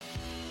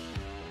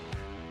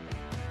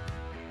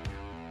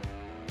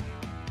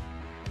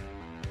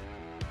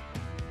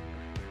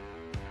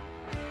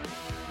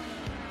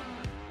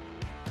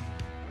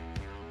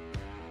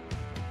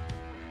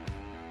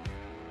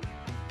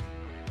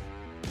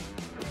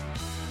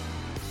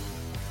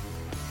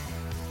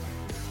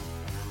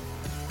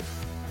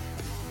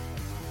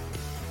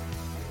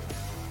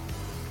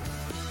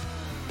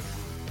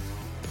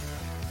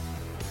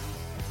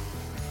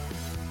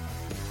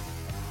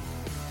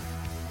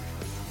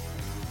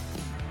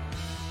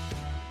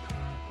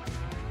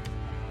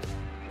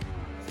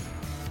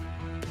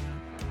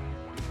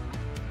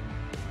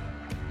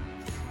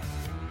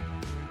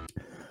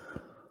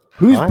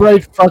Whose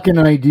bright fucking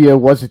idea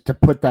was it to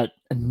put that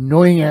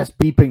annoying ass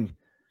beeping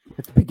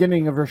at the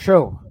beginning of her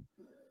show?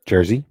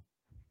 Jersey?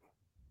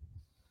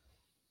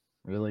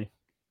 Really?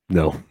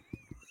 No.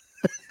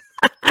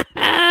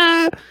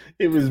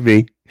 It was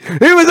me.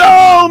 It was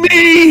all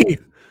me!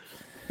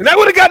 And I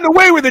would have gotten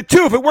away with it,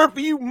 too, if it weren't for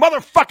you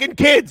motherfucking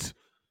kids.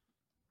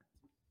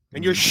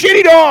 And your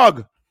shitty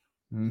dog.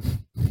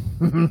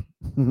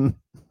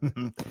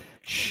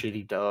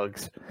 Shitty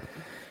dogs.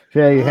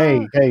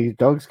 Hey!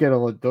 Dogs get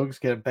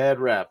a bad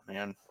rap,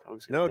 man.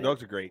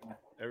 Dogs are great.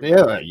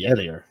 Yeah,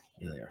 they are.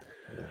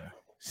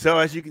 So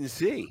as you can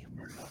see,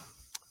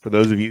 for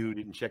those of you who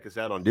didn't check us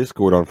out on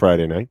Discord on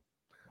Friday night,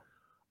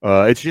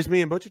 it's just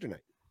me and Butcher tonight.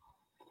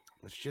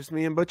 It's just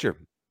me and Butcher.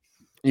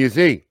 You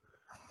see,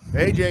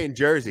 AJ and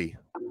Jersey,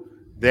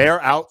 they're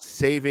out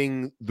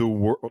saving the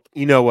world.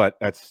 You know what?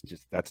 That's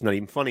not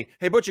even funny.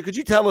 Hey, Butcher, could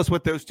you tell us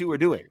what those two are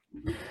doing?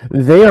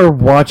 They are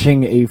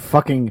watching a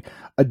fucking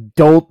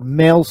adult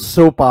male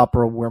soap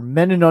opera where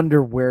men in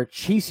underwear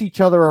chase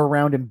each other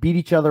around and beat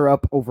each other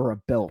up over a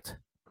belt.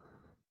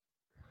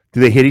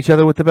 Do they hit each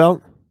other with the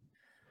belt?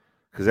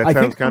 Because that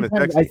sounds kind of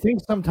sexy. I think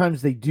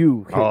sometimes they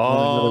do hit one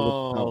another with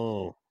the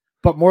belt.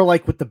 But more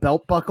like with the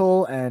belt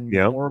buckle and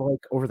more like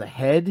over the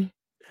head.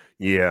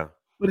 Yeah.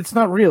 But it's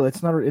not real.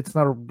 It's not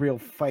a real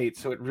fight,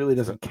 so it really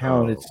doesn't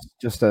count. It's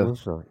just a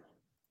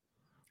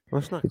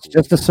it's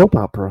just a soap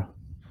opera.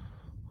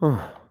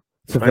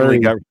 It's a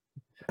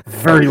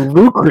very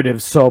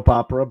lucrative soap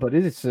opera, but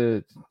it's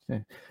a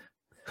thank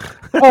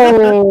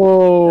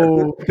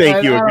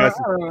you,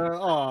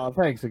 Augustine.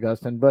 Thanks,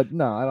 Augustine. But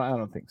no, I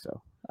don't think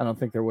so. I don't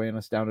think they're weighing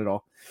us down at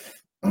all.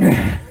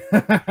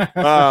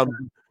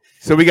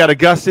 So we got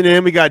Augustine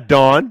in, we got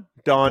Dawn.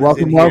 Dawn is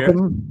in here.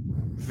 Welcome.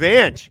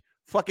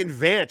 Fucking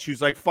Vanch,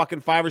 who's like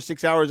fucking 5 or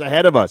 6 hours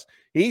ahead of us.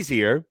 He's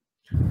here.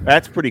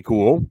 That's pretty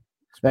cool.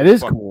 That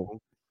is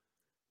cool.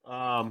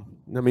 I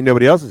mean,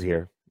 nobody else is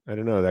here. I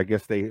don't know. I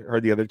guess they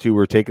heard the other two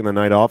were taking the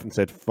night off and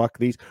said, fuck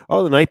these.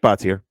 Oh, the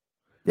Nightbot's here.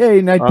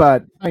 Yay,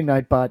 Nightbot. Hi,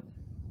 Nightbot.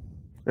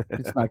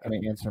 It's not going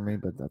to answer me,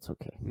 but that's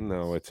okay.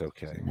 No, it's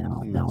okay.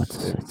 No,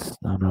 it's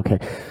not okay.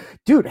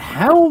 Dude,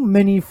 how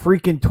many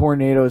freaking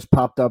tornadoes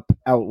popped up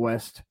out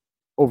west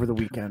over the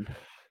weekend?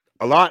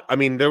 A lot. I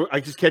mean, I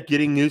just kept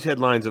getting news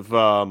headlines of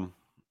what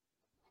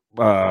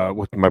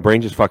my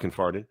brain just fucking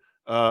farted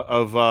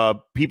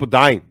of people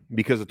dying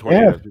because of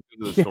tornadoes,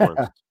 because of the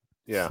storms.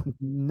 Yeah,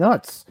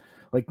 nuts.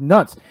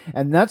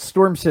 And that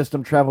storm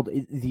system traveled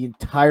the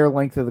entire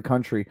length of the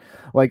country.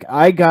 Like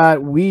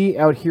we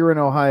out here in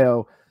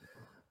Ohio,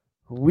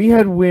 we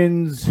had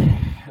winds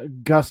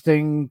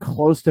gusting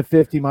close to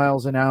 50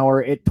 miles an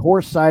hour. It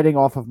tore siding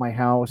off of my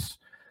house.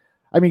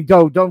 I mean,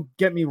 don't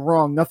get me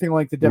wrong. Nothing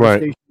like the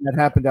devastation that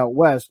happened out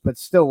west, but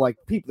still, like,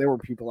 there were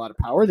people out of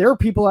power. There are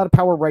people out of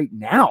power right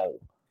now.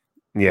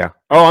 Yeah.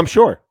 Oh, I'm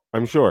sure.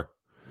 At least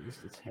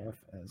it's half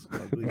as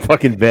ugly.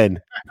 Fucking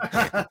Ben.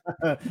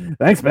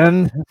 Thanks,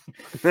 Ben.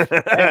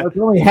 It's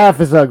only half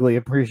as ugly.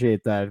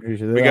 Appreciate that. We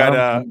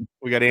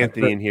got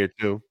Anthony in here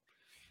too.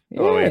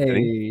 Hello,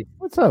 Anthony.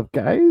 What's up,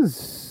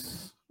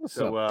 guys? What's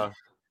up?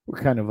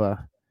 We're kind of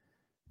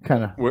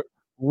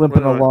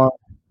limping along.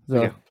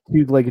 The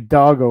two-legged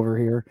dog over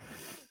here.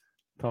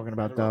 Talking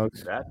about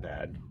dogs. That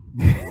bad.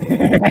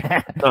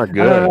 Not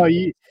good. I don't know.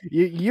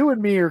 You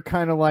and me are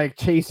kind of like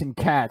chasing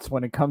cats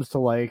when it comes to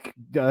like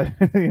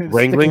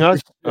wrangling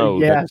us.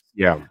 Yeah.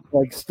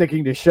 Like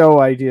sticking to show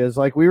ideas.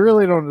 Like we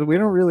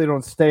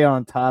don't stay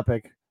on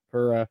topic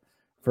for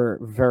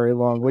very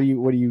long. What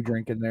are you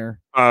drinking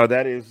there?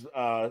 That is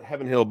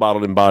Heaven Hill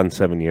bottled in bond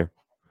 7-year.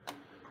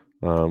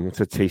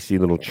 It's a tasty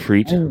little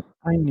treat.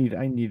 I need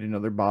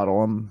another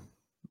bottle. I'm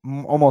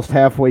almost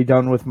halfway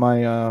done with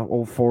my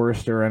Old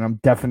Forester, and I'm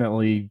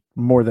definitely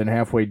more than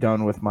halfway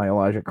done with my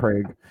Elijah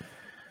Craig.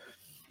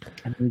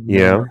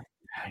 You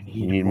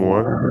need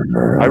more.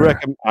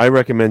 I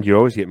recommend you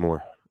always get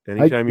more.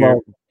 Anytime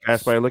you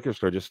pass by a liquor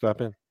store, just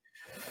stop in.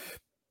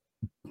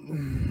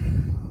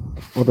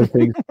 Other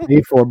things to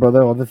pay for,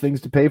 brother. Other things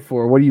to pay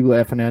for. What are you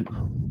laughing at?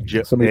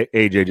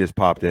 AJ just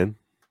popped in.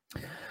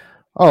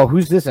 Oh,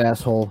 who's this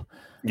asshole?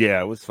 Yeah,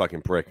 it was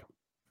fucking prick.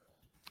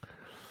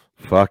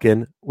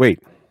 Fucking wait.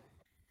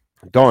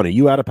 Dawn, are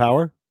you out of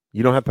power?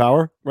 You don't have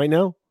power right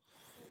now?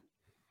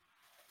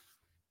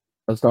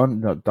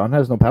 Dawn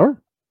has no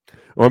power?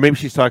 Or maybe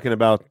she's talking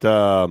about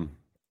tornadoes,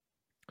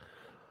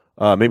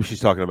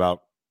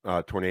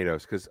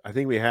 because I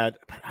think we had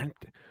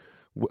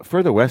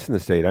further west in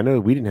the state. I know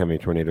we didn't have any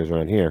tornadoes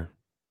around here.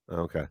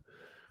 Okay.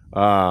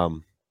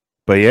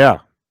 But yeah.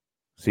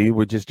 See,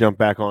 we just jumped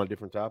back on a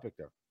different topic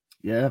there.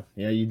 Yeah,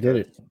 you did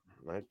it.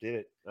 I did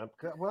it.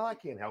 Well, I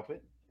can't help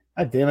it.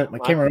 God damn it. My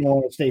camera don't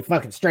want to stay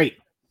fucking straight.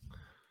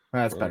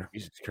 That's better.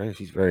 Jesus Christ,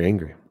 he's very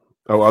angry.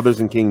 Oh, others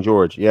in King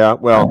George. Yeah,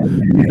 well,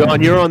 Don,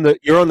 you're on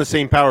the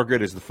same power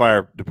grid as the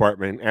fire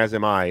department, as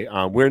am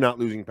I. We're not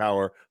losing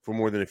power for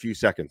more than a few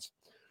seconds.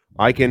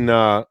 I can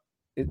the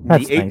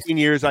 18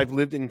 years I've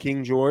lived in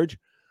King George,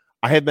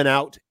 I have been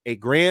out a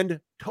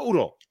grand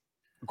total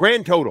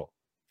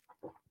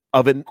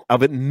of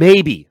it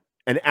maybe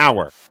an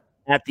hour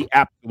at the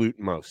absolute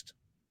most.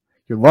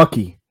 You're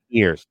lucky.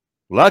 Years.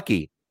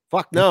 Lucky.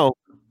 Fuck no.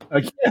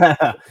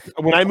 Yeah.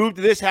 When I moved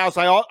to this house,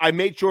 I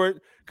made sure,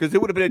 because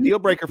it would have been a deal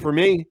breaker for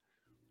me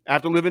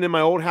after living in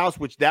my old house,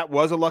 which that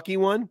was a lucky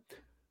one.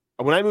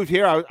 When I moved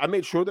here, I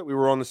made sure that we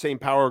were on the same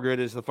power grid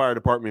as the fire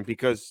department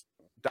because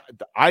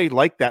I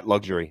like that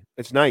luxury.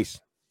 It's nice.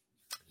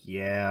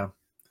 Yeah.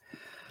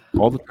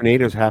 All the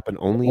tornadoes happen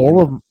only in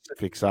the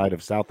Pacific side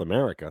of South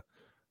America.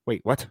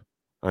 Wait, what?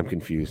 I'm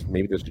confused.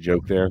 Maybe there's a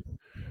joke there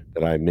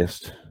that I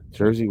missed.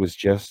 Jersey was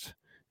just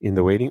in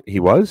the waiting. He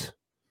was?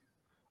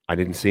 I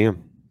didn't see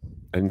him.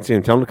 Tell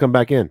him to come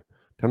back in.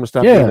 Tell him to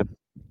stop being a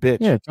bitch.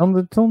 Yeah, tell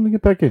him to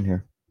get back in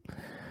here.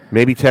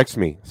 Maybe text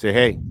me. Say,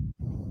 hey,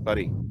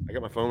 buddy, I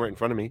got my phone right in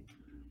front of me.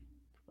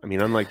 I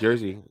mean, unlike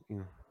Jersey. You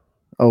know.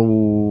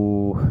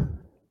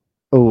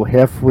 Oh,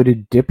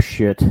 half-witted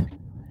dipshit.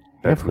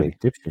 Half-witted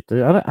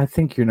dipshit. I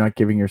think you're not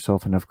giving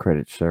yourself enough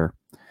credit, sir.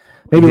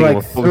 Maybe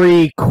like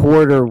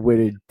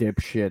three-quarter-witted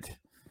dipshit.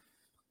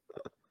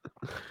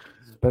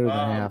 It's better than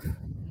half.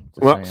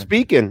 Well,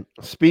 speaking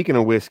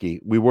of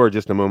whiskey, we were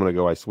just a moment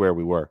ago. I swear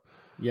we were.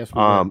 Yes, we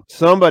were.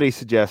 Somebody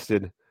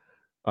suggested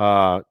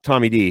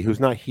Tommy D, who's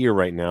not here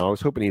right now. I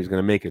was hoping he was going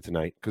to make it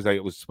tonight because I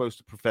was supposed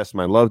to profess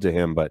my love to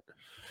him, but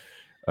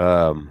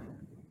well,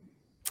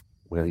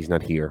 he's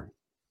not here.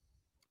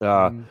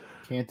 Can't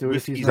do it.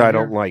 Whiskeys I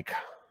don't like.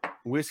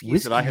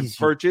 Whiskeys that I have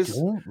purchased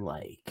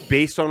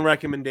based on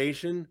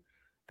recommendation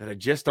that I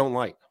just don't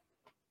like.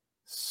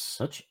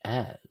 Such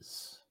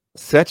as.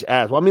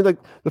 Well, I mean, like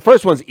the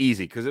first one's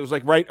easy because it was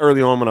like right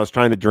early on when I was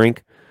trying to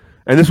drink,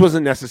 and this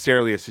wasn't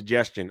necessarily a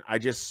suggestion. I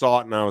just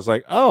saw it and I was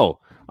like, oh,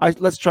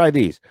 let's try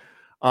these.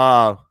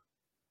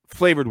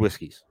 Flavored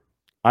whiskeys.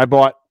 I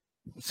bought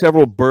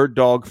several Bird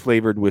Dog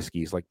flavored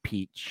whiskeys like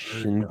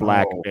peach and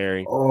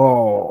blackberry.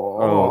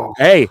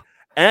 Hey,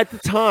 at the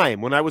time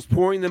when I was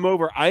pouring them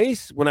over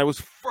ice, when I was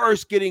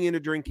first getting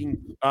into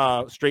drinking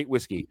straight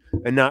whiskey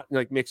and not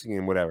like mixing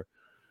and whatever,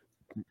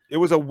 it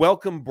was a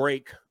welcome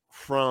break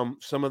from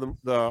some of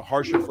the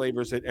harsher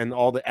flavors and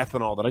all the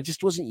ethanol that I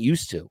just wasn't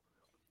used to.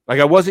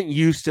 Like I wasn't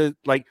used to,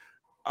 like,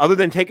 other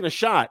than taking a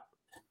shot,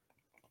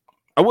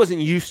 I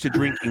wasn't used to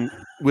drinking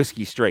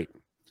whiskey straight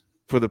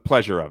for the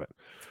pleasure of it.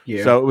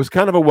 Yeah. So it was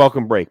kind of a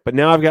welcome break. But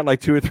now I've got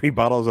like 2 or 3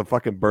 bottles of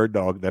fucking Bird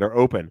Dog that are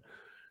open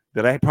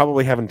that I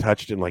probably haven't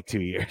touched in like 2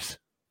 years.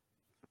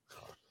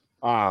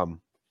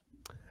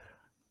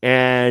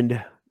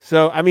 And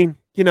so, I mean,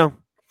 you know,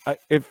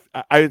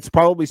 it's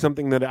probably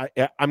something that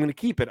I'm going to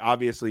keep it,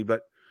 obviously,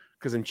 but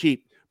because I'm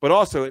cheap. But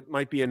also, it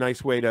might be a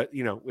nice way to,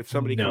 you know, if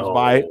somebody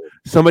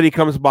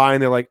comes by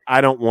and they're like,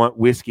 I don't want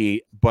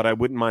whiskey, but I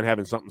wouldn't mind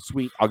having something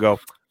sweet. I'll go,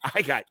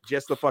 I got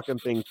just the fucking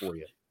thing for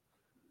you.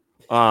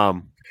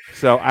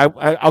 So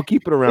I'll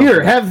keep it around.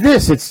 Here, have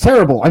this. It's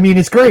terrible. I mean,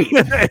 it's great.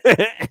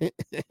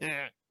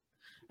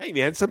 Hey,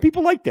 man, some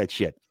people like that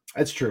shit.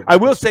 That's true. I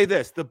will say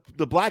this: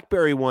 the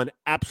blackberry one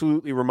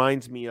absolutely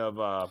reminds me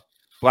of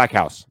Black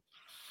House.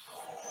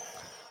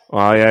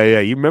 Oh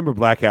yeah. You remember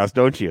Black House,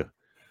 don't you?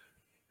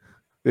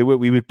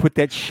 We would put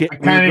that shit. I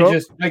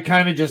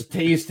kind of just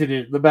tasted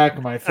it in the back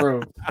of my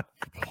throat.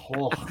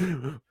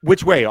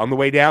 Which way? On the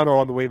way down or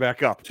on the way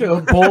back up?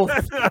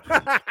 Both.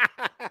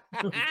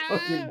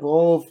 Fucking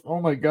both. Oh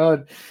my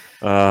god.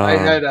 I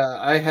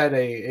had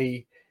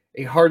a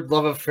hard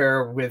love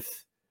affair with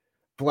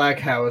Black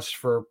House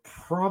for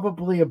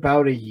probably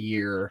about a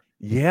year.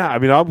 Yeah, I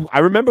mean, I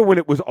remember when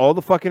it was all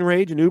the fucking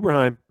rage in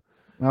Uberheim.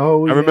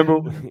 Oh, I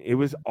remember it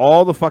was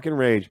all the fucking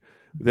rage.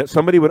 That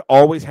somebody would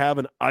always have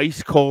an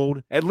ice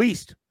cold, at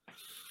least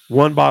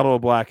one bottle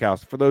of Black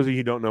House. For those of you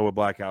who don't know what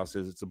Black House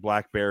is, it's a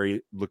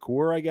blackberry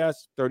liqueur, I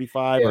guess,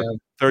 35 or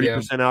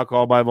 30%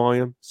 alcohol by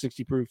volume,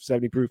 60 proof,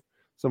 70 proof,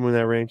 somewhere in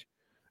that range.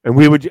 And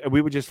we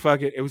would just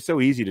fuck it. It was so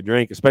easy to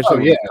drink, especially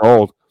when it was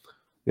cold.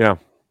 Yeah.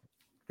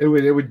 It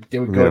would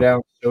go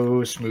down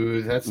so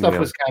smooth. That stuff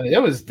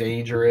was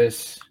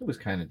dangerous. It was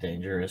kind of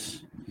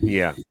dangerous.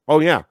 Yeah.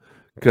 Oh yeah.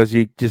 Because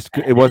you just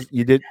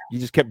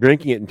kept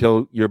drinking it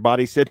until your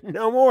body said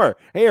no more.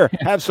 Here,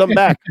 have some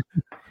back.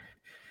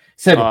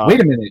 Said, wait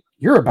a minute,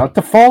 you're about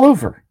to fall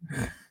over.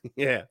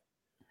 Yeah.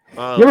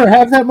 You ever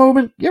have that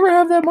moment?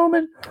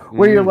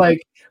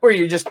 Where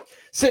you're just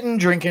sitting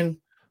drinking,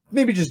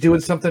 maybe just doing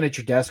something at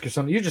your desk or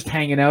something. You're just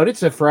hanging out.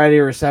 It's a Friday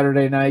or a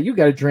Saturday night. You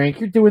got a drink.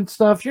 You're doing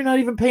stuff. You're not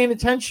even paying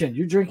attention.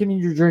 You're drinking and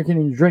you're drinking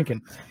and you're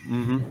drinking.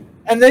 Mm-hmm.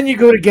 And then you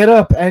go to get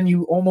up and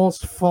you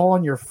almost fall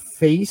on your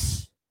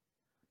face.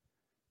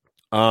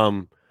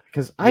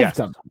 Because I've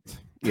done that.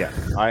 Yes,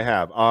 I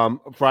have.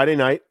 Friday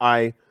night,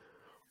 I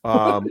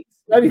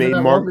made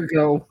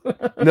No,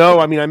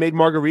 I mean I made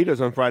margaritas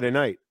on Friday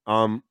night.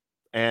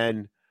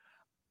 And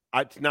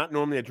it's not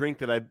normally a drink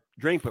that I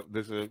drink, but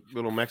there's a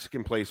little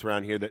Mexican place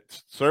around here that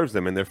serves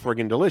them, and they're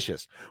friggin'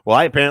 delicious. Well,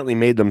 I apparently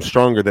made them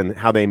stronger than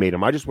how they made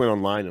them. I just went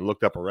online and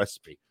looked up a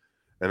recipe,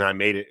 and I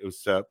made it. It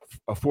was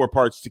 4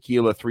 parts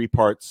tequila, 3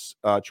 parts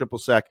triple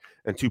sec,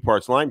 and 2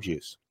 parts lime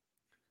juice.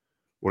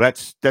 Well,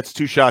 that's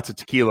 2 shots of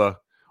tequila,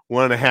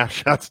 1.5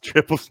 shots of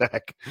triple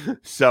sec.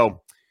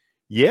 So,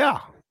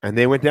 yeah, and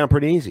they went down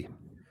pretty easy.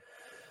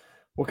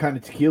 What kind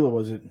of tequila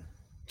was it?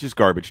 Just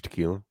garbage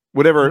tequila.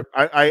 Whatever.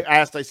 I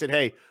asked, I said,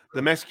 hey,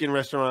 the Mexican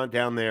restaurant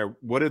down there,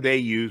 what do they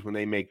use when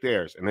they make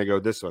theirs? And they go,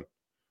 this one.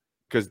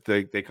 Because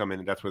they come in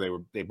and that's where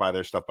they buy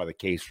their stuff by the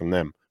case from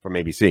them, from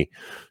ABC.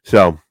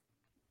 So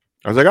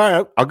I was like, all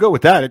right, I'll go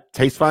with that. It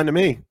tastes fine to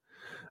me.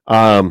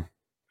 Yeah.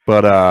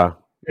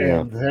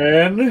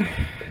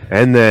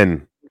 And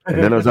then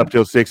I was up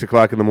till 6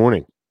 o'clock in the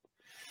morning.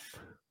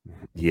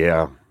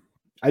 Yeah.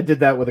 I did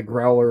that with a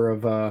growler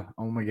of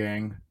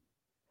Omegang.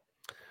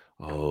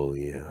 Oh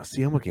yeah.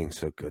 See, Omegang's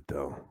so good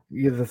though.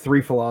 Yeah, the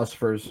Three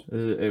Philosophers.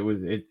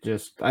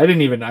 I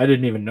didn't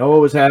even know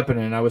what was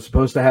happening. I was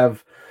supposed to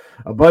have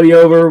a buddy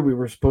over. We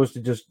were supposed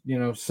to just,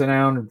 sit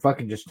down and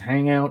fucking just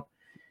hang out.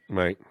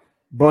 Right.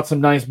 Bought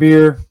some nice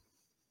beer.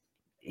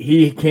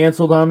 He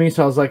canceled on me,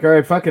 so I was like, all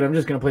right, fuck it. I'm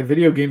just going to play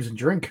video games and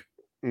drink.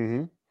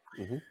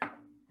 Mm-hmm.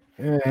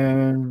 Mm-hmm.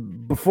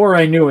 And before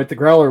I knew it, the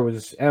growler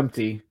was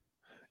empty.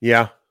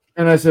 Yeah.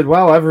 And I said,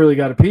 wow, I've really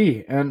got to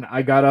pee. And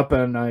I got up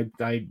and I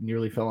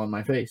nearly fell on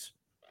my face.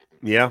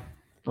 Yeah.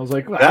 I was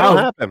like, wow. That'll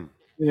happen.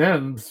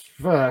 Yeah.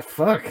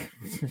 Fuck.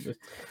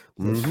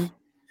 Mm-hmm.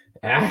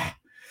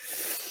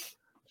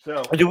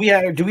 So do we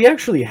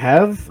actually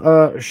have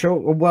a show?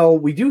 Well,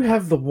 we do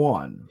have the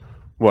one.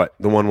 What?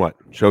 The one what?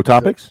 Show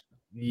topics?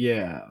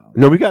 Yeah.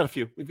 No, we got a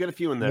few. We've got a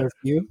few in there. A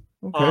few?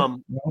 Okay.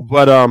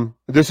 But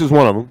this is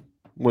one of them.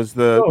 Was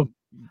the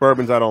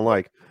bourbons I don't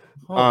like.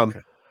 Okay.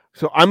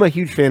 So I'm a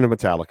huge fan of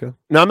Metallica.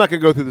 Now I'm not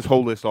gonna go through this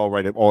whole list all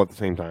at the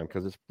same time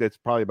because it's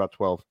probably about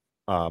 12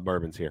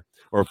 bourbons here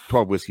or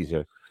 12 whiskeys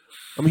here.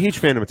 I'm a huge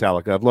fan of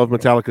Metallica. I've loved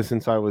Metallica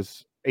since I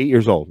was 8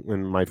 years old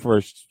when my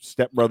first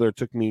stepbrother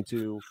took me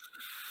to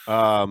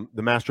the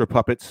Master of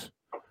Puppets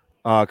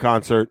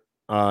concert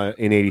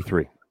in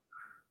 '83,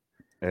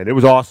 and it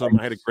was awesome.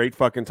 I had a great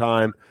fucking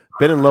time.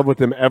 Been in love with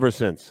them ever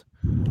since.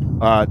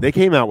 They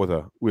came out with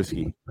a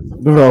whiskey.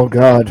 Oh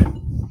God!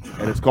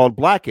 And it's called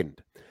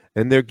Blackened,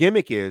 and their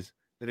gimmick is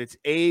that it's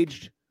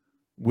aged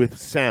with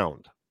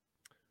sound.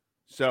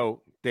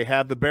 So they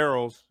have the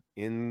barrels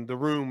in the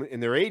room, in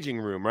their aging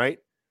room, right?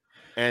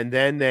 And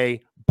then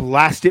they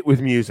blast it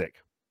with music.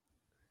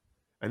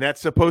 And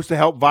that's supposed to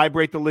help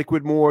vibrate the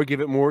liquid more,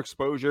 give it more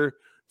exposure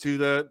to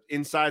the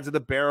insides of the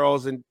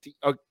barrels. And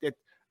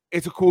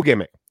it's a cool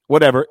gimmick.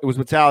 Whatever. It was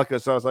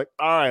Metallica. So I was like,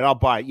 all right, I'll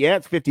buy it. Yeah,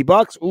 it's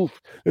 $50.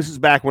 Oof. This is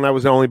back when I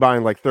was only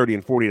buying like $30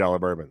 and $40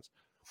 bourbons.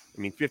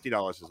 I mean,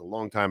 $50 is a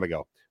long time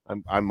ago.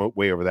 I'm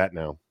way over that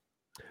now.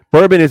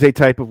 Bourbon is a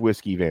type of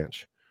whiskey,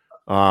 Vanch.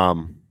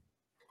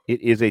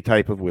 It is a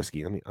type of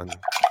whiskey.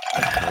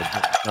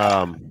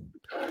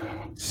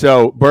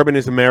 So bourbon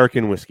is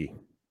American whiskey.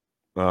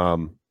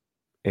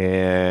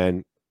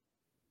 And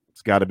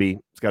it's got to be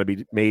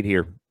made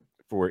here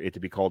for it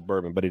to be called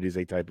bourbon, but it is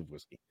a type of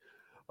whiskey.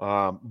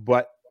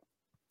 But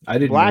I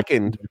didn't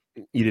Blackened.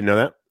 You didn't know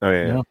that? Oh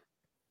yeah. No.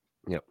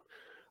 Yep.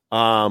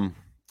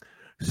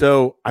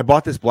 So I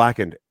bought this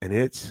Blackened, and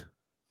it's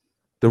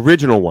the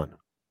original one.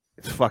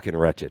 It's fucking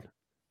wretched.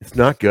 It's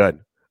not good.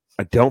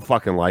 I don't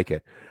fucking like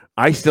it.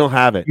 I still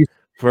have it.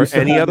 For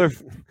any other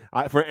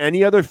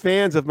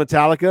fans of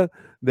Metallica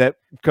that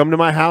come to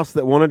my house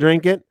that want to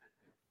drink it,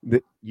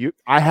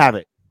 I have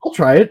it. I'll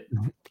try it.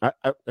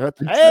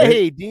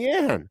 Hey,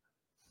 Deanne.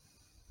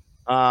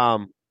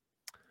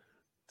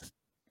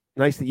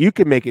 Nice that you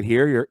can make it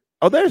here.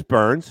 There's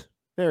Burns.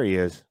 There he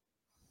is.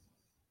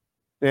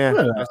 Yeah,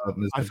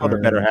 I saw the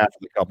better half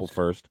of the couple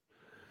first.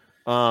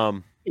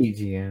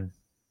 Deanne.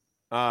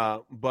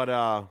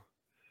 But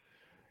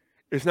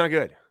it's not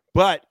good.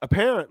 But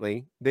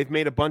apparently they've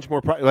made a bunch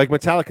more like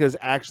Metallica is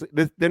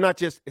actually they're not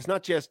just it's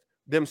not just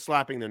them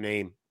slapping their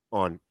name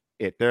on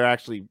it. They're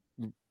actually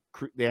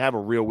they have a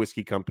real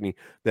whiskey company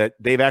that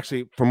they've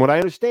actually, from what I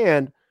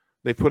understand,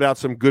 they've put out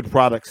some good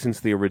products since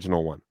the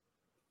original one.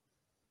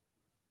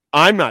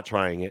 I'm not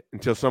trying it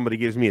until somebody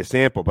gives me a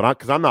sample, but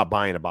because I'm not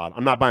buying a bottle.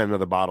 I'm not buying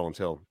another bottle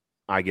until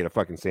I get a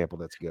fucking sample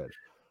that's good.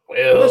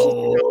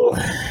 Well,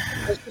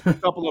 there's a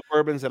couple of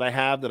bourbons that I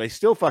have that I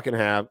still fucking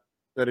have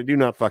that I do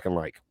not fucking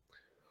like.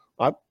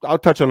 I'll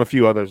touch on a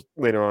few others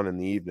later on in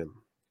the evening.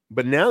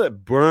 But now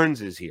that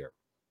Burns is here,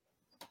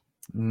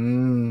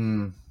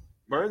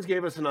 Burns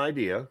gave us an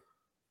idea,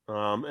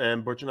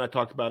 and Butch and I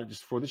talked about it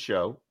just for the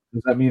show.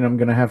 Does that mean I'm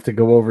going to have to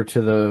go over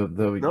to the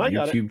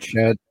YouTube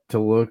chat to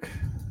look?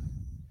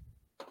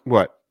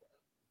 What?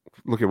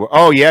 Look at what?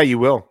 Oh, yeah, you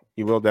will.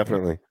 You will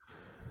definitely.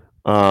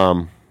 Wait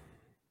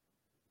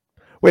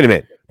a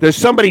minute. There's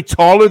somebody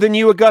taller than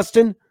you,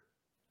 Augustine?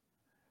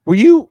 Were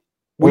you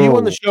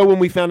on the show when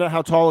we found out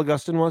how tall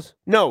Augustine was?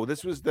 No,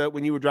 this was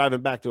when you were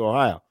driving back to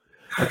Ohio.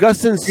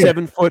 Augustine's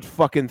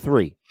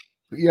 7'3".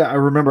 Yeah, I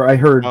remember. I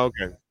heard.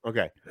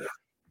 Okay.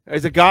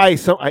 There's a guy.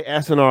 SNR.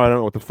 I don't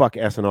know what the fuck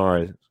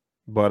SNR is,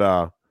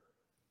 but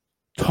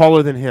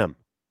taller than him.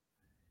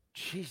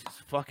 Jesus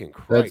fucking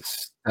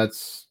Christ.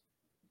 That's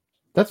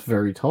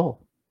very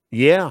tall.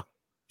 Yeah.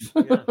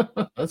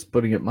 That's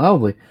putting it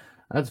mildly.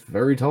 That's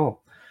very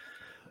tall.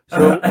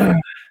 So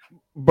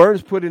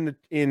Burns put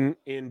in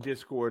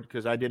Discord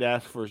because I did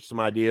ask for some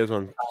ideas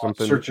on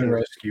something. Search and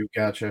rescue.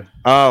 Gotcha.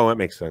 Oh, that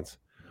makes sense.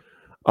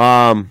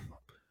 So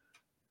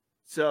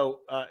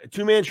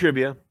two-man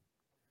trivia.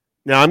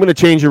 Now I'm going to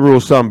change the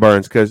rules some,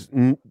 Burns, because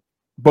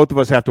both of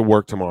us have to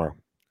work tomorrow.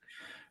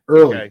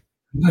 Early. Okay.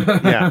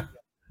 Yeah.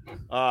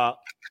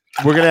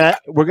 We're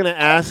gonna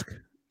ask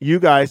you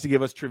guys to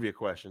give us trivia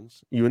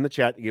questions. You in the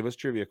chat to give us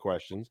trivia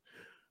questions.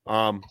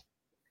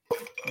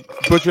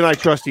 Butch and I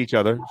trust each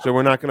other, so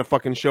we're not gonna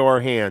fucking show our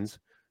hands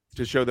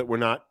to show that we're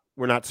not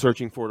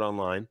searching for it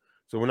online.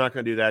 So we're not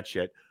gonna do that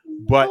shit.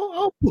 But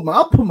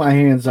I'll put my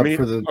hands up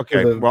for the.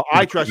 Okay. For the, well,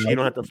 I trust you. You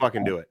don't have to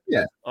fucking do it.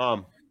 Yeah.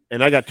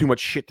 And I got too much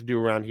shit to do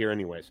around here,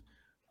 anyways.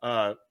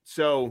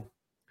 So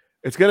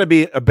it's gonna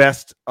be a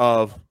best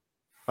of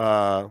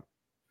 5.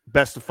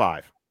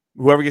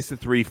 Whoever gets to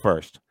 3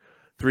 first.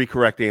 3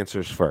 correct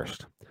answers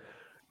first.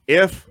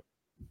 If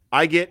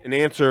I get an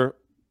answer,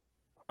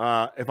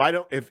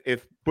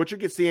 if Butcher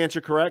gets the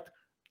answer correct,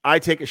 I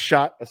take a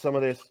shot of some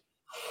of this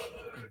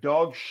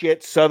dog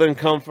shit Southern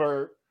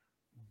Comfort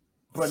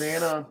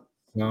banana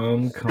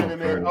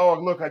cinnamon. Oh,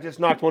 look, I just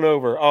knocked one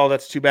over. Oh,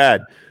 that's too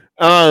bad.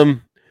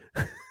 And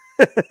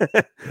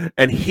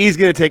he's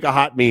gonna take a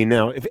hot bean.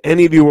 Now, if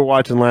any of you were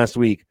watching last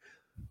week,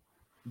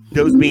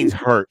 those beans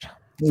hurt.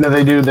 No,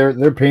 they do.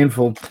 They're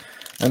painful,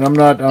 and I'm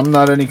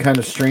not any kind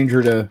of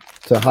stranger to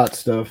hot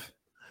stuff.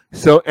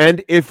 So,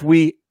 and if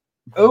we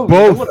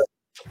both,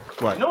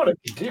 what? You know what I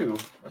could do?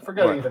 I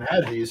forgot I even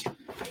had these.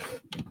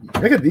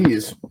 Look at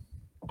these.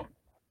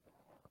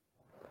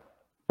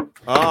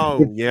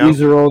 Oh yeah,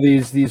 these are all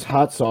these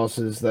hot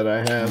sauces that I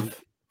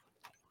have.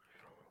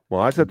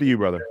 Well, that's up to you,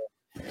 brother.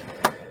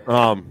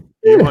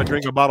 You want to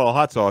drink a bottle of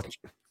hot sauce?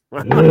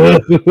 I don't know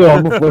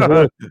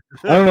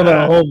about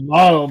a whole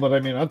bottle, but I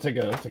mean, I'll take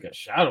a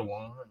shot of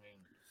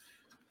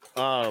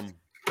one.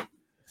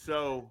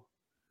 So,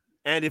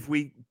 and if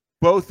we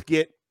both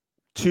get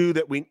 2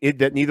 that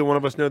neither one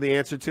of us know the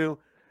answer to,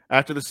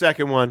 after the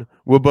second one,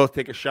 we'll both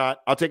take a shot.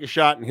 I'll take a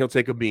shot, and he'll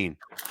take a bean.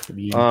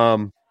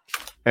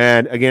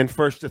 And again,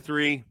 first to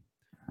 3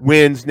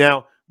 wins.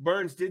 Now,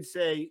 Burns did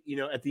say,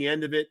 at the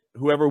end of it,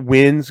 whoever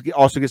wins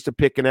also gets to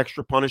pick an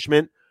extra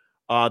punishment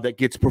that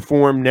gets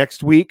performed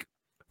next week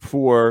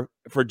for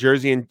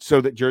Jersey, and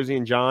so that Jersey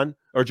and John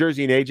or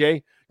Jersey and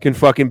AJ can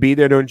fucking be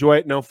there to enjoy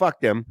it. No, fuck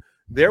them.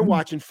 They're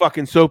watching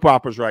fucking soap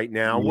operas right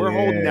now. Yeah. We're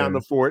holding down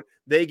the fort.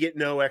 They get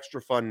no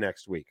extra fun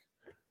next week.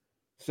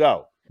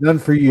 So none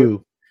for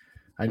you.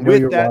 I know.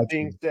 With that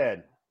being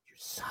said,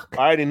 I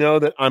already know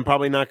that I'm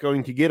probably not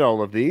going to get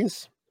all of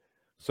these.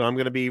 So I'm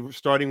going to be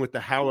starting with the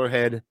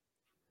Howlerhead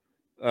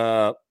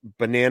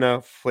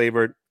banana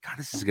flavored. God,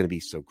 this is going to be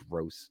so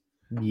gross.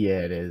 Yeah,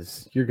 it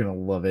is. You're going to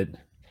love it.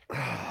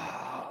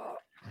 Got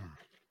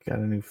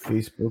a new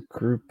Facebook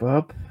group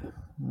up.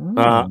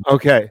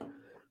 Okay.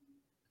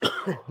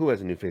 Who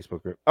has a new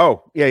Facebook group?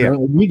 Oh, yeah.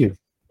 We do.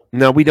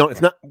 No, we don't. It's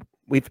not.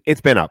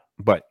 It's been up,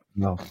 but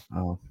no.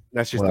 Oh,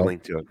 that's just a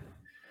link to it.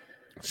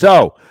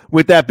 So,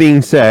 with that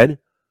being said,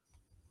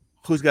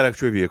 who's got a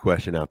trivia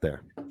question out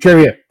there?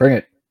 Trivia, bring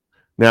it.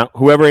 Now,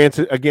 whoever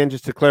answers, again,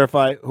 just to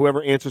clarify,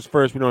 whoever answers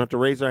first, we don't have to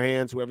raise our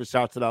hands. Whoever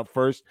shouts it out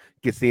first,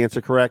 gets the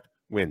answer correct,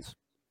 wins.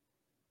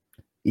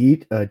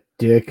 Eat a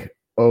dick,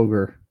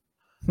 ogre.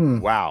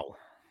 Wow.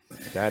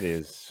 That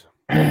is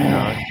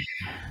not,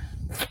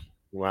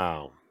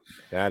 wow.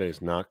 That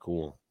is not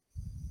cool.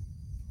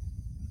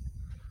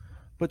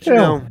 But, you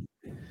know,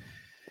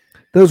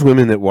 those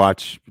women that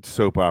watch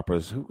soap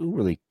operas, who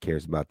really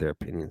cares about their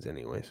opinions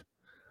anyways?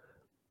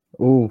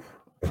 Ooh.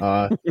 Wait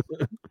a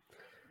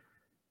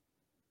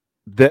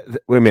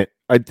minute.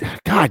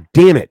 God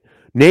damn it.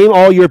 Name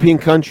all European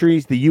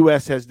countries the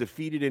U.S. has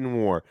defeated in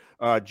war.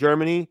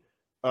 Germany,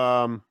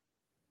 Italy.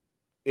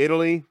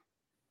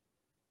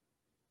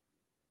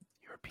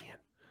 European.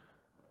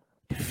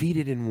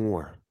 Defeated in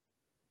war.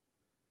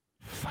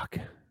 Fuck.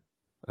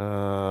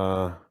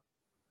 There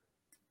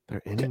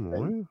any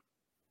more?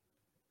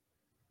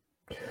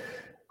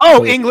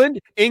 Oh, England.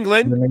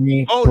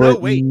 Germany, Oh, Britain. no,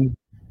 wait.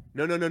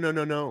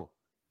 No.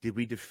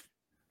 Did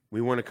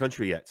we weren't a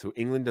country yet, so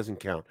England doesn't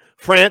count.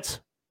 France.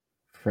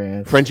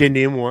 French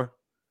Indian War.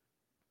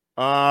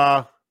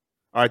 All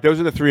right, those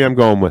are the 3 I'm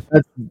going with.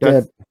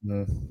 Those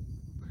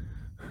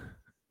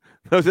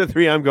are the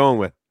 3 I'm going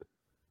with.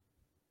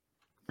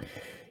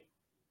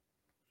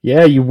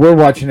 Yeah, you were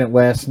watching it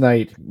last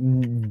night.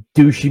 Douchey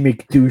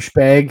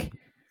McDouchebag.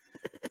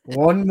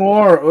 One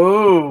more.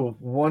 Ooh,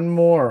 one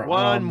more.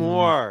 One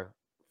more.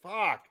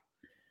 Fuck.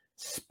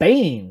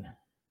 Spain.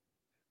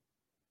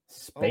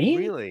 Oh,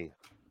 really?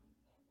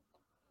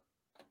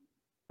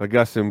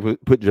 Augustine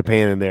put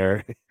Japan in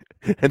there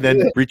and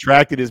then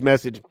retracted his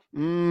message.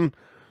 No.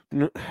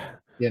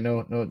 Yeah,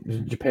 no,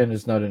 Japan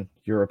is not in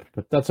Europe,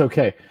 but that's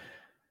okay.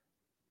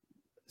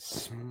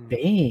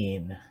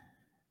 Spain.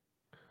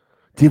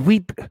 Did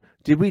we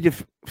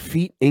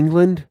defeat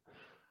England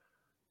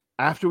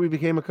after we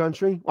became a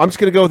country? I'm just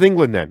going to go with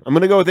England then. I'm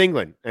going to go with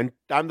England, and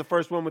I'm the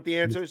first one with the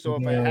answer. So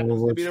if it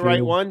happens to be the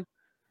right one,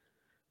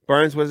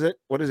 Burns, what is it?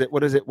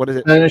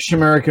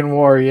 Spanish-American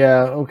War.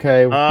 Yeah.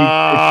 Okay.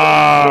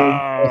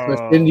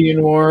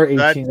 Indian War,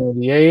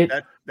 1898.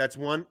 That's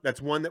one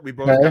that we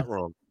both got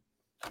wrong.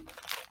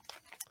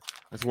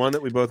 That's one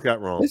that we both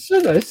got wrong.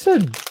 I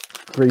said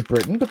Great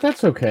Britain, but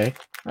that's okay.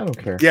 I don't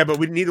care. Yeah, but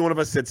neither one of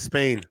us said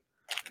Spain.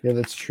 Yeah,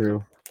 that's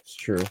true. It's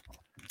true.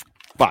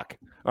 Fuck.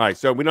 All right,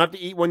 so we don't have to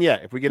eat one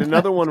yet. If we get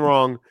another one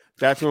wrong,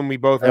 that's when we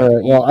both have All to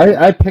right. eat.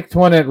 Well, I picked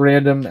one at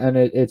random, and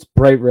it's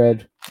bright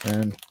red,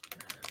 and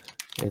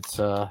it's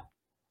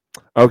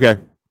Okay,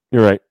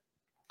 you're right.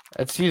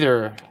 It's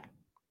either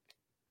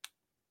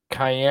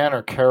Cayenne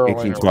or Carolina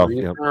 1812,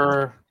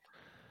 Reaper.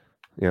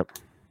 Yep.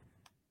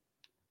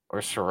 Or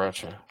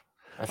Sriracha.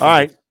 All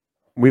right,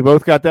 we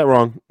both got that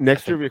wrong.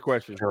 Next trivia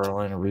question.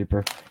 Carolina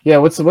Reaper. yeah.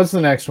 What's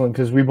the next one?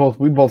 Because we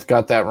both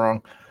got that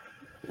wrong.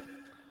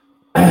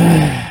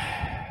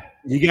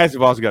 You guys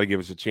have also got to give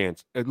us a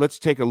chance. Let's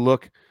take a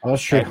look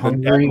Austria, at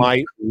Hungary,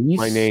 my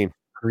Greece, name.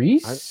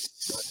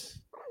 Greece,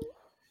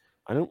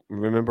 I don't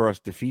remember us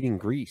defeating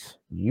Greece.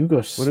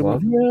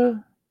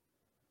 Yugoslavia.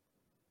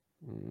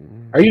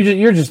 Are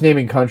you're just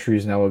naming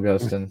countries now,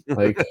 Augustine?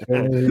 Like,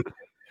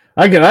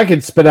 I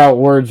could spit out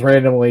words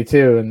randomly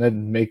too, and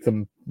then make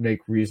them make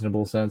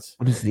reasonable sense.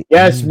 What is the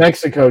Yes,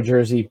 Mexico,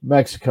 Jersey,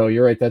 Mexico.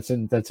 You're right. That's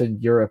in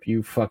Europe.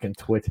 You fucking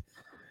twit.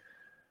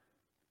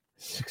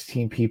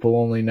 16 people,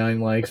 only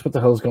 9 likes. What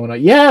the hell's going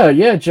on?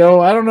 Yeah,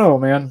 Joe. I don't know,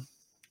 man.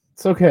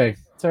 It's okay.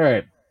 It's all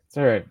right.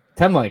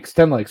 10 likes.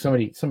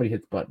 Somebody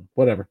hit the button.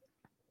 Whatever.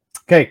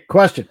 Okay,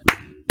 question.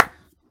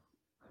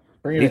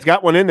 He's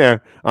got one in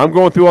there. I'm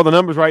going through all the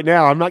numbers right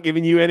now. I'm not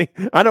giving you any.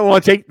 I don't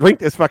want to drink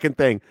this fucking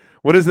thing.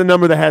 What is the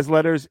number that has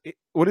letters?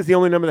 What is the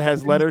only number that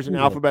has letters in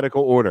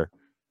alphabetical order?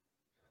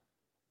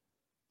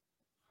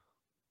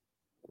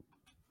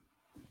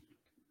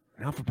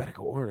 In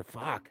alphabetical order.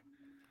 Fuck.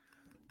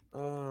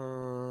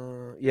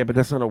 Yeah, but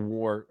that's not a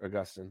war,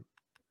 Augustine.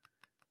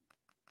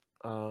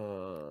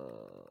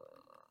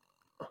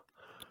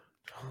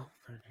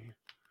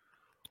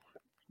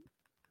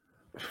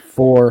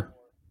 4.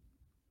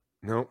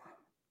 No.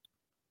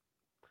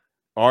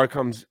 R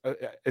comes.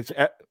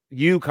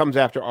 U comes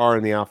after R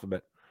in the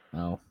alphabet.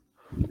 Oh.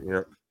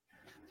 Yeah.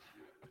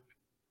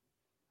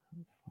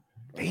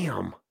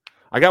 Damn.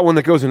 I got one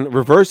that goes in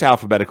reverse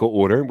alphabetical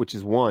order, which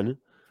is 1.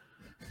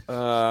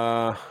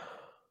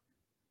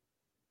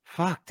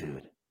 Fuck,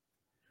 dude.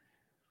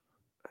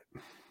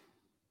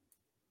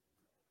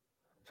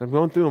 So I'm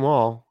going through them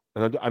all,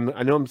 and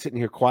I know I'm sitting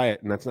here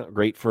quiet, and that's not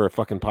great for a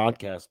fucking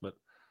podcast, but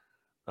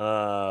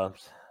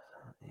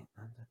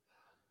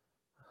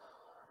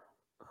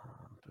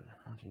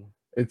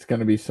It's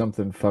gonna be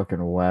something fucking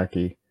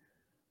wacky.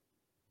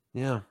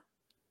 yeah.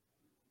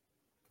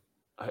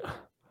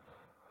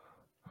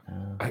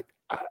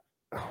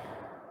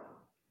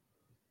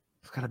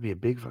 It's got to be a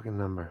big fucking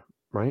number,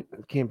 right?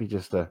 It can't be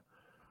just a.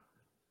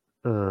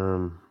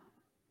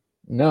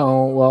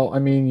 No, well, I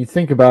mean, you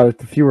think about it.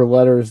 The fewer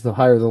letters, the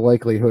higher the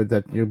likelihood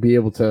that you'll be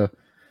able to,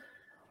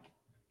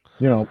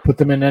 put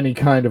them in any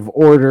kind of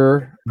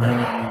order.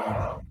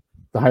 The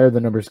higher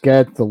the numbers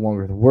get, the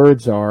longer the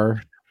words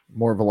are.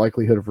 More of a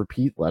likelihood of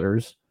repeat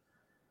letters.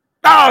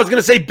 Oh, I was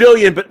gonna say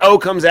billion, but O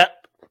comes out.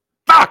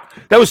 Fuck!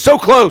 That was so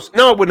close.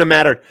 No, it wouldn't have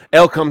mattered.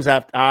 L comes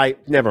after I.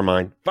 Never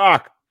mind.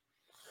 Fuck.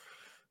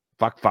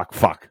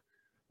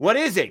 What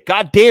is it?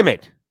 God damn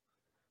it!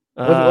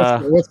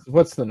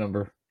 What's the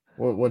number?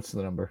 What's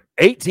the number?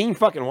 18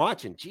 fucking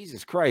watching.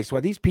 Jesus Christ! Why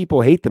these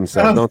people hate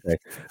themselves, don't they?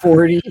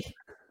 40.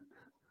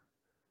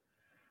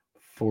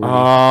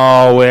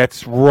 Oh,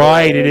 that's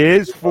right. It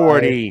is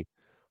 40.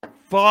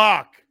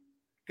 Fuck.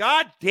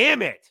 God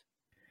damn it.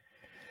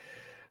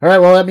 All right.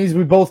 Well, that means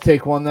we both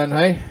take one then,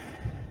 hey?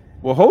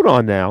 Well, hold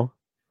on now.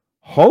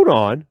 Hold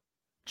on.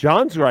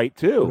 John's right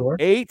too. Sure.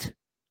 8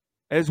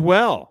 as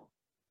well.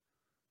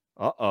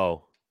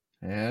 Uh-oh.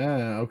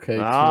 Yeah. Okay.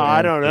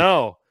 I don't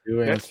know. Two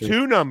That's answers.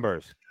 2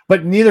 numbers.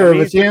 But neither of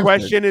us The answered.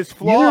 question is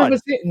flawed.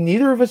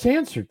 Neither of us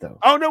answered though.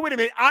 Oh no! Wait a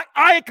minute.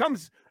 I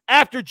comes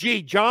after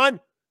G. John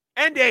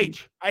and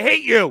H. I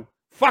hate you,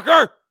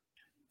 fucker.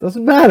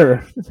 Doesn't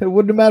matter. It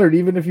wouldn't have mattered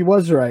even if he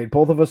was right.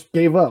 Both of us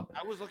gave up.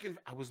 I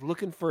was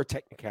looking for a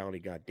technicality.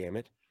 God damn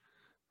it!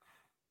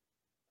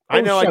 I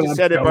know. I just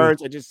said it,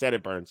 Burns.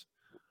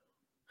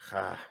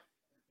 All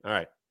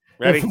right.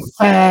 Ready?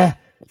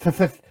 For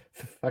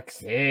fuck's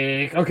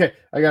sake. Okay,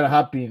 I got a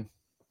hot bean.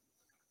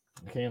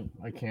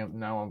 I can't.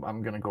 Now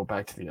I'm gonna go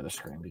back to the other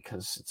screen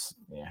because it's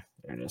there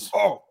it is.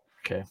 Oh.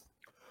 Okay.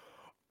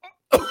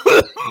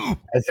 I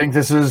think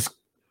this is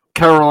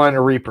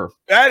Carolina Reaper.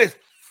 That is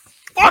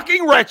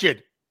fucking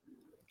wretched.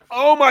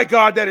 Oh my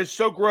God, that is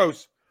so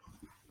gross.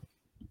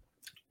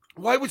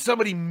 Why would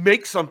somebody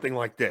make something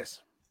like this?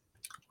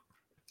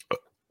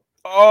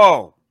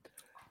 Oh.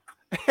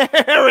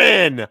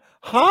 Aaron.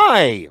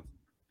 Hi.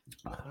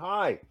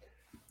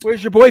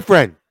 Where's your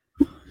boyfriend?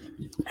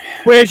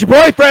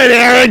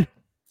 Aaron?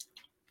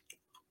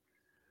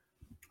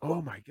 Oh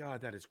my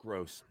God, that is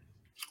gross.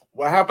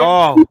 What happened?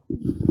 Oh.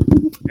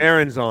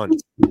 Aaron's on.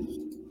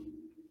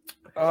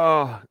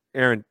 Oh,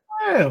 Aaron.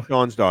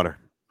 Sean's daughter.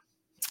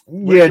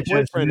 Yeah,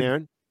 boyfriend,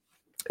 Aaron.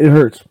 It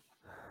hurts.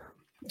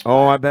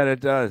 Oh, I bet it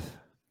does.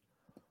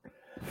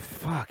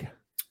 Fuck.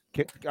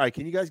 All right,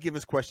 can you guys give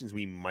us questions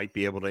we might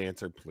be able to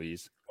answer,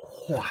 please?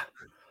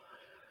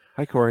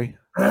 Hi, Corey.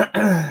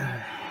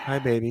 Hi,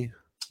 baby.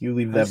 You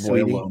leave Hi, that boy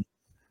sweetie. alone.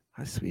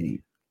 Hi,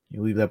 sweetie.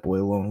 You leave that boy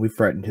alone. We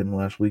threatened him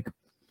last week.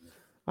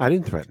 I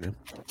didn't threaten him.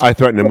 I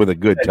threatened him with a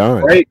good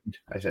time. Frightened.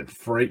 I said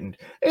frightened.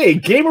 Hey,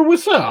 gamer,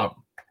 what's up?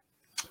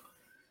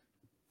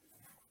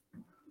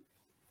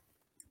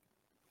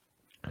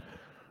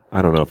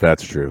 I don't know if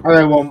that's true. All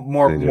right, well,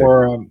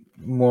 AJ.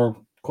 more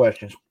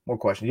questions. More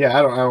questions.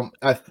 Yeah,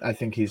 I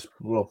think he's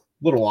a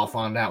little off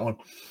on that one.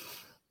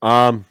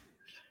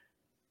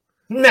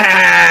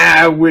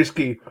 Nah,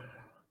 whiskey,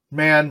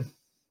 man.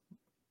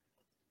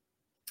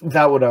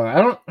 That would I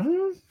don't.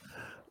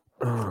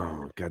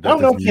 Oh God, I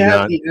don't know if you not...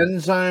 have the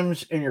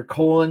enzymes in your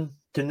colon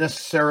to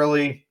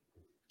necessarily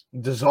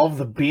dissolve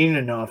the bean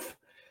enough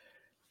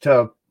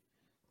to.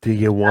 Do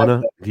you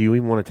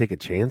even want to take a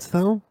chance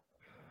though?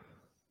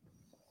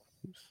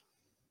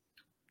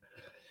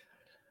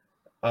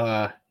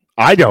 I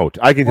don't.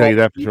 I can tell you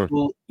that for sure.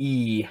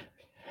 E.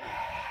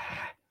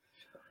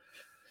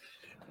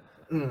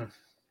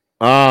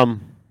 I'm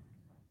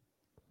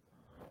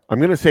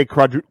going to say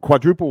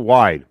quadruple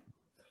wide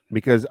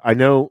because I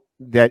know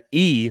that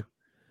E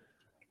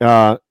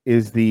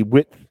is the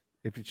width.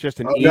 If it's just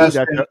an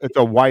Augustine, E, it's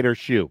a wider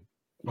shoe.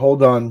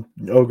 Hold on,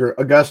 Ogre.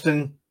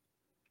 Augustine,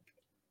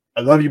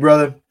 I love you,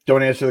 brother.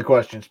 Don't answer the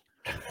questions.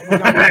 Oh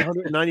my God,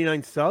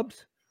 199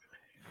 subs?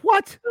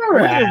 What? We're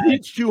at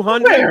reach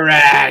 200? We're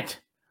at.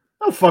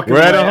 Oh, fucking We're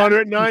at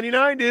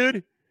 199,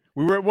 dude.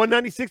 We were at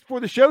 196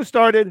 before the show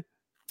started.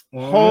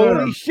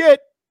 Holy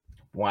shit.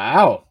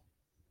 Wow.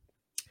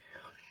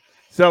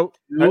 So,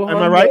 am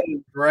I right?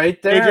 Right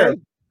there.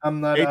 AJ?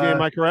 I'm not. AJ,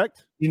 am I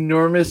correct?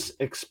 Enormous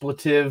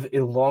expletive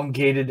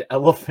elongated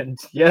elephant.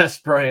 Yes,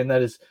 Brian,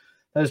 that is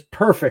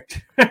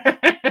perfect.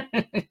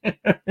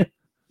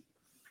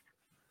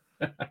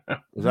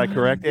 Was I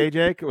correct,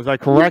 AJ? Was I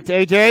correct,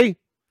 AJ?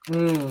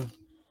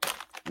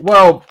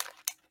 Well,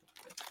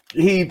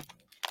 we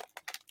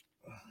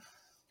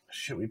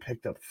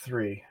picked up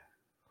 3.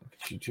 Look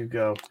at you two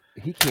go.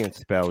 He can't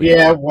spell.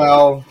 Yeah, either.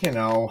 Well, you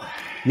know.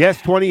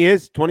 Yes, 20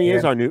 is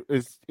our new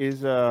is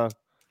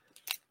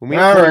when we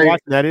have 20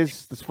 watching, that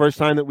is the first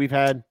time that we've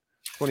had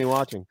 20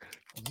 watching.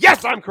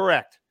 Yes, I'm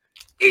correct.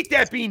 Eat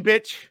that bean,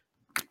 bitch.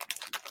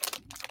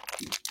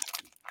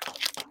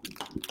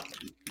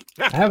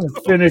 I haven't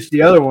finished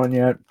the other one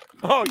yet.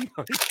 Oh, you're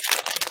the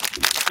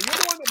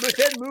one that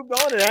then moved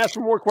on and asked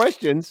for more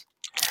questions.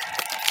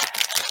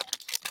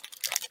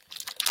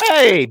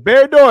 Hey,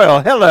 Bear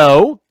Doyle,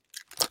 hello.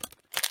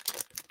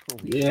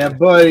 Yeah,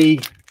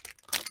 buddy.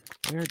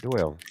 Bear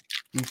Doyle.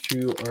 You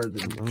two are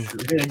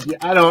the.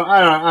 I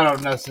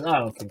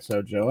don't think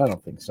so, Joe. I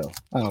don't think so.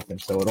 I don't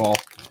think so at all.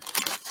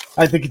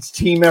 I think it's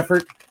team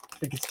effort.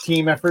 Definitely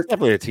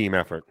a team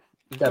effort.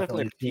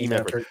 Definitely a team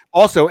effort.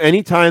 Also,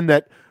 anytime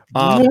that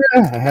I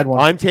had one.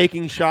 I'm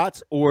taking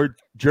shots or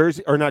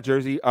Butcher's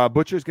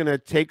going to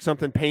take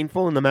something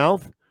painful in the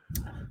mouth.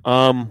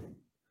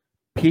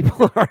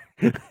 People are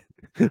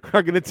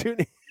going to tune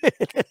in.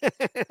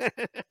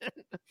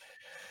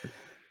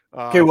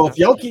 Okay, well, if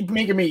y'all keep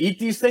making me eat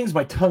these things,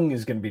 my tongue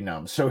is going to be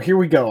numb. So here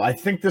we go. I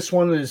think this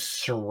one is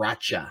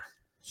sriracha.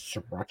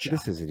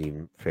 This isn't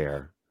even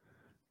fair.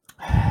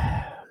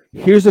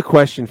 Here's a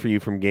question for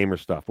you from Gamer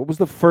Stuff. What was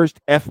the first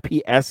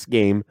FPS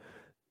game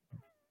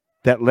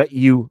that let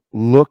you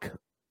look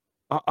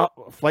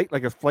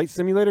like a flight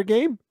simulator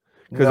game?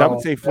 Because I would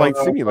say Flight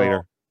Simulator.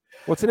 No.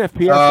 What's an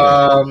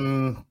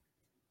FPS?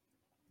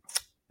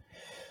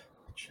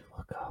 What'd you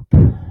look up?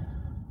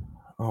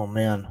 Oh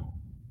man.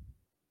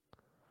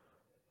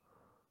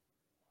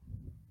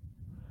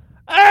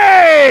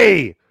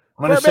 Hey!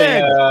 I'm gonna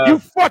say you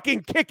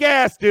fucking kick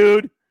ass,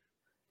 dude.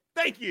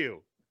 Thank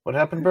you. What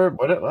happened, Bird?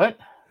 What?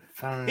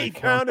 He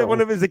found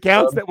one of his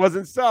accounts that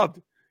wasn't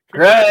subbed.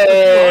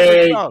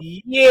 Great.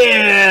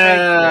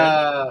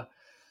 Yeah.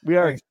 We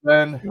are. Thanks,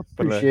 Ben.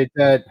 Appreciate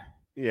that.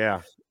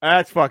 Yeah.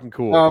 That's fucking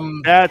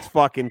cool. That's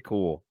fucking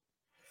cool.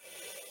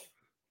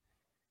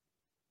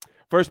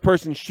 First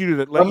person shooter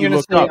that let you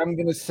look up. I'm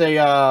gonna say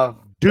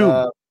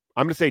Doom.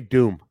 I'm gonna say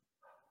Doom.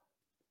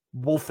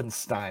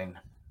 Wolfenstein.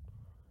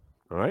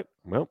 All right.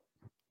 Well,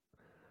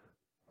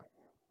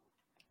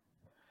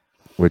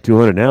 we're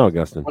 200 now,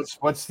 Augustine.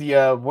 What's the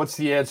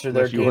answer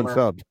there, gamer?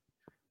 Unsubbed.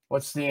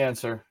 What's the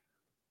answer?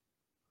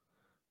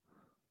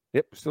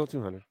 Yep, still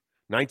 200.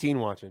 19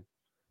 watching.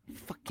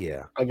 Fuck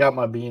yeah. I got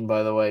my bean,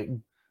 by the way.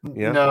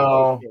 Yeah.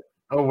 No.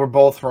 Oh, we're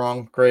both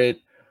wrong.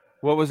 Great.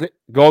 What was it?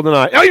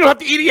 GoldenEye. Oh, you don't have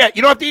to eat it yet.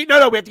 You don't have to eat.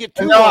 No, we have to get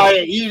 2. No, I'm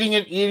eating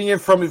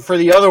it for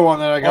the other one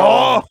that I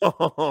got.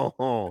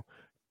 Oh.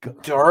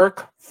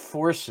 Dark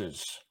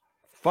Forces.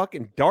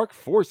 Fucking Dark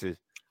Forces.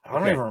 I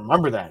don't even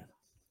remember that.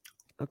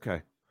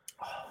 Okay.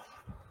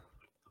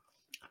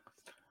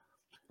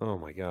 Oh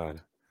my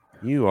God.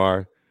 You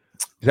are.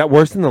 Is that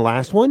worse than the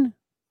last one?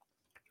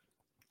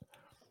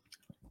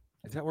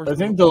 Is that worse? I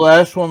think the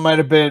last one might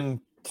have been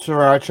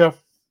Sriracha.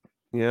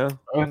 Yeah.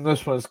 And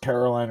this was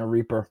Carolina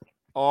Reaper.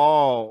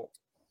 Oh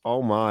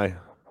my.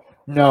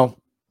 No.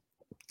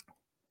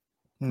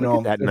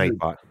 Look at that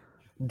Nightbot.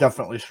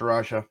 Definitely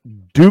Sriracha.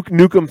 Duke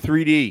Nukem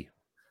 3D.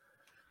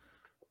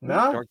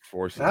 No, Dark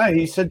Forces. nah,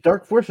 he said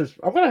Dark Forces.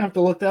 I'm gonna have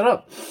to look that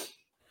up.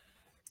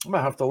 I'm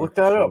gonna have to look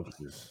that up.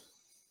 Forces.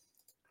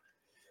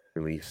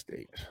 Release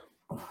date.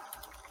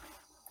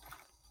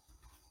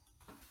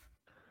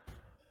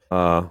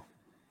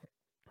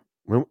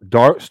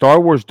 Star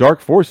Wars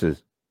Dark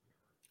Forces.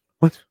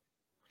 What?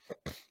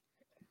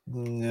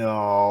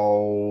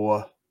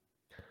 No.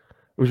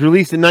 It was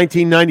released in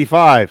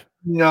 1995.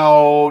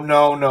 No.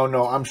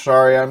 I'm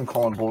sorry. I'm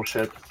calling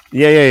bullshit.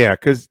 Yeah.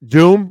 Because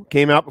Doom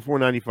came out before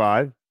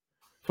 95.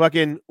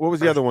 Fucking, what was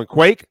the other one?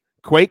 Quake.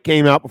 Quake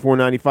came out before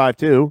 95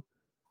 too.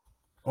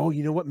 Oh,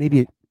 you know what? Maybe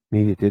it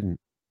didn't.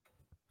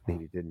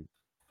 Maybe it didn't.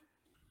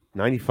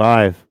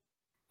 95.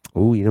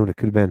 Oh, you know what it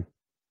could have been?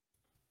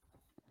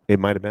 It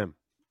might have been.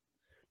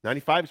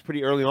 95 is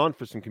pretty early on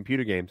for some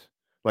computer games,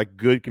 like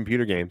good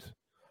computer games.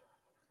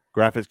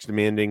 Graphics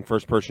demanding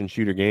first-person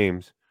shooter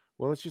games.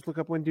 Well, let's just look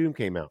up when Doom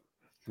came out.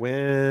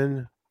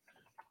 When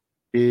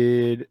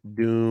did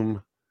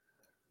Doom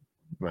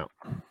come out?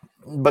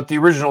 But the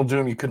original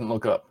Doom you couldn't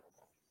look up.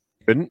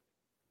 Couldn't?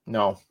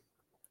 No.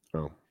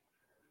 Oh.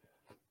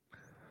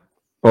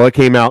 Well, it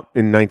came out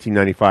in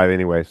 1995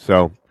 anyway.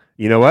 So,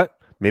 you know what?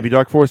 Maybe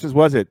Dark Forces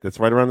was it. That's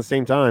right around the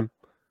same time.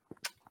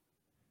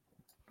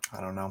 I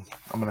don't know.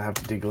 I'm gonna have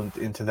to dig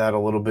into that a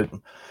little bit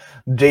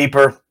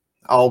deeper.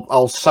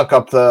 I'll suck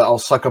up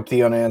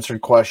the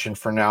unanswered question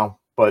for now.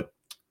 But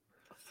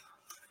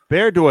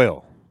Bear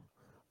Doyle,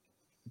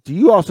 do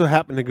you also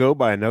happen to go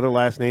by another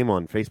last name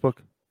on Facebook?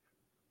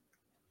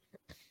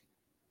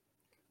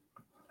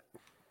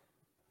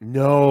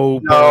 No,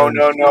 no,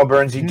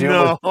 Burnsy. Doom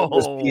No.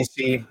 was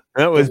PC.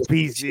 that was It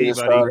PC, to buddy.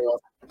 start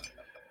off.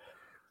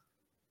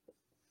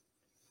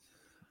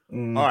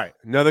 All right,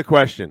 another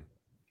question.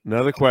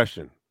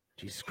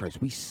 Jesus Christ,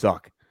 we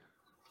suck.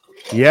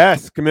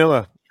 Yes,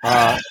 Camilla.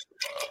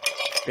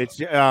 It's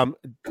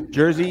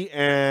Jersey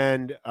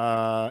and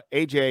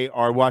AJ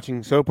are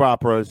watching soap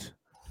operas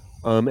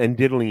and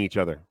diddling each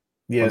other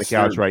on the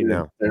couch right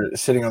now. They're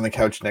sitting on the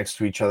couch next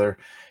to each other,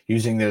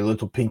 using their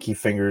little pinky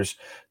fingers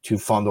to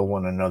fondle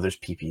one another's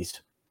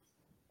peepees.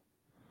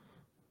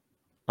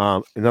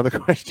 Another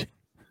question.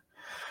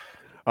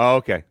 Oh,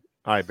 okay.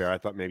 All right, Bear. I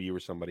thought maybe you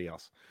were somebody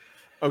else.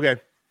 Okay.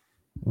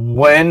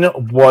 When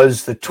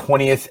was the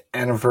 20th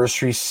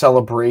anniversary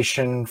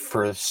celebration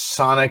for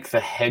Sonic the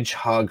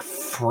Hedgehog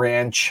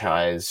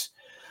franchise?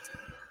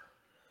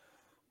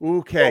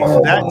 Okay,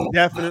 so that's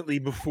definitely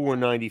before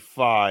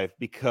 95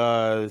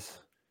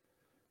 because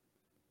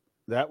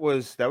that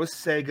was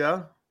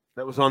Sega.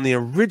 That was on the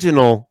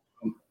original.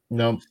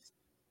 No.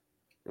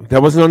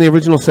 That wasn't on the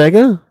original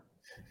Sega?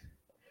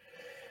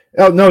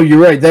 Oh no,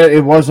 you're right. That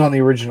it was on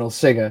the original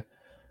Sega.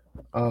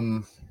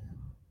 Oh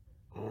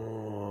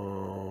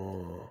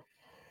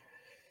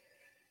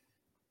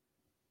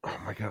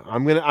my god.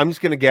 I'm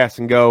just gonna guess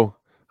and go.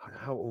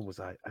 How old was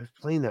I? I was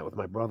playing that with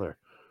my brother.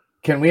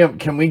 Can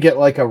we get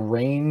like a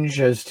range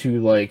as to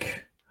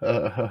like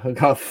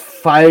a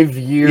 5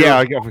 year? Yeah,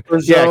 I got.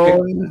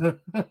 Zone?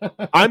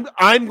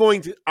 I'm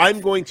going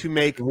to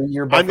make.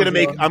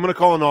 I'm I'm gonna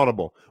call an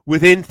audible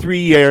within 3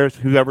 years.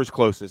 Whoever's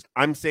closest.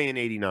 I'm saying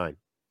 89.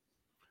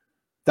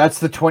 That's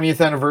the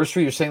 20th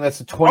anniversary. You're saying that's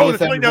the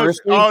 20th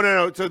anniversary?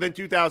 No. So then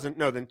 2000.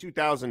 No, then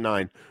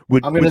 2009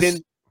 would. I'm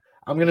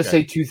gonna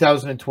say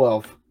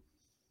 2012.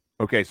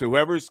 Okay, so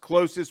whoever's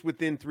closest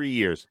within 3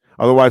 years.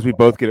 Otherwise, we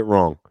both get it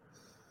wrong.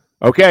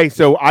 Okay,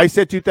 so I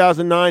said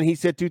 2009. He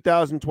said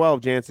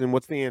 2012. Jansen,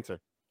 what's the answer?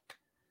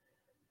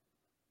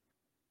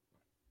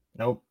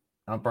 Nope,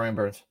 not Brian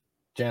Burns.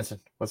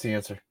 Jansen, what's the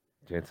answer?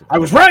 Jansen. I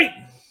was right.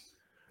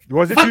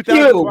 Was it Fuck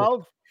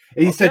 2012?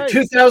 He said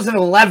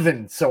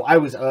 2011, so I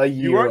was a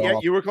year off. Yeah,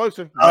 you were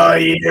closer. A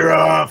year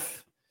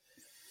off.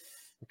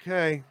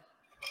 Okay.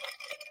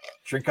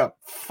 Drink up,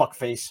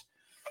 fuckface.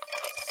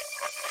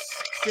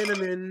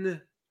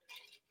 Cinnamon.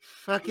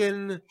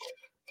 Fucking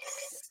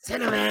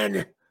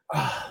cinnamon.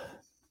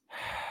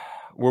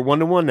 We're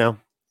 1-1 now.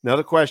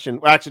 Another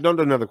question. Well, actually, don't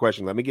do another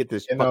question. Let me get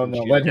this. No,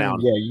 let him.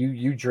 Yeah,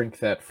 you drink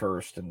that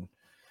first, and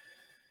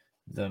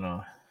then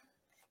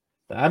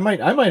I might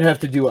have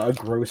to do a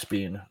gross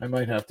bean.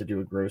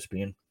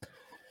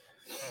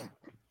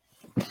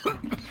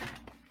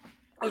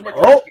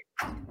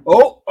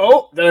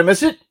 Oh! Did I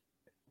miss it?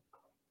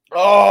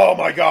 Oh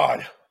my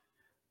god.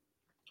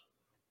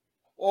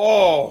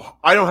 Oh,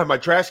 I don't have my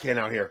trash can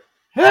out here.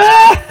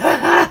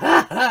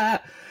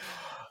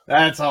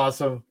 That's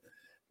awesome.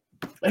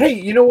 Hey,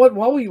 you know what?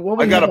 While we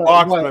I got a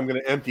box that I'm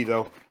going to empty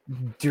though.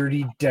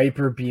 Dirty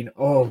diaper bean.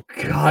 Oh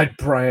God,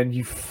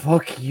 Brian,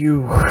 fuck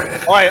you. All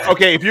right,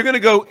 okay. If you're gonna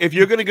go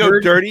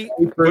dirty.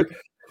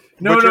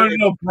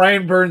 No.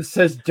 Brian Burns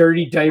says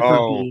dirty diaper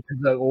bean.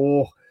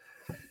 Like,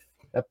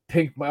 that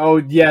pink. Oh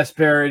yes,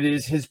 Bear. It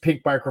is. His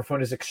pink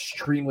microphone is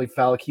extremely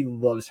phallic. He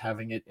loves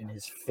having it in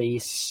his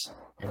face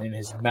and in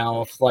his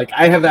mouth. Like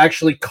I have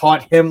actually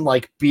caught him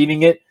like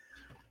beating it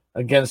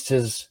against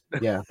his.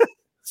 Yeah,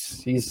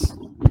 he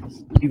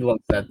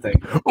loves that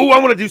thing. Oh, I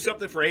want to do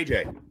something for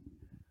AJ.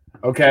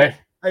 Okay.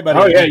 Hey, buddy.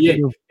 Oh yeah.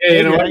 You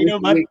know what? How you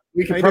doing, bud?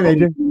 We could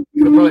probably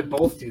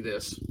both do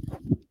this.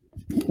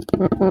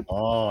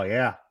 Oh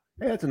yeah.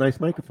 Hey, that's a nice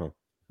microphone.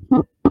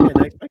 Yeah,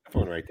 nice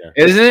microphone right there.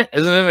 Isn't it?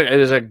 Isn't it? It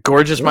is a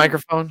gorgeous Yeah.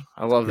 microphone.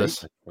 I love Great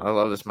this. microphone. I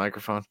love this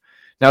microphone.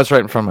 Now it's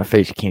right in front of my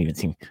face. You can't even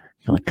see me.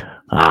 You're like,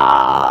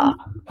 Hi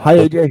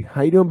AJ,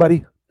 how you doing,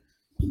 buddy?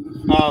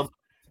 If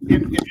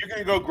you're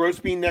gonna go gross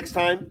bean next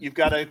time, you've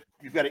got to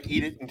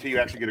eat it until you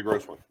actually get a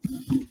gross one.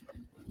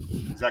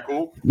 Is that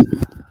cool?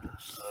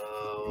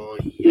 Oh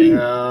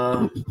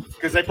yeah.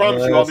 Because I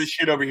promise you, all this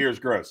shit over here is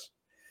gross.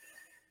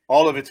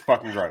 All of it's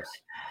fucking gross.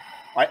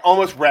 I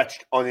almost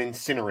retched on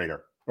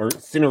incinerator or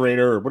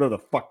whatever the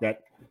fuck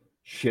that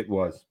shit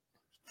was.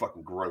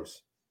 Fucking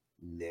gross,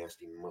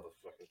 nasty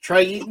motherfucker.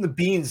 Try eating the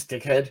beans,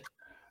 dickhead.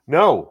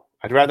 No,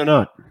 I'd rather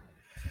not.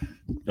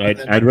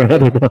 I'd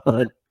rather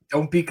not.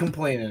 Don't be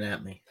complaining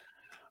at me.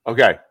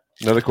 Okay,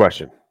 another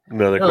question.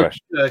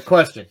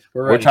 Question.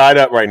 We're tied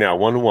up right now,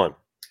 1-1.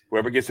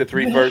 Whoever gets the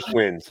 3 first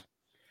wins.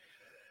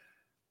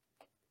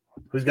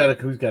 Who's got a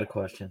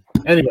question?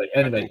 Anybody.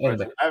 I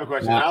have a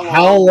question.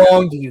 How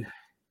long do you?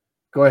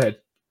 Go ahead.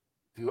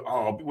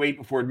 I'll wait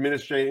before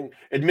administering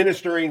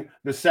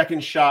the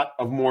second shot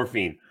of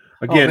morphine.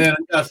 Again, man,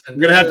 Justin,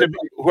 we're gonna have to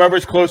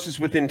whoever's closest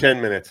within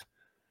 10 minutes.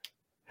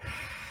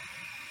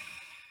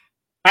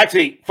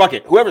 Actually, fuck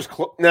it. Whoever's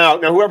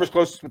whoever's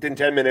closest within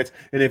 10 minutes,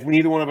 and if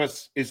neither one of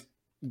us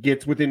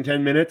gets within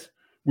 10 minutes,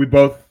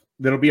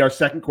 that'll be our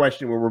second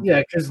question where we're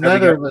because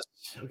neither of us.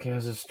 Okay,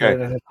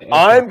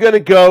 I'm gonna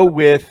go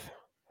with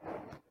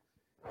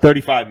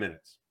 35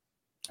 minutes.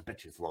 I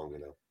bet you it's longer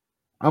though.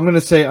 I'm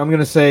gonna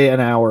say an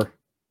hour.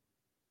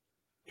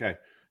 Okay,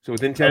 so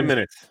within 10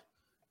 minutes.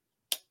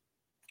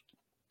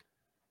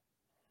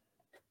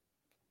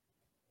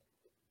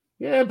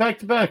 Yeah, back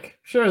to back.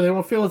 Sure, they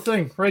won't feel a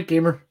thing, right,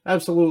 gamer?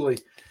 Absolutely.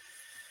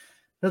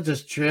 They'll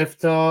just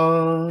drift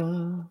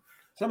off.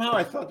 Somehow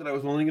I thought that I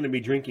was only going to be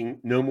drinking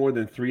no more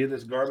than 3 of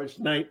this garbage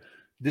tonight.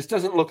 This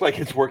doesn't look like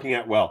it's working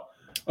out well.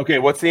 Okay,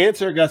 what's the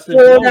answer, Augustine?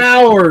 4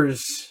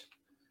 hours.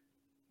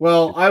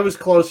 Well, I was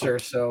closer,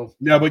 so.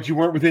 No, but you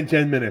weren't within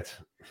 10 minutes.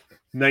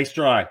 Nice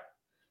try.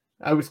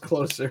 I was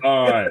closer.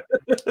 All right.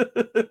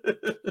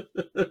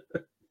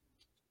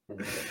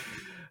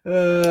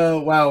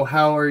 Wow,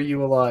 how are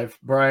you alive?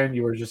 Brian,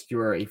 you are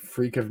a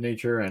freak of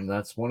nature, and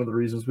that's one of the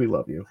reasons we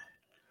love you.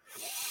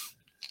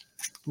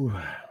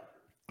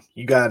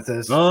 You got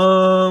this.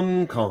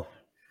 Call.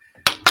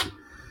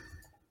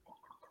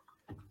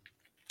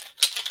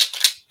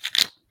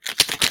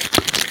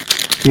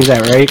 See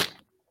that, right?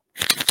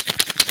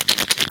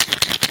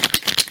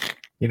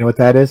 You know what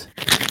that is?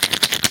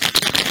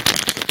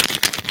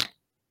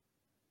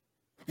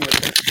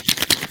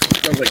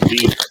 Sounds like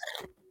beef.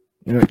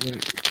 You know,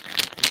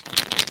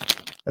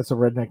 that's a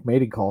redneck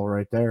mating call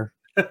right there.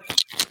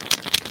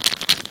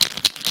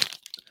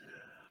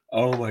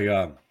 Oh my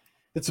god.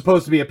 It's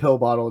supposed to be a pill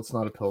bottle. It's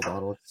not a pill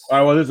bottle. All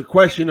right, well, there's a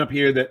question up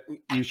here that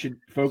you should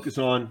focus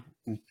on.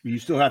 You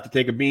still have to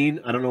take a bean.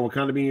 I don't know what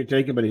kind of bean you're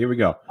taking, but here we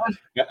go.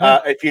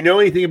 If you know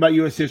anything about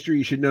U.S. history,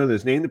 you should know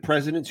this. Name the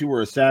presidents who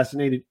were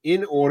assassinated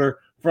in order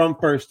from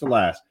first to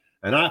last.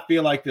 And I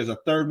feel like there's a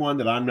third one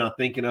that I'm not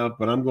thinking of,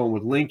 but I'm going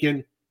with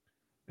Lincoln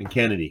and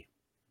Kennedy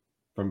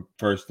from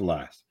first to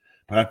last.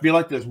 But I feel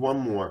like there's one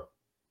more.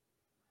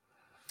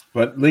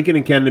 But Lincoln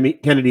and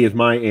Kennedy is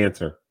my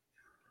answer.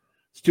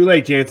 It's too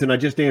late, Jansen. I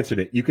just answered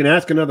it. You can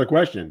ask another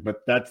question,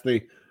 but that's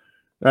the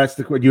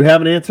do you have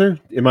an answer?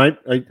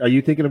 Are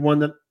you thinking of one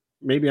that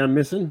maybe I'm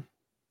missing?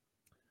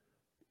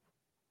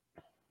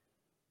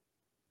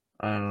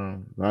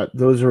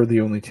 Those are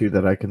the only 2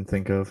 that I can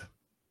think of.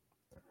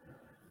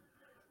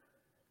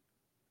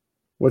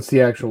 What's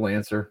the actual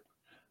answer?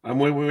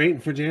 We're waiting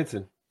for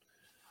Jansen.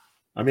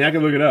 I mean, I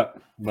can look it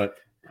up, but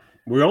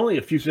we're only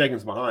a few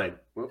seconds behind.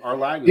 Our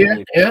lag is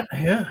only...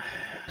 Yeah.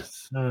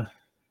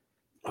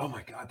 Oh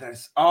my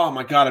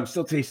god, I'm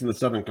still tasting the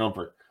Southern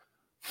Comfort.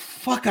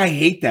 Fuck, I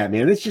hate that,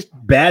 man. It's just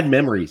bad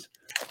memories.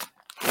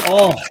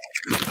 Oh,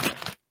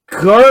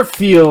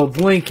 Garfield,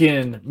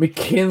 Lincoln,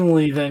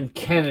 McKinley, then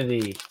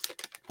Kennedy.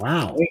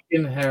 wow.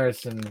 Lincoln,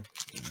 Harrison.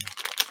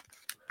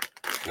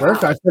 Wow.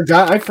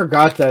 I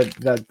forgot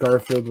that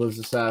Garfield was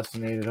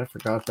assassinated. I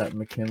forgot that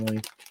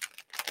McKinley.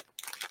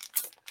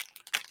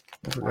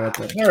 I forgot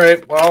that. All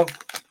right. Well,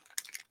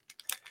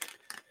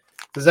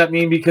 does that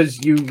mean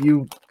because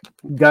you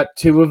got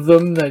 2 of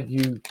them that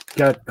you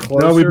got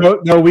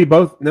closer? No, we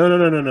both. No.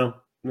 I don't know.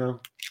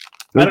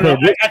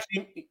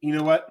 Actually, you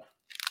know what?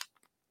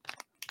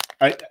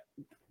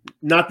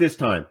 Not this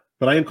time,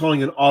 but I am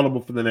calling an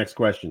audible for the next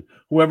question.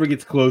 Whoever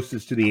gets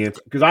closest to the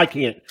answer, because I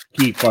can't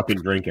keep fucking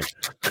drinking.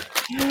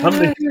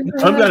 I'm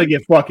gonna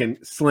get fucking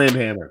slam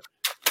hammered.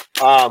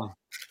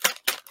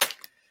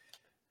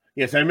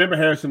 Yes, I remember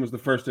Harrison was the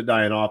first to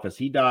die in office.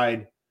 He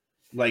died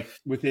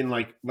within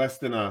less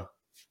than a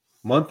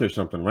month or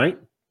something, right?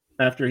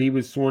 After he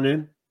was sworn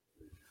in.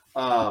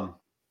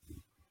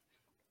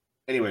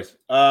 Anyways, it's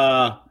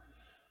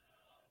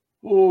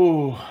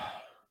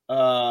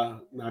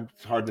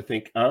hard to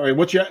think. All right,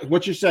 what's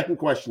your second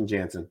question,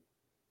 Jansen?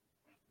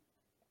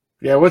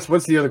 Yeah,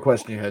 what's the other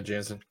question you had,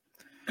 Jansen?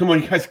 Come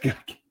on, you guys.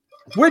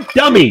 We're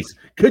dummies.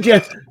 Could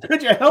you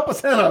help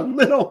us out a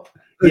little?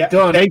 Yeah,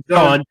 Done. thanks,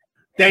 Done. Don.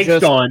 Thanks,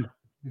 Just- Don.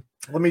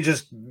 Let me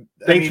just.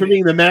 Thanks for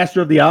being the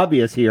master of the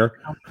obvious here.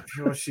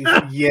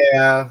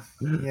 Yeah.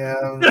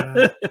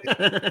 Yeah.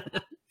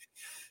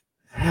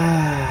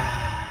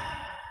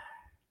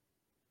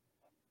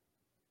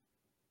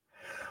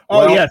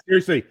 Oh Well- yeah,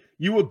 seriously.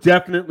 You will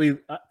definitely.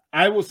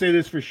 I will say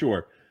this for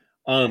sure.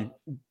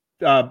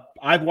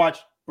 I've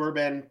watched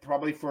Bourbon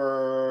probably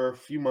for a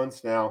few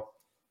months now.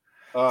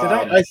 Did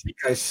I think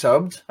I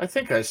subbed. I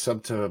think I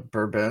subbed to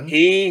Bourbon.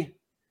 He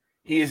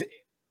is.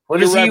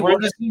 What is he?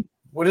 irreverent.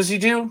 What does he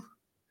do?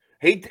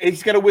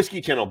 He's got a whiskey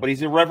channel, but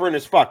he's irreverent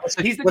as fuck. What's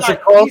it- He's the what's guy.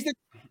 it called? He's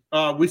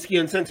the Whiskey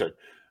Uncensored.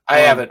 I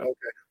haven't. Okay.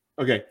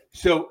 Okay,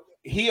 so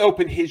he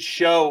opened his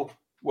show,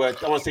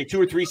 what I want to say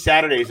 2 or 3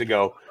 Saturdays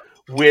ago,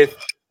 with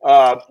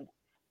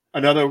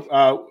another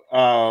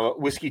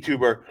whiskey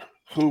tuber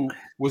who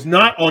was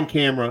not on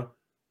camera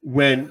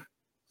when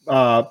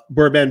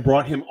Bourbon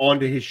brought him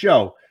onto his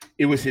show.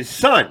 It was his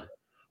son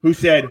who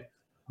said,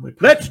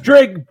 "Let's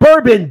drink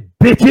bourbon,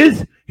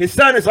 bitches." His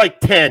son is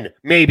like 10,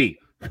 maybe.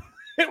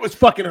 It was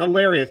fucking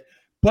hilarious.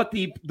 But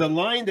the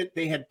line that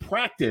they had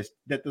practiced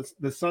that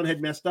the son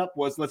had messed up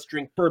was, "Let's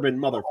drink bourbon,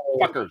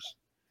 motherfuckers."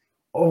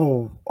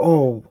 Oh,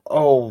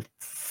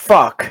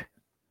 fuck.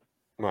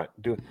 What?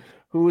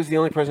 Who was the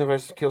only person who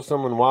has to kill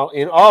someone while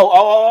in?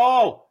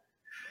 Oh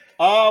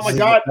my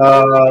god!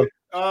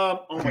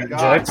 Oh my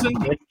god!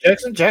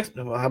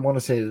 Jackson. I want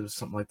to say it was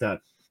something like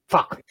that.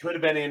 Fuck. It could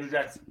have been Andrew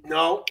Jackson.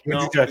 No.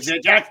 Andrew Jackson.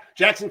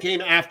 Jackson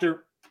came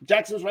after.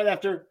 Jackson was right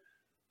after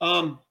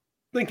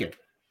Lincoln.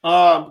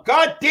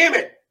 God damn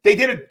it! They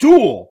did a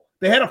duel.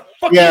 They had a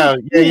fucking Yeah.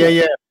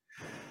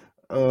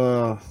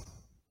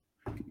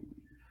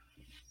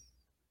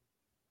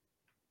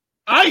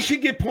 I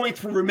should get points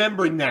for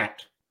remembering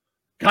that.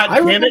 God I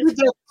damn it! remember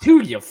that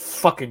too. You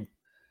fucking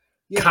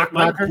Yeah, but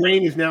my cockblocker.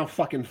 brain is now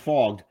fucking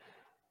fogged.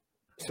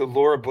 So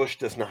Laura Bush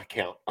does not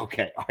count.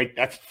 Okay, all right,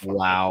 that's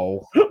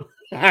wow.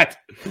 that.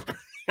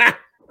 I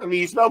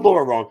mean, you spelled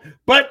Laura wrong,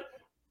 but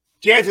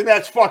Jansen,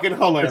 that's fucking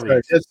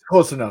hilarious. It's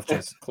close enough,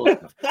 Jason. Close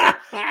enough.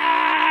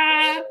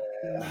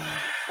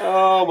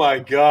 Oh my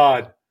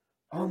god!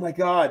 Oh my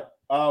god!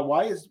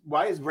 Why is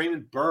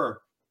Raymond Burr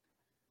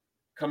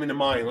coming to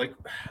mind? Like,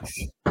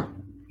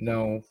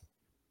 No.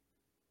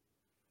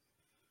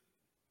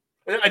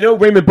 I know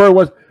Raymond Burr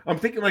was. I'm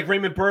thinking like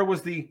Raymond Burr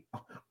was the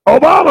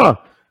Obama.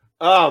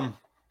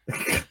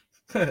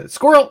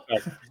 Squirrel. I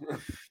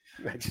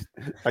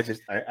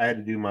had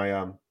to do my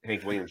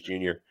Hank Williams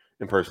Jr.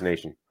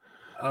 impersonation.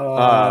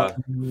 Fuck.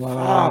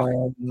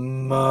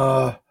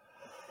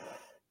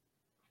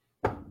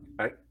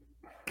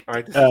 All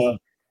right,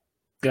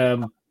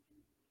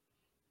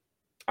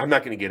 I'm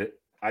not going to get it.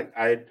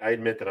 I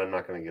admit that I'm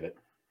not going to get it.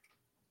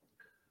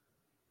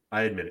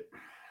 I admit it.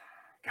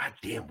 God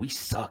damn, we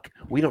suck.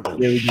 We don't know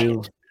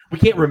shit. We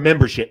can't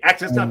remember shit.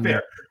 Actually, that's not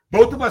fair.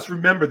 Both of us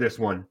remember this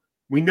one.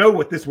 We know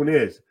what this one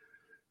is.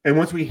 And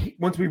once we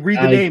read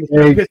the name, it's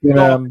gonna piss us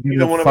off.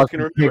 Neither one of us can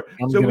remember.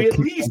 So we at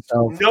least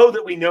know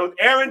that we know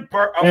Aaron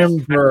Burr. Aaron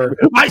Burr.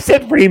 I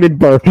said Raymond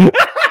Burr.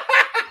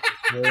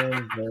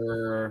 Aaron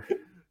Burr.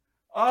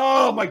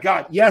 Oh my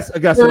God! Yes,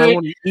 Augustine. I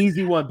want an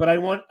easy one, but I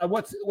want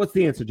what's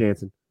the answer,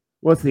 Jansen?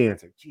 What's the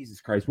answer? Jesus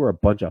Christ, we're a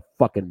bunch of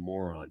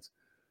morons.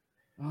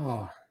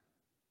 Oh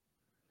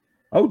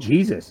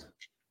Jesus,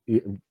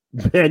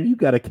 man, you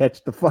got to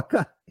catch the fuck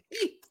up.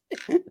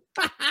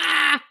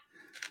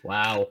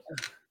 Wow.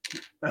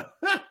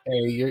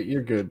 Hey,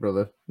 you're good,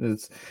 brother.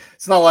 It's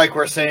not like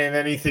we're saying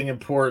anything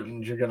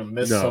important. You're gonna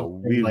miss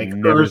something we've like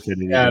never earth said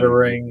anything.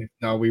 shattering.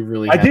 No, we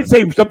really. I did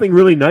say something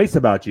really nice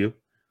about you.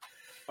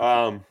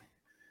 But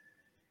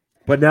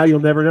now you'll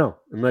never know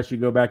unless you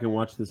go back and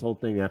watch this whole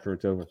thing after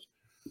it's over.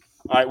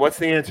 All right, what's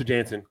the answer,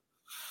 Jansen?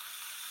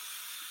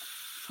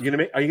 Are you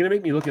gonna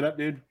make me look it up,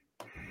 dude?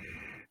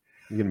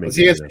 You're gonna make What's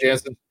the answer,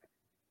 Jansen?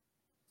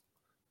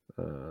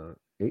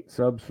 8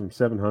 subs from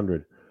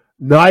 700.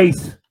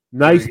 Nice,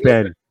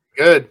 Ben.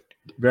 Good.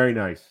 Very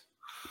nice.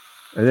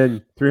 And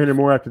then 300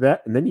 more after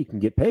that, and then you can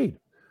get paid.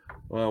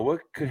 Well, what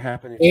could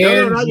happen?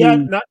 No, not yet.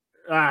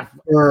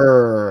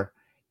 Burr.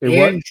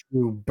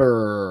 Andrew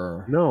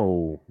Burr.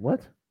 No,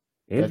 what?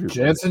 Andrew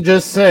Jansen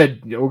just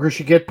said Ogre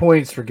should get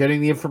points for getting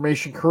the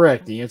information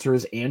correct. The answer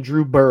is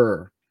Andrew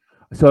Burr.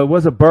 So it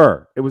was a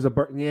Burr. It was a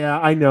Burr. Yeah,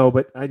 I know,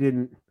 but I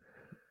didn't.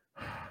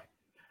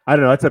 I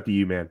don't know. That's up to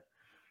you, man.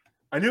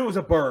 I knew it was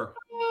a Burr.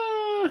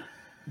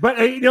 But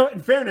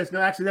in fairness,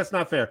 no, actually, that's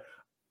not fair.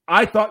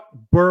 I thought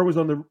Burr was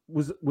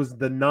was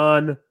the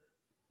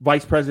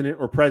non-vice president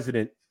or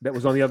president that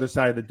was on the other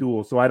side of the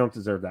duel, so I don't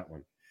deserve that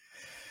one.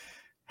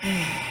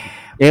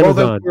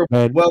 Amazon.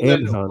 Then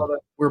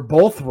we're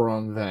both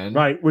wrong then.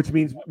 Right, which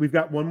means we've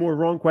got one more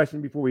wrong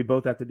question before we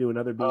both have to do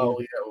another bean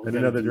and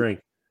another drink.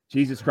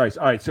 Jesus Christ.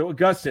 All right, so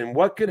Augustine,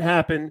 what could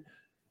happen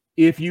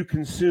if you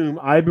consume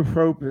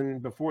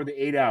ibuprofen before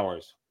the 8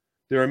 hours?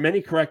 There are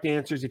many correct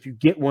answers. If you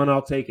get one,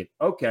 I'll take it.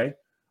 Okay.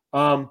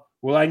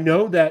 Well, I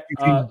know that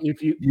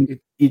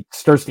It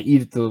starts to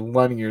eat at the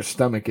lining of your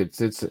stomach. It's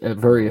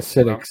very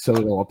acidic, so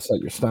it'll upset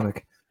your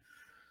stomach.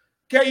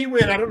 Okay, you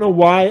win. I don't know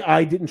why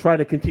I didn't try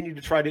to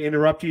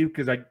interrupt you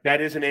because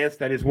that is an answer.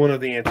 That is one of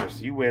the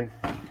answers. You win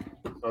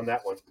on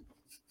that one.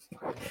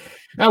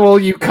 Oh, well,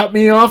 you cut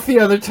me off the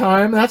other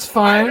time. That's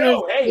fine.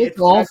 Hey, it's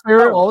all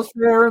fair. All is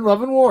fair in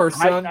love and war,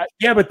 son.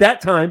 But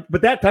that time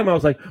I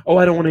was like, oh,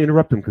 I don't want to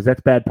interrupt him because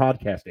that's bad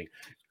podcasting,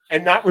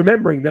 and not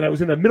remembering that I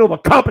was in the middle of a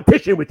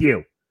competition with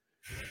you.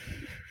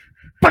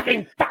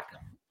 Fucking fuck.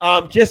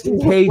 Just in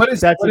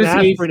case that's an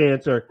aspirin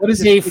answer. What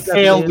is a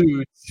fail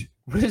loot?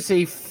 What is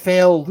a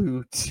fail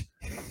loot?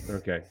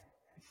 Okay.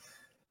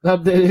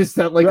 Is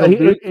that like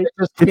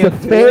it's a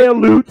fail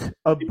loot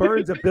of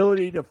Burns'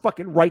 ability to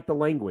fucking write the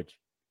language.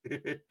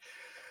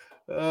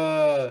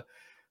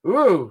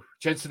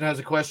 Jensen has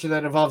a question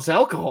that involves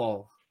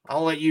alcohol.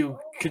 I'll let you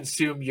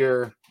consume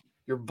your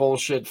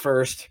bullshit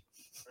first.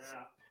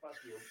 Yeah, fuck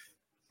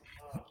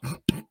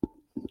you.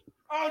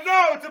 Oh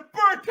no, it's a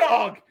bird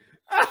dog.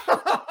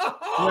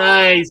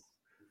 Nice.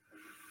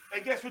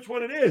 And guess which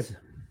one it is?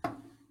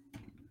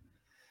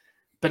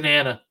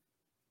 Banana.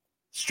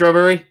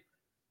 Strawberry.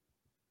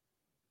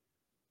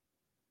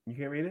 You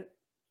can't read it?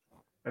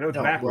 I know it's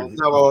No, backwards.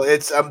 well,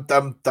 it's I'm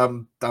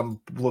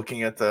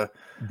looking at the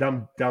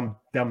Dumb.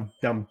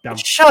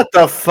 Shut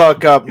the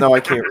fuck up. No, I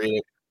can't read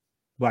it.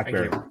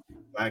 Blackberry.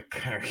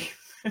 Blackberry.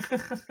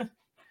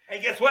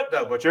 Hey, guess what,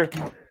 though, Butcher?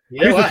 Yeah,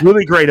 Here's what's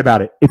really great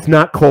about it. It's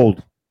not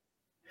cold.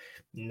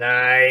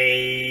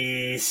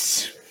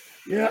 Nice.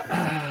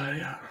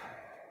 Yeah.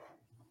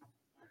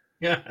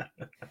 Yeah.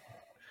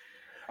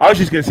 I was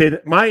just going to say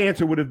that my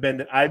answer would have been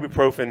that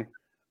ibuprofen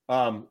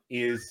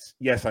is,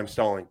 yes, I'm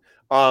stalling,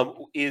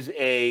 is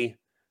a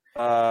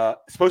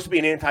supposed to be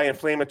an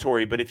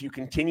anti-inflammatory, but if you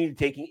continue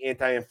taking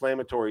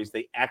anti-inflammatories,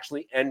 they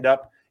actually end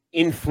up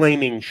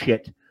inflaming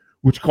shit,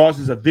 which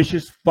causes a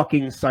vicious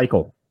fucking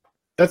cycle.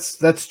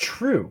 That's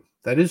true.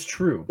 That is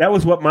true. That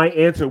was what my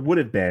answer would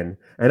have been,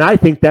 and I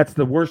think that's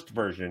the worst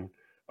version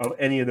of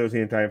any of those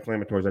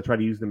anti-inflammatories. I try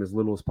to use them as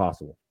little as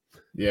possible.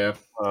 Yeah.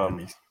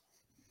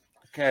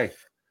 Okay.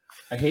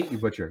 I hate you,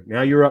 Butcher.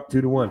 Now you're up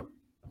 2-1.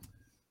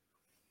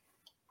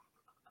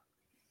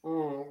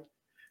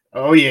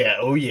 Oh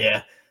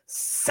yeah.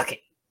 Suck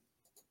it.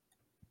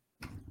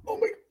 Oh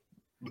my.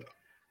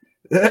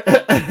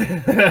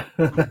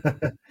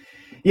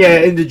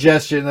 Yeah,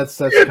 indigestion. That's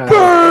kind of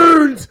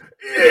Burns.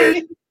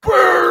 It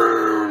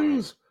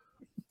burns.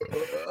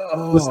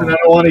 Listen, I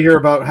don't want to hear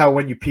about how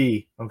when you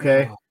pee.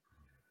 Okay.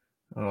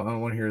 Oh, I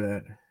don't want to hear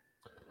that.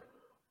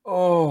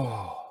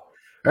 All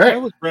right.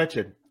 That was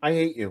wretched. I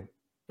hate you.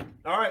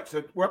 All right,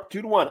 so we're up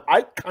 2-1.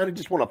 I kind of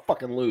just want to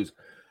fucking lose.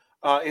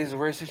 Is a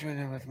rare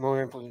situation with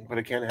more influence, but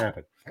it can't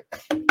happen.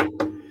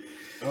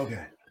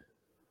 Okay.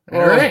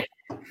 All right.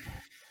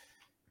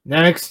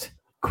 Next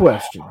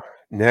question.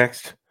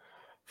 Next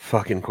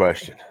fucking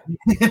question.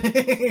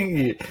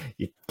 You're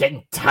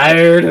getting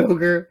tired,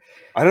 Ogre.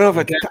 I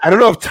don't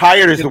know if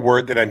tired is the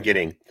word that I'm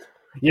getting.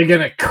 You're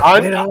gonna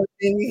quit on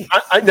me?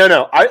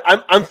 No.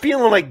 I'm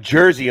feeling like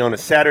Jersey on a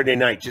Saturday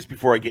night just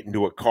before I get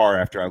into a car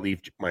after I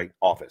leave my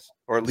office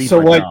or leave.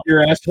 So my what? job.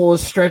 Your asshole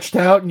is stretched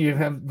out and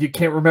you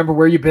can't remember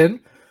where you've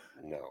been?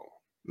 No.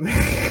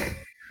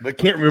 But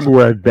can't remember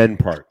where I've been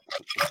part.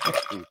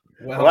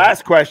 Well, The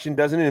last question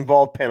doesn't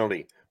involve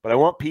penalty, but I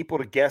want people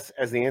to guess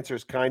as the answer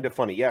is kind of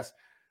funny. Yes.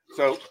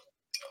 So,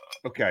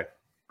 okay.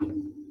 Whew.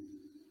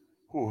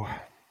 All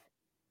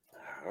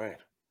right.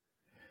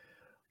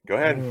 Go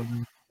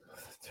ahead.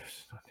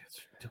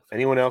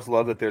 Anyone else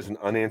love that there's an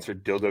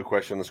unanswered dildo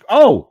question on the screen?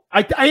 Oh,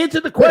 I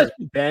answered the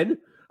question, Ben.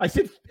 I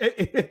said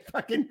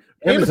fucking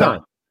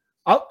Amazon.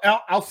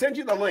 I'll send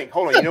you the link.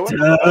 Hold on. You know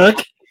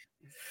what?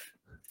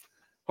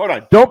 Hold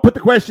on. Don't put the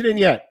question in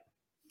yet.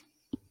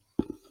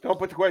 Don't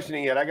put the question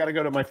in yet. I got to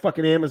go to my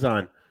fucking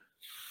Amazon.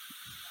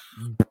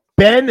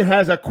 Ben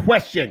has a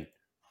question.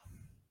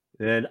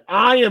 And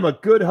I am a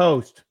good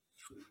host.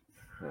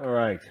 All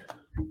right.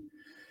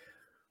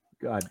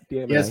 God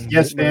damn it.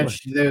 Yes, man.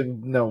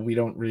 No, we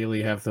don't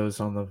really have those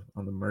on the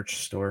merch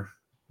store.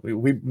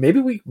 Maybe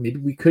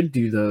we could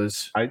do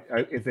those.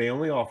 If they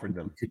only offered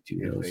them. We could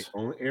do those.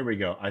 Here we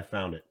go. I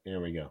found it.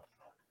 Here we go.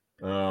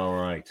 All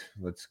right.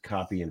 Let's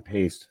copy and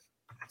paste.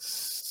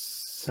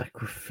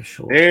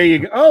 Sacrificial. There you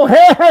go. Oh,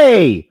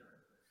 hey!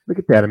 Look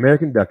at that.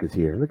 American Duck is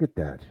here. Look at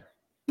that.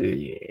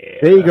 Yeah.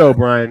 There you go,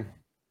 Brian.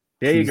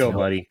 There you Please go,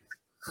 help. buddy.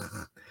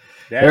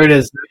 There it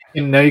is.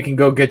 And now you can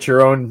go get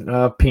your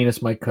own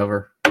penis mic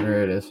cover.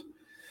 There it is.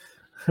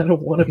 I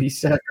don't want to be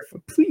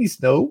sacrificed.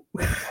 Please, no.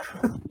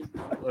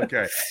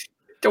 Okay.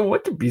 Don't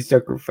want to be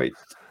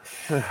sacrificed.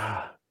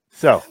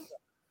 So,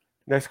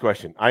 next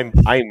question. I'm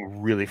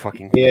really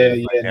fucking Yeah.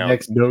 now.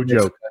 Next, No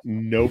joke.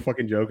 No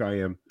fucking joke. I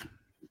am.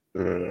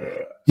 Do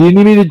you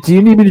need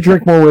me to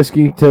drink more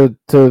whiskey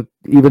to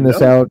even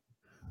this out?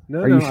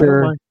 No. Are you I don't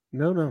sure? mind.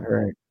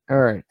 No. All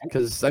right.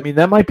 Because I mean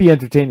that might be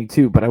entertaining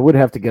too, but I would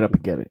have to get up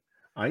and get it.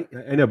 I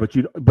know, but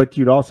you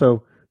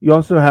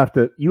actually have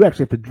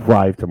to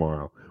drive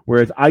tomorrow.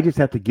 Whereas I just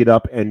have to get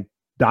up and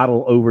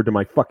dawdle over to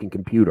my fucking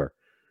computer.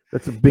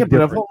 That's a big but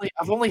difference.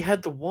 I've only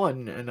had the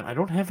one, and I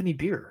don't have any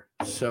beer,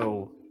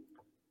 so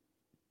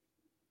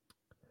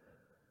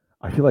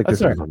I feel like That's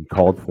this is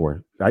uncalled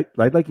for.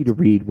 I'd like you to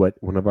read what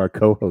one of our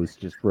co-hosts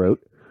just wrote.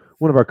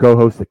 One of our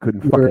co-hosts that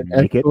couldn't You're fucking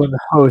an make it. excellent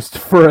host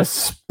for a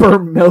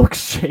sperm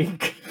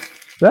milkshake.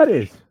 That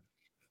is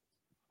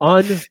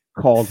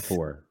uncalled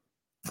for.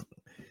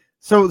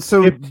 So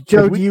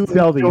Joe, we do you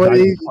sell these, I enjoy, will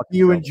do fucking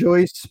you sell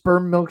enjoy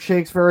sperm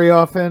milkshakes very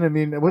often? I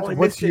mean, I what's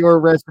missed it.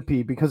 your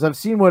recipe? Because I've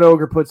seen what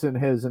Ogre puts in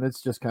his, and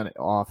it's just kind of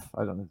off.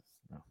 I don't know.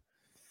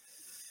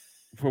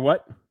 For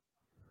what?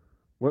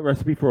 What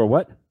recipe for a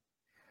what?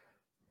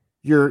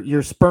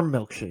 Your sperm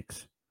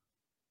milkshakes.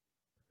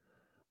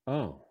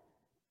 Oh.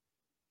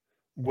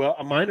 Well,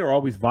 mine are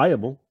always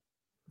viable,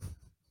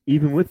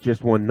 even with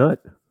just one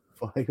nut.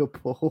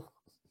 Viable.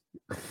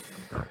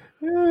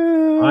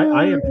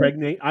 I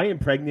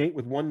impregnate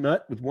with one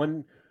nut, with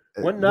one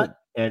nut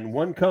and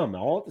one cum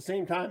all at the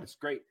same time. It's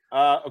great.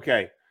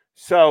 Okay.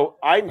 So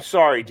I'm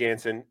sorry,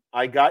 Jansen.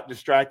 I got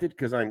distracted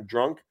because I'm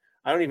drunk.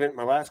 I don't even.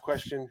 My last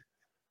question.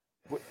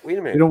 Wait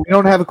a minute. We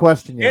don't have a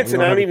question yet.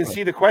 Jansen, I don't even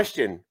see the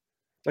question.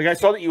 Like I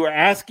saw that you were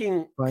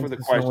asking for the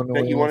question,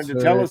 that you wanted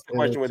to tell us the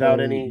question without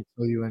any.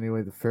 Tell you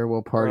anyway. The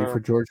farewell party for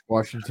George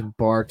Washington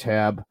bar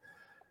tab,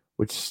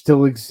 which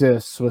still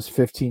exists, was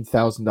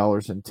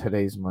 $15,000 in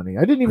today's money.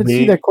 I didn't even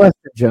see that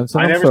question, Jensen.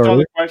 I never saw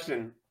the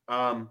question.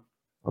 I'm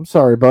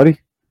sorry,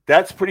 buddy.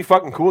 That's pretty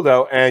fucking cool,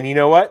 though. And you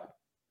know what?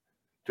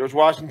 George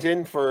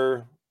Washington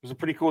was a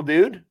pretty cool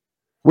dude.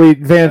 Wait,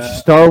 Vance,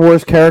 Star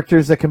Wars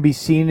characters that can be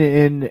seen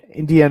in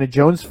Indiana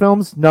Jones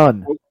films?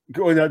 None.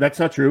 No, that's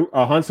not true.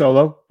 Han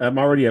Solo. I'm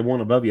already at one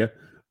above you.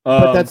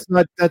 But that's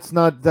not.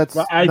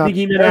 I think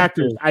he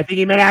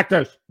meant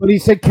actors. But he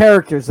said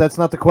characters. That's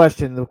not the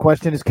question. The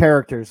question is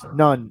characters.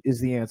 None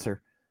is the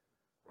answer.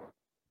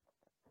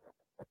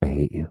 I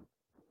hate you.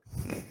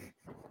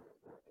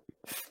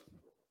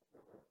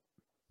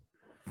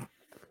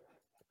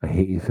 I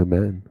hate you so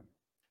bad.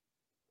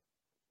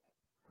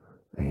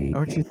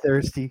 Aren't you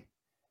thirsty?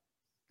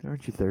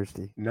 Aren't you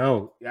thirsty?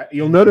 No,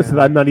 you'll notice that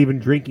I'm not even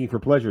drinking for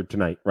pleasure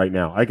tonight, right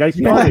now. Like I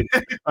started,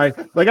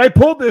 I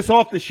pulled this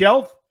off the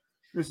shelf.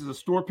 This is a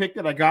store pick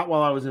that I got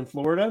while I was in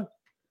Florida.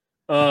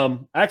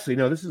 Actually,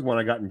 no, this is one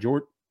I got in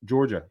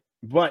Georgia.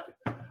 But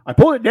I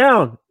pulled it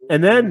down,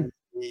 and then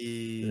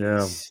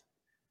no.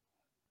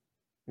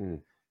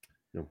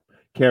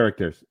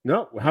 Characters.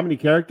 No, how many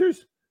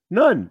characters?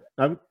 None.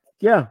 I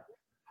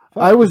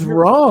was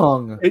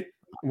wrong.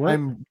 What?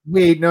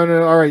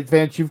 No. All right,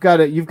 Vance, you've got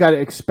to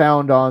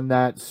expound on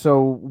that.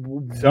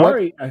 So,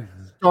 sorry, what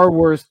Star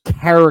Wars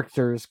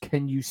characters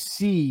can you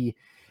see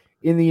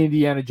in the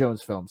Indiana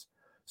Jones films?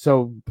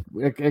 So,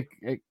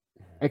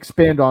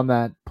 expand on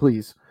that,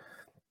 please.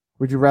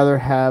 Would you rather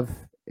have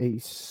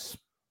a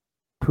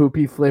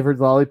poopy flavored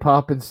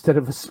lollipop instead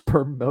of a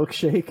sperm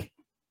milkshake?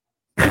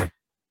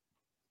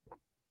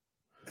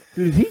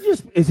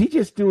 Dude, is he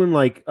just doing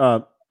like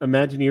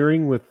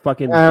Imagineering with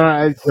fucking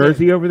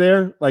Jersey over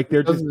there? Like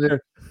they're just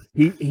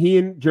he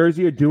and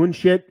Jersey are doing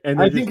shit and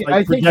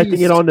they're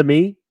projecting it onto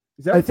me.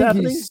 Is that what's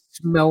happening? He's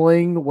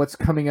smelling what's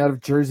coming out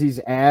of Jersey's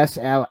ass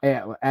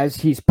as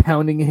he's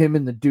pounding him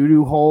in the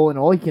doo-doo hole, and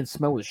all he can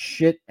smell is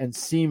shit and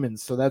semen.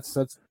 So that's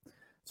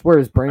where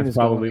his brain is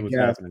probably going. What's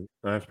happening.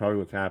 That's probably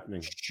what's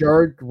happening.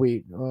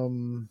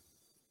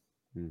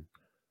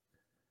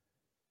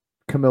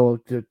 Camilla.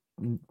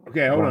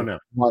 Okay, hold on now.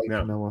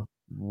 Camilla.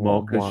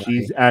 Well, because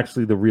she's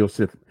actually the real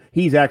Sith.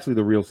 He's actually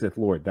the real Sith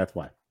Lord. That's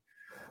why.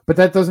 But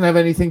that doesn't have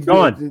anything to do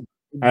with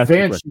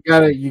Vance.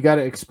 You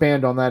gotta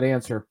expand on that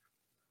answer.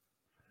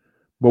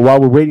 But while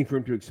we're waiting for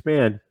him to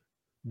expand,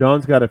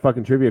 Don's got a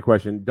fucking trivia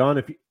question. Don,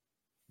 if you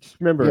just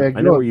remember,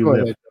 I know where you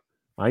live.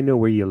 I know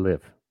where you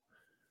live.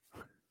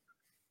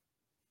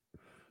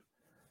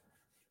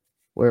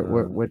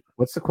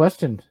 What's the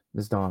question,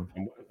 Ms. Dawn?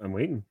 I'm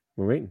waiting.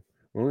 We're waiting.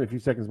 We're only a few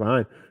seconds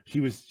behind.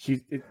 She's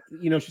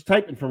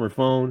typing from her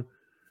phone.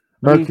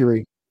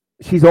 Mercury.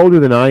 She's older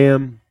than I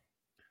am.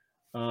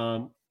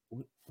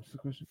 What's the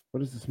question?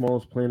 What is the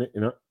smallest planet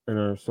in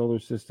our solar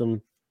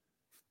system?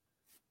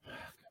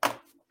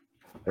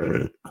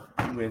 You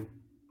win.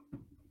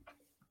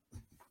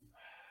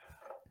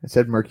 I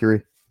said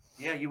Mercury.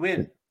 Yeah, you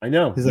win. I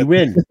know. You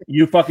win.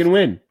 You fucking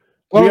win.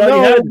 Well,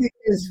 no, it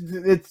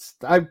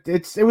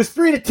was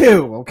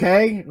 3-2.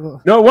 Okay.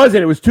 No, it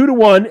wasn't. It was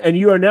 2-1, and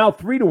you are now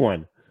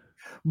 3-1.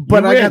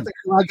 But I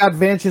got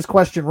Vance's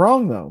question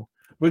wrong though.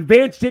 But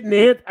Vance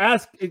didn't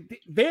ask.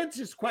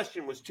 Vance's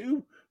question was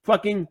too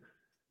fucking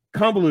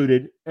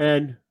convoluted,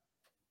 and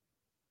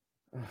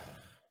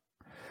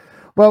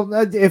well,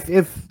 if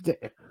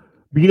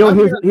you know,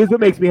 here's what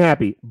makes me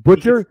happy.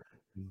 Brian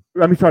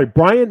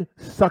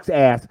sucks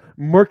ass.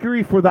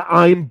 Mercury for the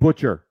I'm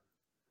Butcher.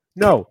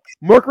 No,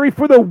 Mercury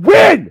for the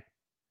win.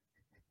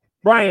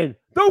 Brian,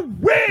 the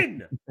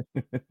win.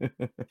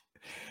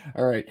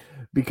 All right,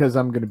 because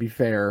I'm going to be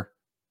fair,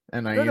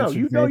 and I answered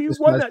you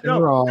won that.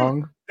 No,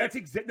 wrong. That's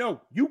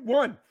you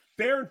won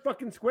fair and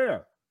fucking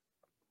square.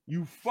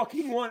 You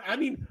fucking won. I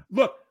mean,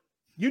 look,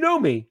 You know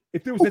me.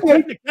 If there was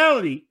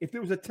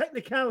a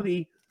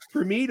technicality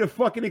for me to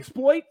fucking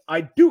exploit,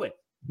 I'd do it.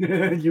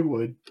 You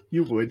would.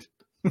 You would.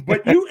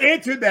 But you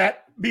answered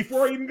that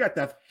before I even got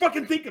to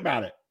fucking think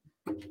about it.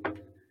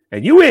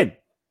 And you win.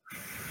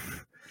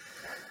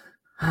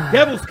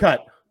 Devil's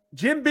Cut.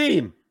 Jim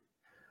Beam.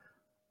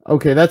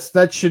 Okay,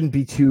 that shouldn't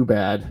be too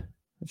bad.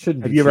 It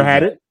shouldn't. Have you ever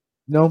had it?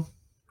 No.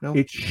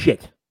 It's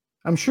shit.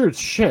 I'm sure it's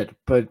shit,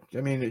 but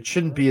I mean, it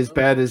shouldn't be as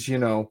bad as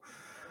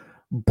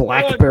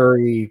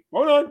blackberry.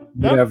 Hold on.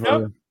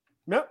 Whatever.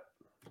 No.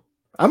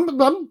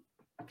 I'm.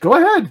 Go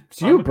ahead.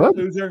 It's you, bud.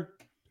 Loser.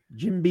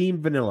 Jim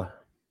Beam Vanilla.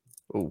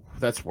 Oh,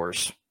 that's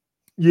worse.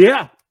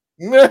 Yeah.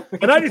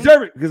 And I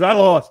deserve it because I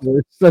lost.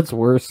 That's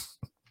worse.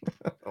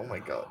 Oh my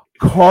god.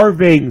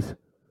 Carvings.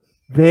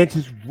 Vance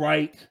is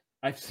right.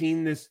 I've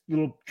seen this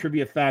little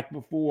trivia fact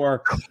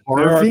before.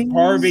 There are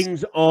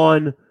carvings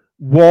on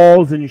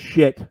walls and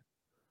shit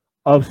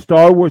of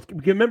Star Wars.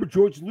 Remember,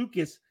 George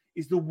Lucas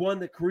is the one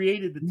that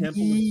created the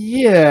temple.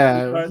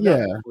 Yeah. He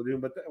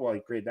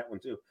created that one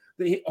too.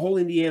 The whole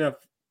Indiana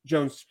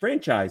Jones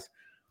franchise.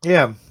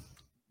 Yeah.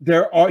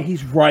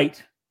 He's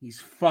right. He's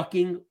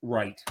fucking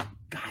right.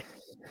 God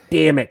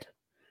damn it.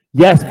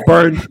 Yes,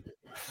 Burns,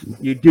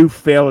 you do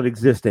fail at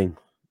existing.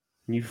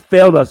 You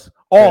failed us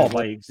all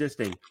by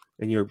existing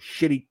and your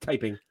shitty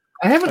typing.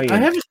 I haven't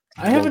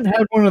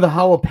had one of the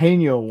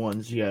jalapeno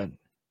ones yet.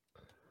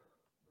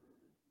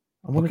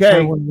 I want to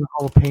try one of the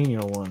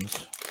jalapeno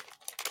ones.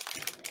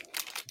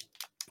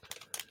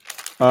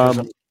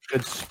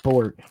 Good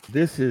sport.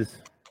 This is,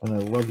 and I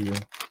love you.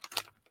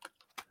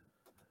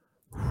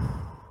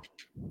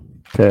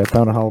 Okay, I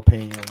found a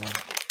jalapeno one.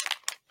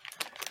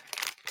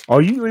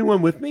 Are you doing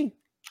one with me?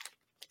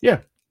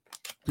 Yeah.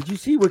 Did you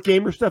see what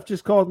Gamer Stuff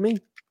just called me?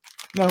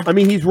 No. I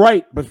mean, he's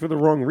right, but for the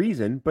wrong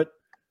reason. But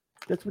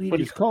that's what he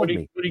just called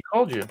me. What he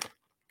called you?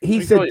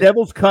 He said,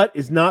 "Devil's Cut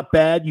is not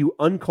bad, you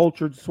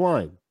uncultured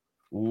swine."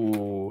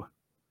 Ooh.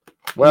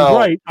 Well, he's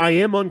right. I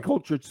am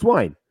uncultured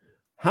swine.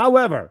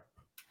 However,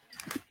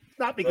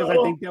 not because I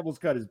think Devil's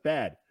Cut is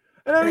bad.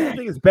 And I don't even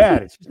think it's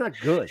bad. It's just not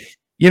good.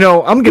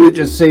 I'm gonna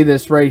just say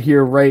this right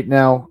here, right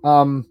now.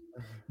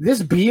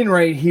 This bean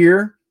right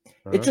here,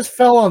 it just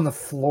fell on the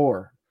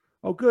floor.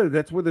 Oh, good.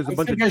 That's where there's a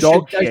bunch of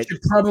dog shit. I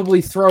should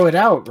probably throw it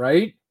out,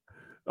 right?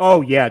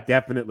 Oh yeah,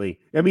 definitely.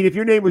 I mean, if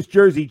your name was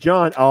Jersey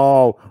John,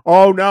 oh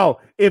no.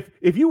 If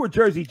you were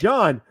Jersey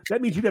John,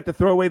 that means you'd have to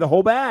throw away the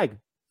whole bag.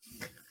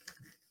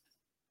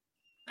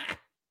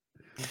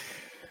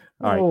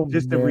 All right,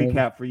 just to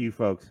recap for you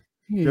folks.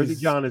 Jeez. Jersey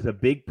John is a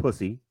big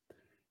pussy.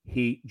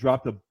 He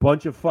dropped a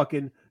bunch of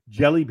fucking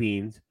jelly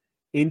beans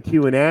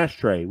into an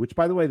ashtray, which,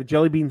 by the way, the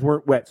jelly beans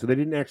weren't wet, so they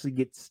didn't actually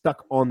get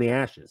stuck on the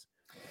ashes.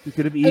 He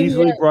could have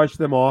easily brushed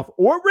them off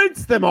or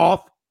rinsed them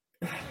off,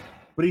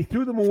 but he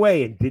threw them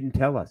away and didn't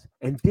tell us.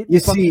 And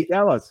didn't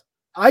tell us.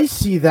 I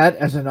see that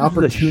as an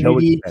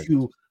opportunity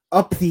to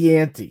up the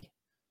ante.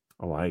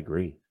 Oh, I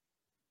agree.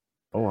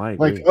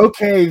 Like,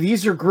 okay,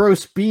 these are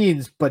gross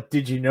beans, but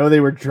did you know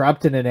they were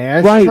dropped in an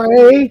ashtray?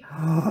 Right.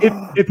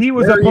 If he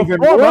was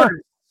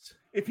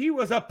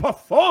a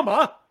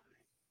performer,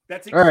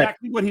 that's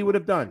exactly what he would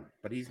have done.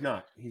 But he's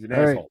not. He's an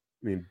asshole.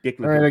 I mean,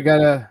 Dick. All right, I got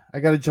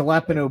a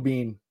jalapeno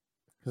bean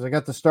because I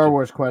got the Star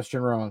Wars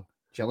question wrong.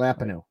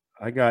 Jalapeno.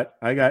 I got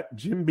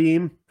Jim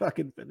Beam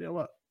fucking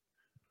vanilla.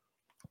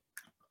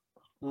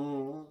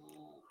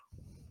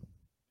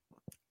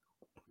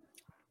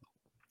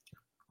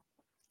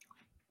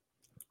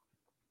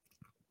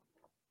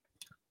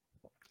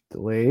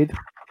 Delayed.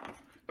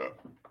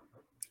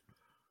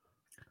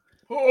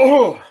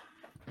 Oh.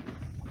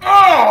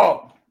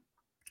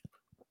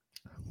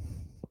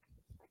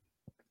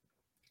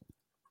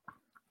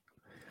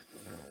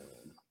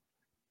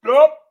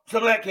 Nope.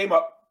 Some of that came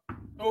up.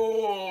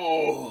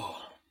 Oh.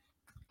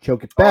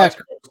 Choke it back.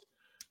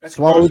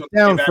 Swallow it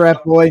down,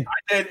 frat boy.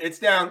 I did. It's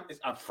down.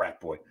 I'm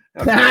frat boy.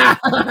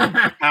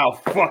 How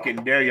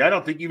fucking dare you? I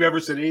don't think you've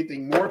ever said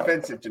anything more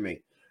offensive to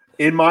me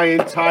in my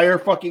entire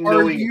fucking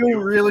million. Are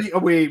you really? Oh,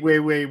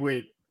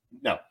 wait.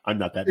 No, I'm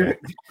not that bad.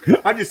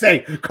 I'm just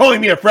saying, calling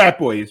me a frat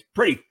boy is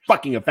pretty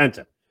fucking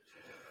offensive.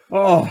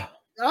 Oh.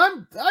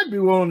 I'd be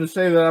willing to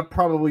say that I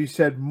probably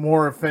said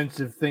more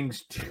offensive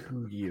things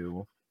to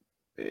you.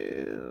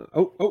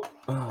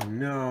 Oh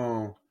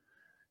no.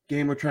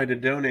 Gamer tried to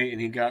donate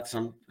and he got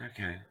some.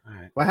 Okay, all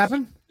right. What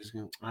happened?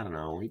 I don't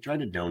know. He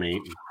tried to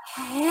donate.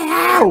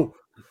 How?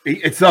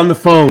 It's on the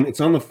phone.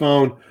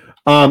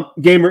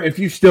 Gamer, if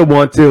you still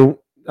want to,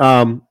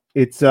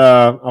 it's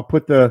I'll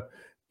put the.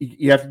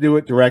 You have to do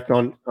it direct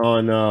on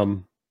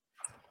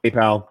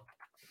PayPal,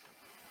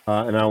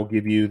 and I will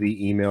give you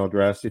the email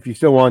address if you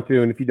still want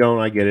to, and if you don't,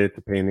 I get it. It's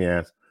a pain in the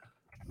ass.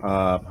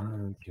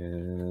 Podcast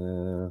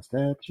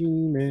at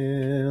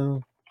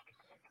Gmail.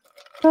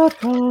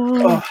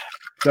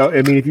 So,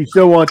 I mean, if you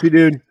still want to,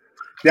 dude,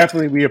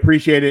 definitely we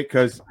appreciate it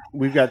because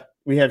we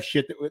have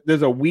shit.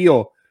 There's a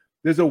wheel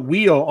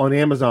on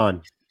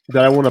Amazon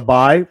that I want to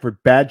buy for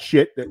bad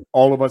shit that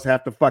all of us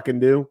have to fucking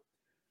do.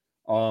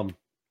 And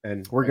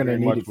we're going to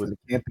need it for the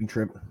camping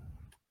trip.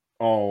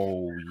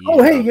 Oh, yeah.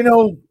 Oh, hey,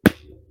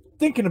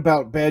 thinking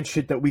about bad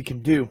shit that we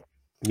can do.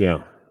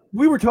 Yeah.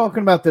 We were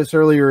talking about this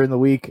earlier in the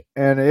week,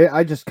 and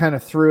I just kind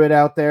of threw it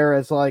out there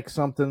as like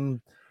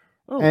something.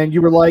 Oh. And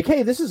you were like,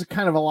 "Hey, this is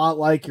kind of a lot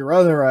like your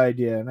other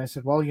idea." And I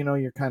said, "Well,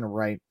 you're kind of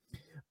right."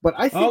 But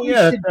I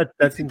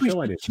think we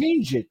should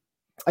change it.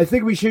 I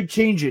think we should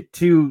change it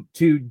to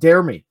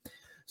Dare Me.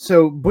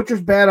 So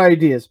Butcher's bad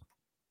ideas.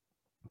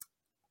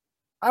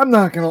 I'm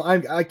not gonna.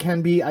 I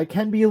can be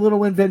a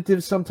little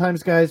inventive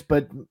sometimes, guys,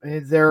 but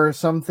there are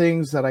some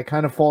things that I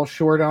kind of fall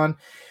short on,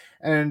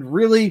 and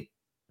really,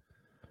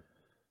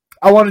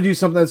 I want to do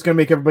something that's gonna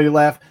make everybody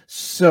laugh.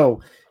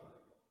 So,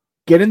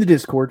 get in the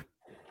Discord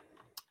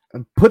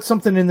and put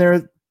something in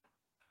there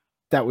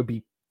that would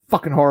be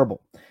fucking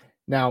horrible.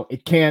 Now,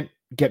 it can't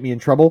get me in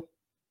trouble,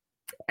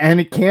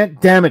 and it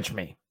can't damage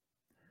me.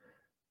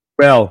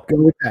 Well, go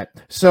with that.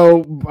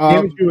 So,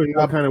 damage you in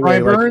what kind of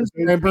way? Burns,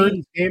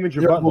 damage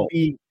your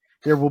butthole.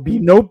 There will be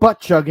no butt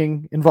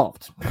chugging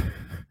involved.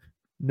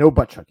 No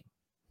butt chugging.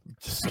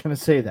 Just gonna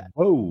say that.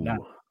 Whoa.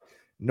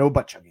 No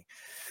butt chugging.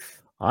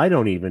 I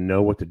don't even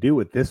know what to do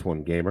with this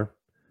one, gamer.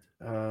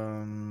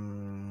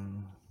 Oh.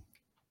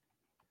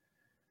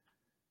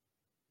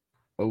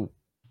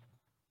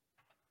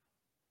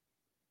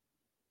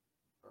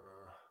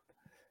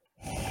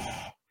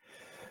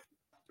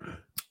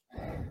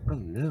 Oh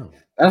no.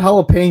 That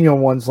jalapeno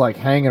one's like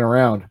hanging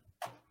around.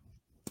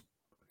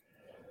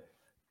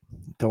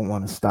 Don't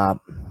want to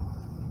stop.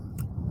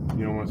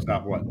 You don't want to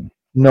stop what?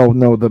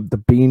 No,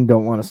 the bean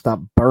don't want to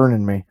stop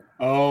burning me.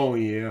 Oh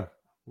yeah.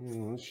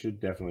 This should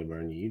definitely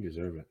burn you. You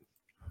deserve it.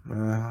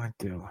 I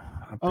do.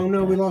 Oh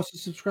no, we lost a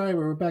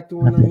subscriber. We're back to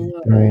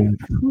 199.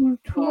 Who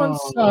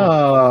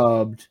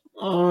unsubbed?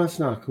 Oh, that's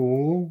not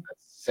cool.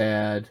 That's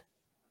sad.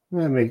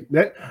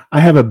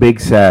 I have a big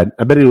sad.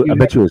 I bet you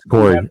it was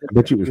Corey. I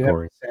bet you it was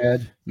Corey.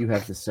 Sad. You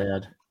have the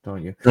sad,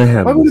 don't you? I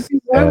have. Why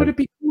would it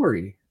be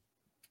Corey?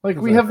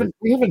 Like we haven't.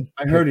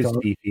 I heard his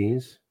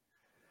DPs.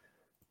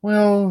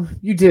 Well,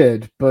 you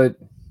did, but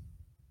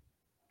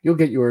you'll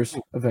get yours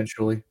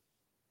eventually.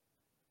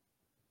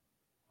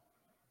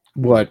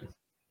 What?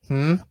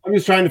 I'm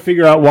just trying to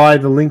figure out why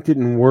the link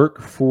didn't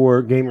work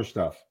for gamer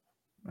stuff.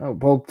 Oh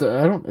well,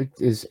 I don't.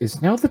 Is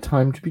now the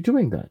time to be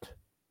doing that?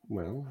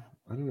 Well,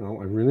 I don't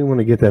know. I really want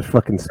to get that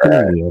fucking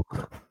Steam deal.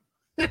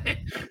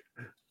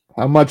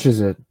 How much is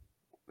it?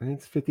 I think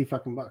it's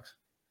 $50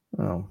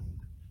 Oh,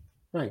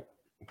 right.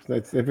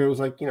 That's if it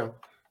was like $5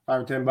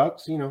 or $10,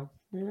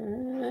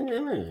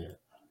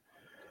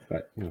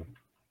 But all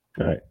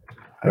right.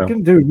 I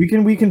can do.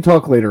 We can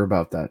talk later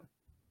about that.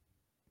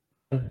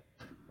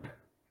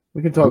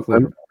 We can talk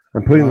later.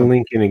 I'm putting the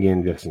link in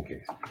again just in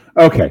case.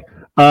 Okay.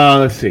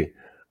 Let's see.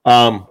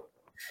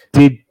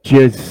 Did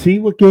you see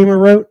what Gamer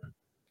wrote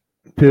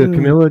to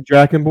Camilla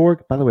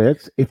Drakenborg? By the way,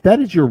 if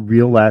that is your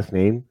real last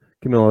name,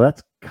 Camilla,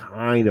 that's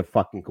kind of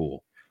fucking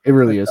cool. It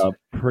really is a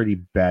pretty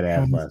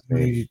badass last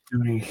name.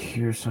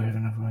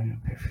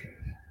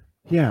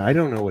 Yeah, I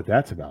don't know what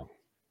that's about.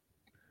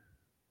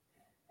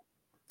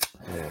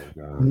 Oh,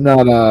 God.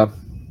 Not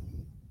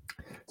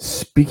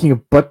Speaking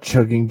of butt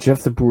chugging,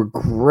 Jeff the Brewer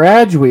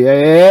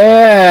graduated.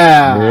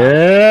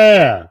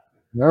 Yeah.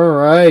 All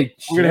right.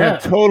 We're gonna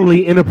have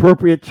totally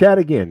inappropriate chat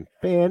again.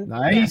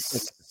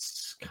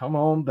 Nice. Come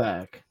on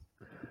back.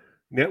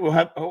 Yeah, we'll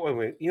have. Oh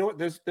wait. You know what?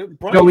 Brian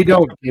no, we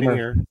don't.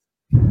 Here.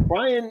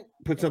 Brian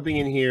put something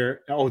in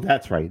here. Oh,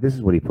 that's right. This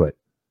is what he put.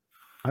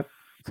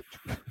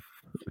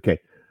 Okay.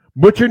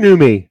 Butcher knew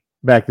me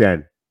back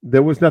then.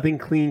 There was nothing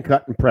clean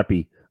cut and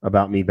preppy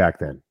about me back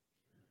then.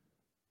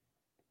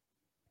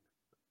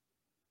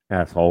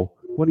 Asshole.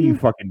 What are you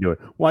fucking doing?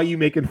 Why are you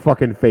making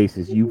fucking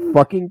faces? You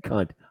fucking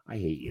cunt. I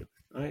hate you.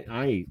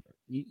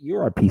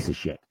 You're a piece of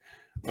shit.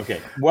 Okay.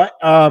 What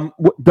Don,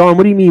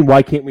 what do you mean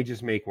why can't we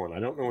just make one?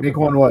 I don't know. Make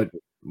one what?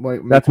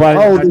 Wait, that's why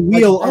the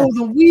wheel.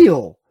 The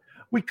wheel.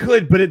 We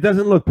could, but it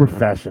doesn't look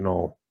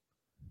professional.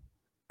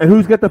 And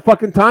who's got the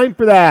fucking time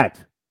for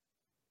that?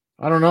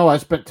 I don't know. I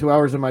spent 2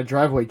 hours in my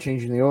driveway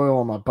changing the oil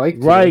on my bike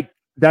today. Right.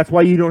 That's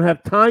why you don't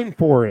have time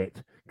for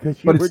it.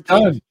 But it's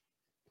done.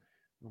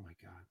 Oh my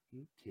God.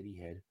 You titty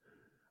head.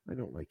 I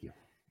don't like you.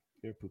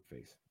 You're a poop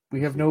face.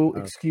 We have no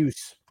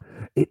excuse.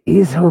 It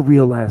is her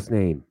real last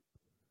name.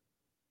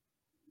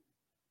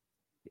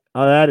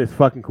 Oh, that is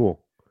fucking cool.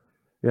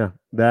 Yeah.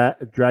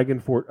 That Dragon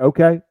Fort.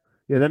 Okay.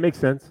 Yeah, that makes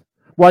sense.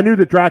 Well, I knew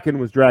that Draken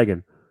was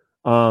dragon.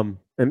 And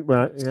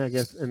yeah, I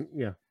guess, and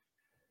yeah.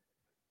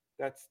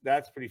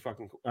 That's pretty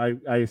fucking cool. I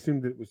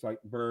assumed it was like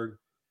Berg.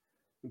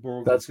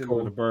 That's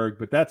cool. A Berg,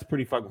 but that's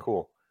pretty fucking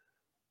cool.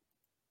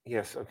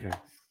 Yes, okay.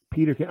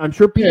 Peter can. I'm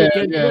sure Peter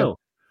can know.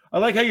 I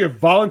like how you're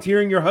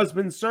volunteering your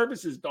husband's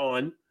services,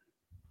 Dawn.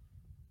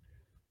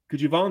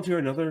 Could you volunteer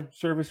another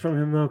service from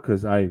him though?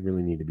 Because I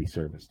really need to be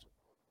serviced.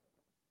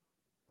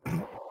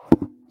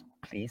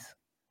 Please.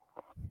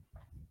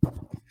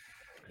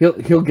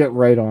 He'll get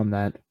right on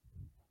that.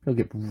 He'll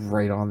get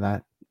right on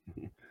that.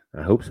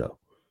 I hope so.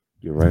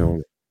 You're right on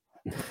it.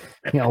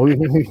 Yeah.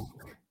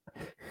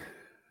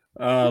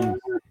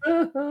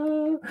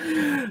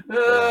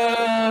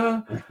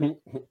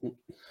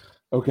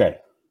 Okay.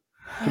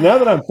 So now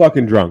that I'm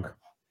fucking drunk.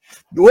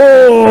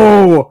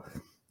 Whoa!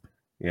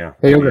 Yeah.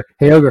 Hey ogre,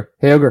 hey ogre,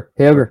 hey ogre,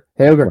 hey ogre,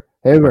 hey ogre,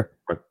 hey ogre.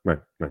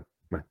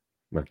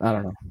 I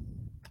don't know.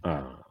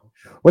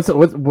 What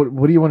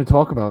do you want to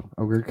talk about,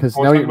 ogre? Because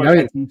now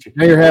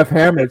you're half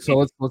hammered. So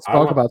let's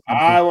talk about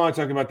something. I want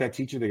to talk about that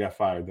teacher that got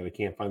fired that I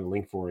can't find the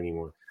link for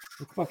anymore.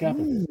 What the fuck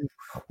happened?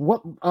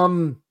 What?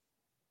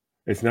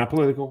 It's not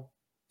political.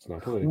 It's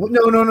not political.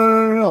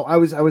 No. I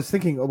was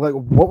thinking, like,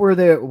 what were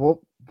they?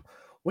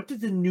 What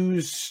did the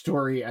news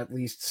story at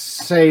least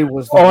say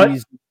was the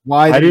reason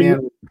why the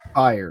man was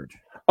fired?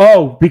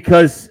 Oh,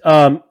 because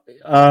I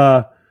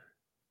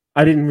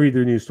didn't read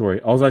the news story.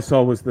 All I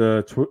saw was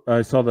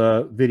I saw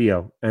the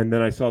video, and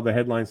then I saw the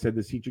headline said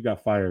the teacher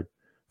got fired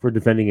for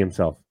defending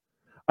himself.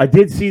 I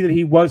did see that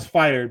he was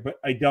fired, but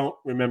I don't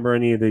remember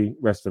any of the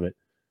rest of it.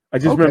 I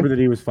just remember that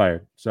he was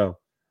fired. So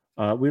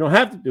we don't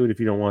have to do it if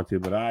you don't want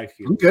to, but I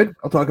feel I'm good.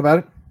 I'll talk about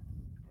it.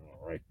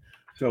 All right.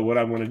 So what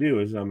I'm going to do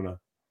is I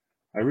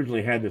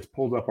originally had this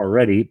pulled up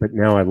already, but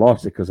now I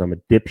lost it because I'm a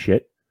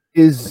dipshit.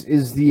 Is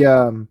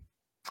the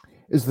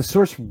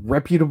source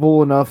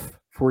reputable enough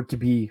for it to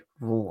be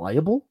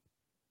reliable?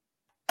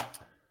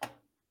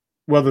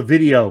 Well, the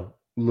video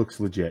looks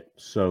legit,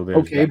 so there's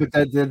okay. But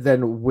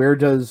then where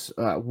did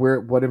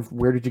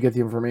you get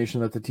the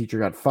information that the teacher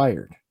got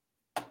fired?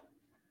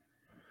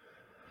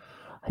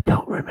 I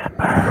don't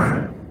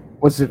remember.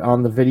 Was it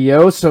on the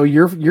video? So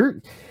you're.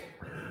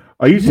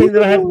 Are you saying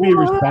that I have to be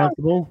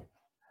responsible?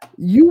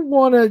 You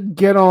want to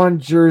get on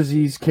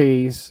Jersey's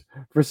case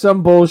for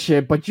some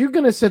bullshit, but you're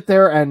gonna sit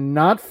there and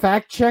not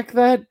fact check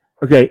that?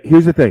 Okay,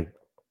 here's the thing.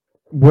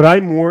 What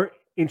I'm more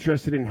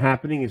interested in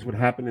happening is what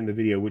happened in the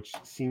video, which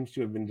seems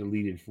to have been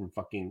deleted from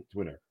fucking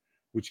Twitter,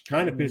 which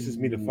kind of pisses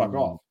me the fuck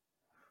off.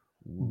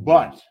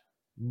 But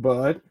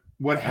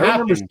what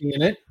happened?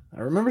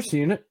 I remember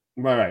seeing it.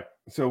 Right.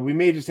 So we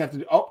may just have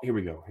to. Oh, here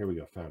we go.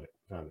 Found it.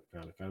 I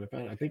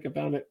think I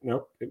found it.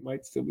 Nope, it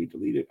might still be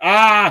deleted.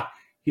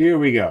 Here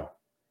we go.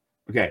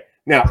 Okay.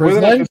 Now,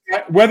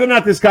 whether or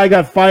not this guy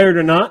got fired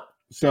or not.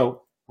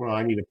 So, well,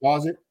 I need to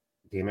pause it.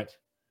 Damn it.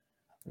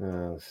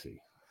 Let's see.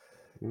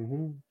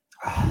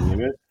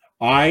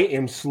 I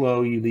am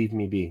slow. You leave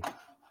me be.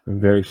 I'm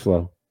very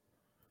slow.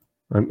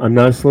 I'm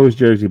not as slow as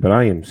Jersey, but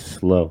I am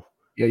slow.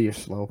 Yeah, you're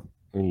slow.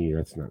 Yeah,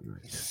 that's not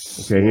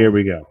nice. Okay, here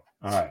we go.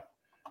 All right.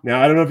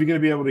 Now, I don't know if you're going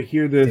to be able to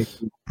hear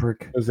this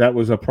because that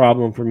was a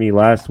problem for me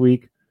last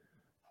week.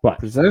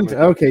 But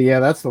okay, yeah,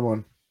 that's the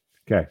one.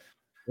 Okay.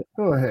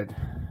 Go ahead.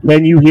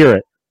 Can you hear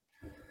it?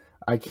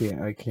 I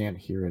can't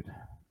hear it.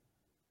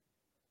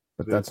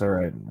 But that's all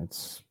right.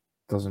 It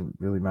doesn't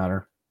really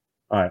matter.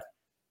 All right.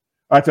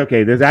 That's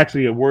okay. There's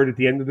actually a word at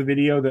the end of the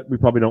video that we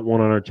probably don't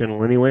want on our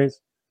channel anyways.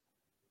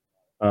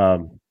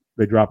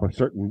 They drop a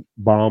certain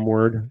bomb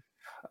word.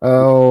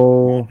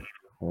 Oh,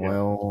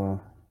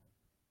 well.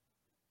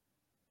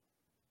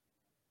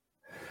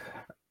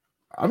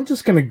 I'm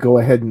just going to go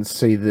ahead and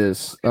say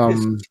this.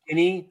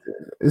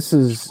 This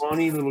is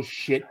funny little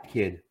shit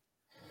kid.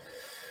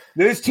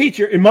 This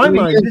teacher, in my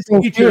mind, this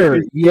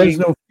teacher he has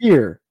no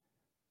fear.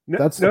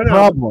 That's the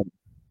problem.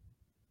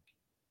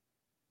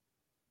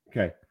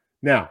 Okay.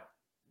 Now,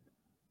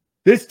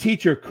 this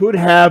teacher could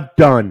have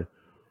done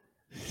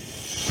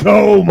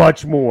so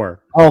much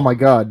more. Oh my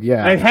God,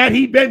 yeah. And had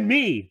he been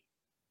me,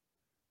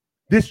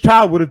 this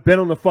child would have been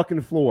on the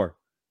fucking floor.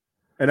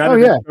 And I'd have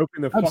been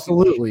choking the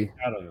absolutely fucking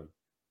shit out of him.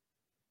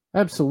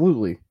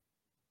 Absolutely.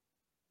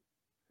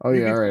 Oh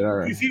yeah, all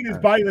right. You see his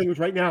body language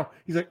right now.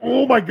 He's like,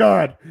 "Oh my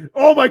God.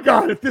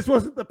 If this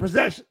wasn't the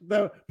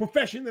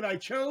profession that I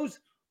chose,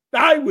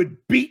 I would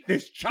beat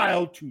this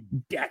child to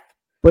death."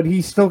 But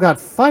he still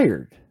got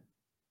fired.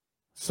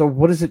 So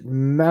what does it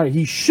matter?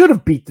 He should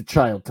have beat the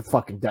child to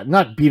fucking death.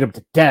 Not beat him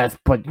to death,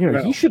 but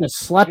he should have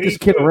slapped this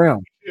kid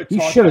around. He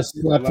should have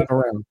slapped him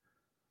around.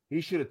 He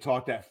should have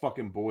taught that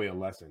fucking boy a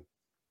lesson.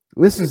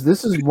 This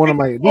is one of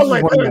my.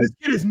 This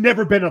kid has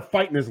never been in a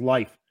fight in his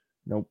life.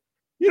 Nope.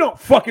 You don't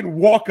fucking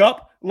walk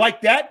up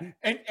like that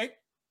and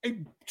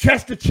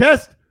chest to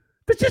chest.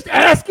 That's just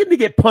asking to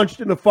get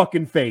punched in the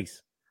fucking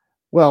face.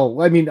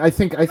 Well, I mean, I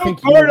think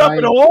guard up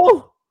at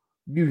all.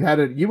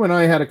 You and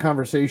I had a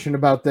conversation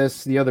about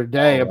this the other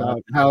day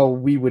about how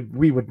we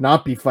would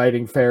not be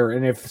fighting fair,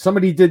 and if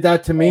somebody did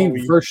that to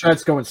me, first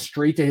shot's going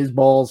straight to his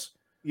balls.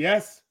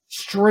 Yes,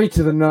 straight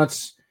to the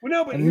nuts. Well,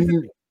 no, but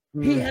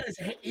he had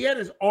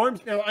his arms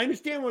down. I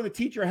understand why the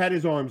teacher had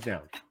his arms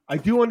down. I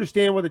do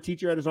understand why the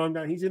teacher had his arm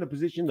down. He's in a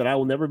position that I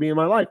will never be in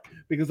my life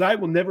because I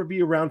will never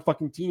be around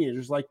fucking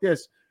teenagers like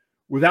this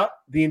without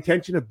the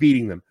intention of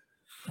beating them.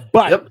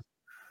 But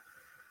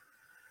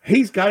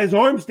he's got his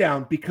arms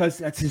down because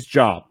that's his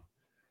job.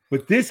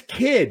 But this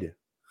kid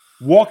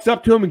walks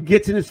up to him and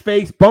gets in his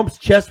face, bumps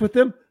chest with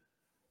him.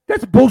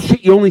 That's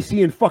bullshit you only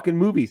see in fucking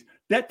movies.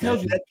 That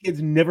tells you that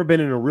kid's never been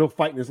in a real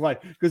fight in his life.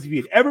 Because if he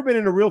had ever been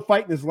in a real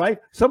fight in his life,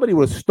 somebody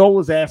would have stole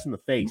his ass in the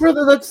face.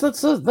 Brother,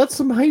 that's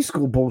some high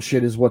school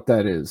bullshit is what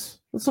that is.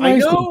 That's some high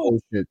school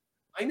bullshit.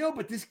 I know,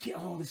 but this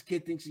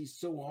kid thinks he's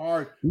so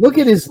hard. Look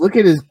at his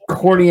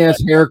corny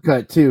ass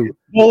haircut too.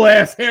 Bull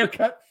ass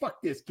haircut.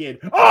 Fuck this kid.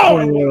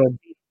 Oh,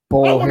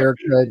 bowl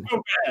haircut.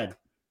 So bad.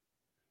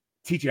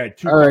 Teacher had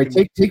two. All right,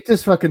 take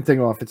this fucking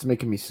thing off. It's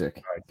making me sick.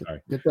 All right,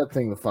 sorry. Get that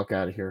thing the fuck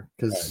out of here,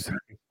 because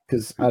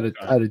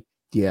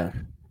yeah.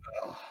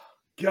 Oh,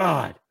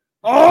 God.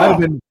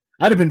 I'd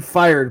have been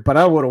fired, but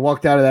I would have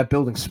walked out of that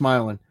building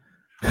smiling.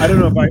 I don't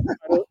know if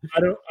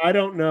I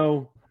don't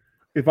know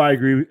if I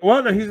agree with.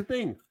 Well, no, here's the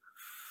thing.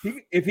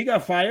 If he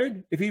got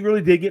fired, if he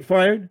really did get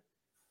fired,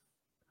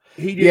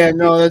 he didn't. Yeah,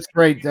 no, that's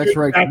right. That's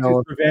right.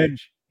 No.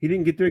 Revenge. He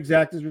didn't get to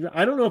exact his revenge.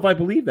 I don't know if I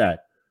believe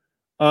that.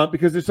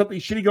 Because there's something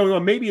shitty going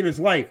on, maybe in his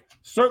life.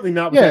 Certainly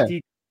not with that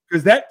teacher.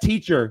 Because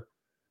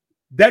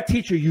that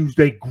teacher used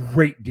a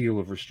great deal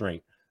of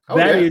restraint.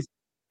 That is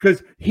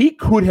because he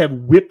could have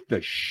whipped the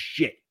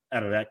shit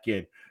out of that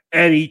kid,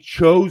 and he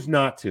chose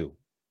not to.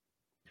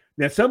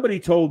 Now, somebody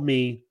told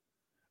me,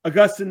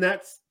 Augustine,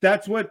 that's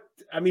what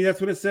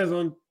it says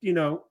on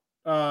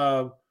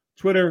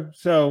Twitter.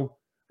 So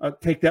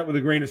take that with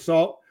a grain of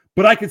salt.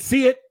 But I could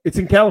see it. It's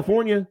in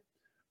California.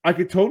 I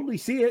could totally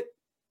see it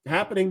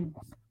happening.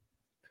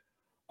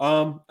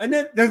 And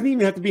that doesn't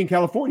even have to be in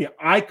California.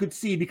 I could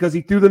see, because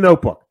he threw the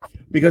notebook.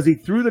 Because he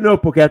threw the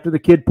notebook after the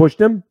kid pushed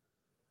him,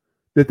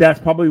 that's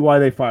probably why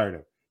they fired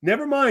him.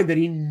 Never mind that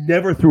he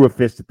never threw a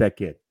fist at that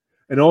kid.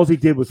 And all he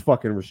did was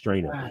fucking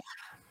restrain him.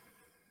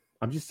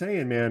 I'm just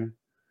saying, man.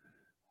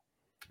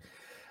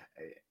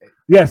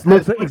 Yes,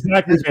 looks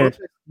exactly, man.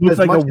 Looks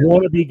like a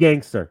wannabe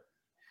gangster.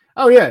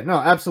 Oh, yeah. No,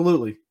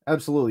 absolutely.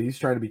 Absolutely. He's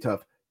trying to be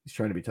tough.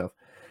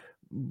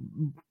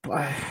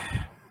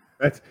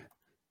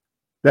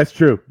 That's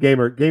true.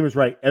 Gamer's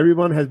right.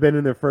 Everyone has been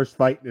in their first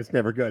fight, and it's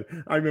never good.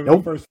 I remember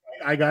the first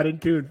fight I got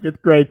into in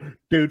 5th grade.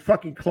 Dude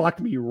fucking clocked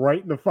me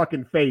right in the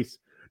fucking face.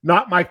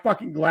 Knocked my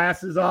fucking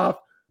glasses off.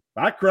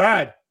 I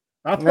cried.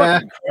 I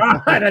fucking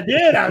cried. I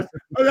did. I was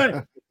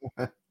like,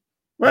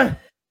 what?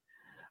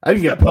 I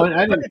didn't get punched.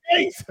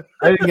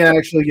 I didn't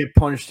actually get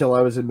punched till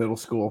I was in middle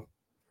school.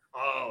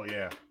 Oh,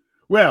 yeah.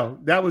 Well,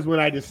 that was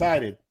when I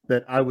decided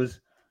that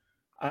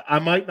I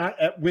might not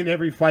win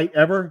every fight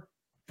ever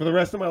for the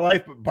rest of my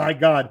life, but by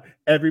God,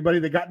 everybody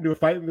that got into a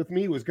fight with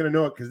me was going to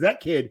know it, because that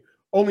kid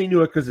only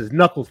knew it because his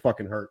knuckles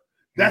fucking hurt.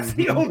 That's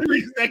the only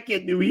reason that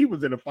kid knew he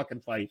was in a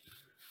fucking fight.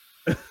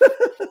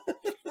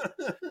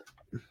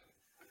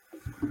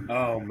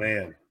 Oh,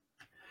 man.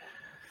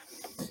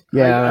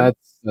 Yeah,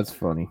 that's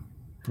funny.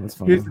 That's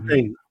funny. Here's the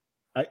thing.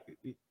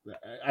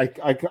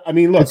 I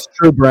mean, look. It's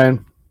true,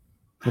 Brian.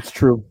 It's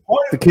true.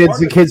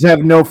 The kids have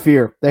no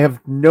fear. They have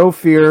no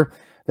fear.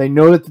 They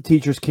know that the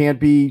teachers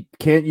can't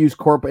use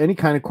any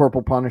kind of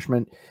corporal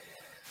punishment.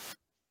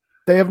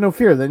 They have no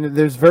fear. Then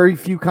there's very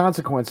few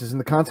consequences, and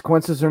the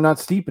consequences are not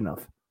steep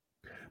enough.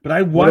 But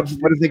I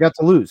watched. What have they got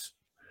to lose?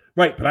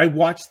 Right, but I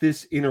watched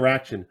this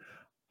interaction.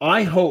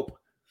 I hope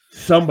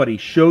somebody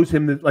shows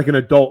him, like an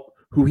adult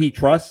who he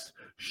trusts,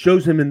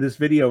 shows him in this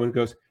video and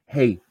goes,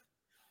 "Hey,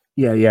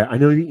 yeah, I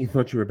know that you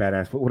thought you were a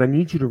badass, but what I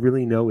need you to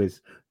really know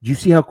is, do you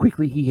see how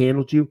quickly he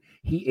handled you?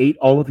 He ate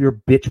all of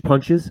your bitch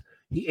punches.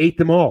 He ate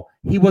them all.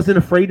 He wasn't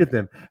afraid of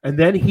them. And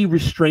then he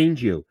restrained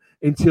you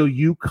until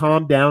you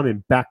calmed down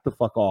and backed the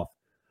fuck off.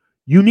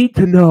 You need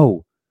to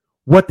know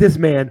what this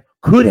man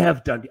could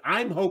have done.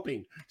 I'm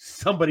hoping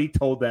somebody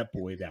told that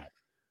boy that.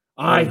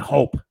 I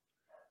hope.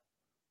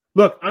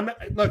 Look, I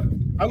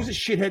was a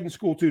shithead in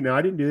school too. Now,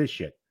 I didn't do this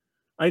shit.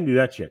 I didn't do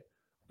that shit.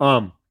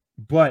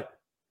 But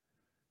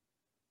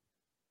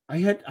I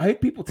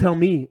had people tell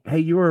me, "Hey,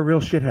 you were a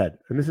real shithead,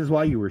 and this is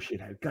why you were a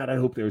shithead." God, I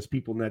hope there was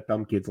people in that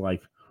dumb kid's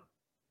life.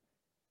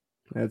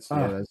 That's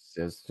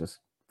just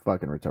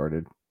fucking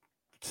retarded,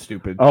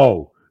 stupid,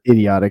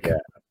 idiotic,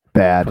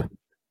 bad.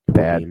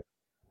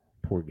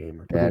 Poor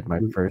gamer. Bad. My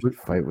first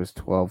fight was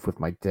 12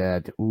 with my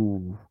dad.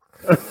 Ooh.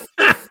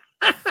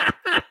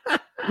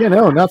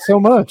 Not so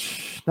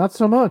much. Not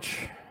so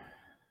much.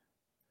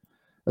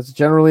 That's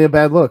generally a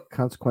bad look.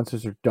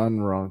 Consequences are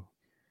done wrong.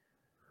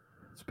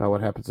 It's about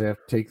what happens. They have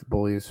to take the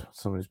bullies.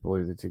 Somebody's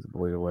bullied, they take the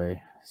bully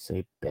away.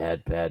 Say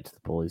bad to the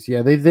bullies.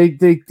 Yeah, they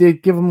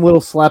give them little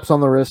slaps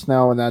on the wrist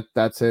now, and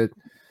that's it.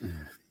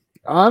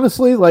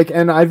 Honestly,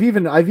 and I've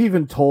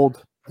even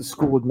told the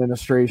school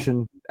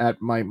administration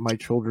at my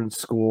children's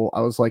school,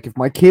 I was like, if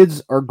my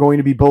kids are going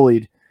to be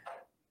bullied,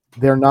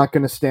 they're not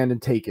going to stand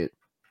and take it.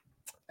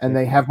 And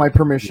they have my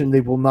permission.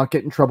 They will not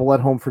get in trouble at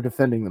home for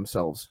defending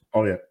themselves.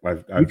 Oh, yeah.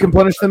 You can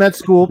punish them at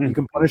school. You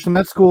can punish them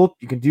at school.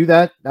 You can do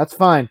that. That's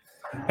fine.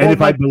 And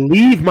if I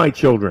believe my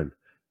children,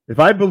 if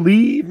I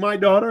believe my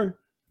daughter,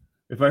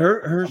 if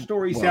her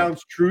story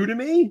sounds true to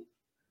me,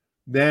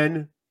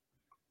 then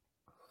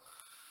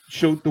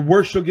the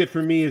worst she'll get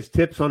from me is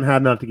tips on how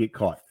not to get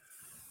caught.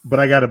 But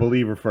I got to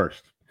believe her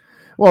first.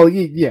 Well,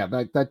 yeah,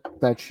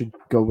 that should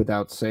go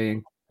without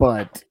saying.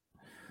 But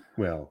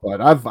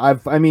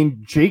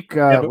Jake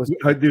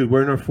dude,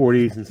 we're in our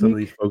 40s, and some of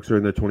these folks are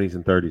in their 20s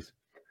and 30s.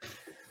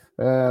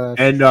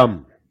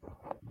 And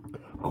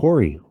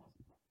Corey,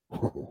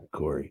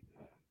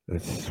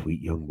 that's a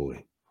sweet young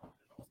boy.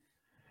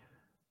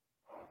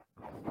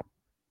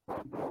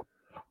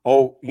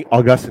 Oh,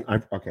 Augustine.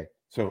 Okay.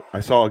 So I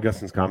saw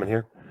Augustine's comment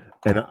here,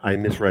 and I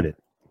misread it.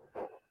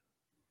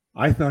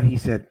 I thought he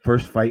said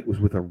first fight was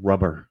with a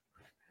rubber.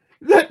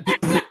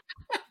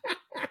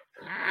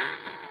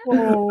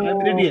 I'm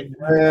an idiot.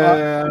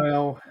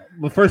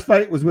 The first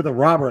fight was with a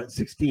robber at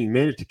 16.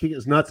 Managed to kick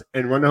his nuts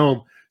and run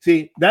home.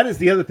 See, that is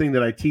the other thing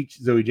that I teach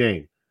Zoe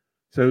Jane.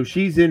 So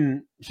she's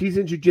in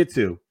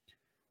jiu-jitsu.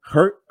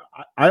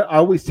 I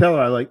always tell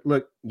her, I like,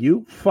 look,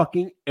 you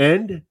fucking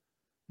end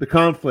the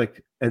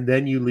conflict and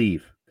then you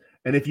leave.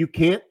 And if you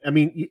can't, I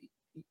mean,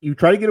 you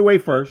try to get away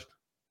first.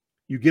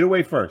 You get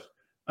away first.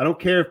 I don't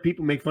care if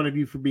people make fun of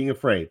you for being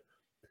afraid.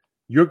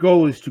 Your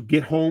goal is to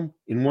get home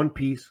in one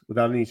piece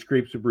without any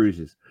scrapes or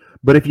bruises.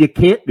 But if you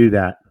can't do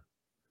that,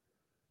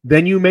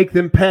 then you make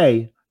them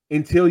pay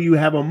until you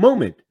have a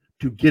moment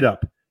to get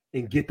up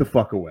and get the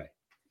fuck away.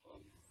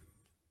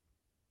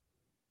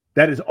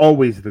 That is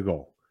always the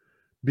goal.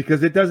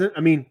 Because it doesn't, I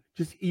mean,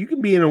 just you can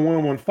be in a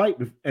one-on-one fight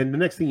and the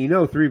next thing you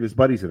know, 3 of his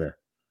buddies are there.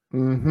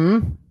 Mm-hmm.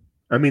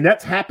 I mean,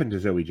 that's happened to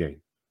Zoe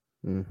Jane.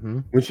 Mm-hmm.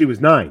 When she was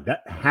 9,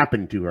 that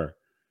happened to her.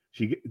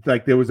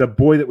 Like there was a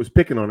boy that was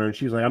picking on her and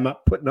she's like, I'm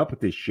not putting up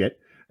with this shit.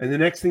 And the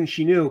next thing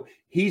she knew,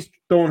 he's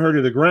throwing her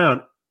to the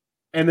ground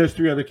and there's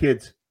 3 other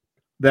kids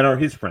that are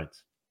his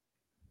friends.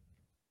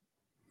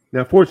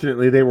 Now,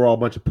 fortunately, they were all a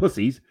bunch of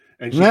pussies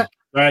and she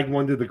dragged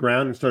one to the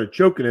ground and started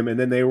choking him. And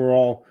then they were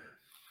all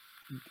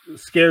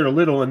scared a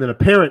little. And then a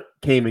parent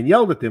came and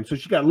yelled at them. So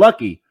she got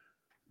lucky.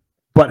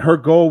 But her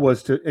goal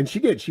was to, and she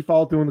did. She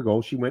followed through on the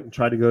goal. She went and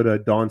tried to go to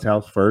Dawn's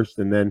house first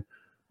and then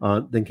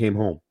came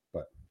home.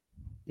 But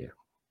yeah,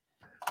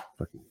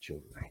 fucking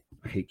children.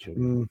 I hate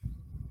children.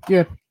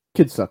 Yeah,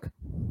 kids suck.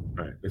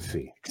 All right, let's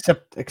see.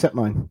 Except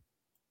mine.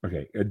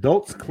 Okay,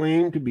 adults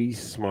claim to be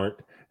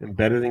smart and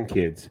better than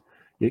kids,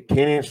 yet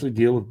can't actually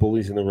deal with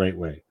bullies in the right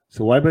way.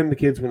 So why blame the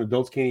kids when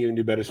adults can't even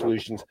do better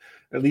solutions?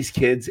 At least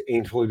kids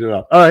ain't fully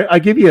developed. All right, I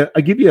give you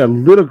a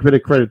little bit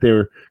of credit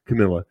there,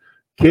 Camilla.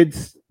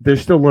 Kids, they're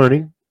still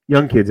learning.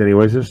 Young kids,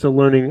 anyways, they're still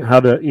learning how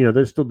to,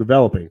 they're still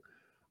developing.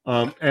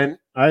 And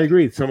I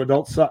agree, some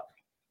adults suck.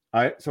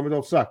 Some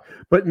adults suck.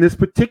 But in this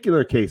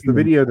particular case, the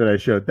video that I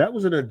showed, that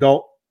was an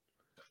adult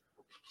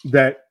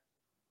that,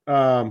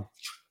 for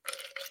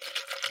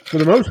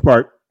the most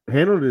part,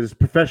 handled it as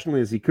professionally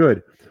as he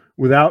could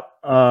without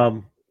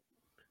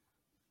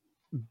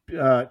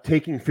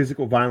taking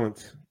physical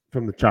violence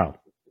from the child.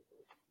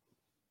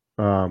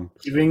 I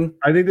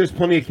think there's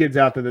plenty of kids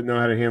out there that know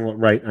how to handle it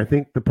right. I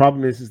think the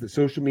problem is that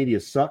social media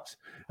sucks,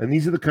 and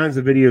these are the kinds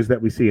of videos that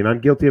we see, and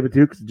I'm guilty of it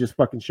too because I just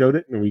fucking showed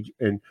it,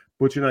 and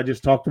Butcher and I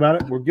just talked about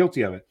it. We're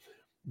guilty of it.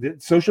 The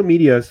social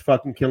media is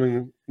fucking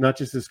killing not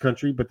just this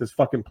country but this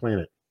fucking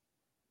planet.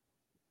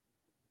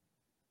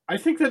 I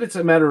think that it's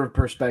a matter of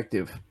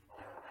perspective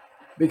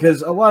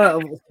because a lot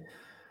of,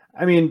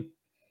 I mean,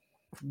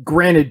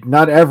 granted,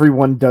 not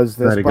everyone does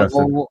this, but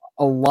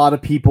a lot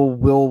of people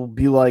will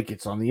be like,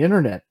 it's on the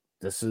internet.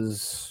 This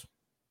is,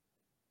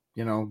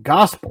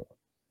 gospel.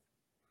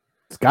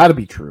 It's got to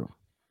be true.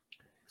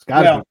 It's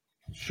got to be.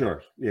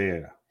 Sure.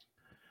 Yeah.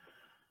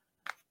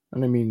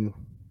 And I mean,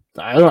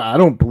 I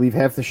don't believe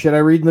half the shit I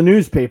read in the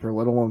newspaper,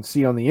 let alone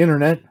see on the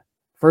internet.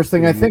 First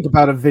thing I think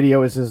about a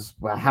video is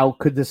well, how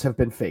could this have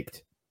been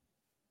faked?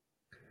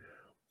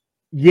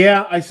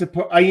 Yeah, I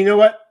suppose. You know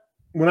what?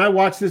 When I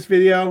watched this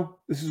video,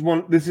 this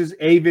is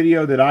a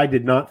video that I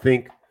did not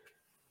think.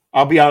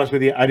 I'll be honest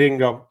with you, I didn't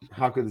go,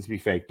 how could this be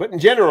fake? But in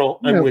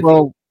general, I'm with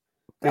you.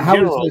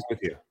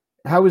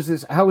 How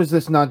is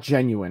this not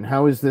genuine?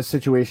 How is this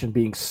situation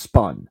being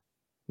spun?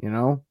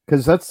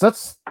 Because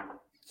that's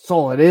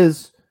all it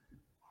is.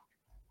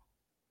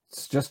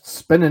 It's just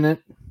spinning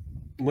it.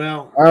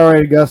 Well, all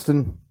right,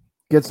 Augustine,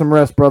 get some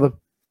rest, brother.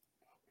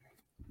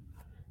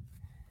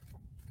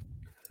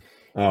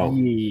 Oh,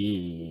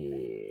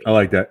 yeah. I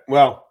like that.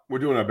 Well, we're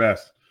doing our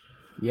best.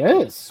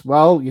 Yes.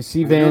 Well, you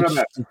see,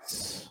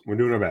 Vance, we're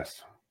doing our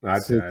best.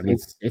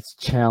 It's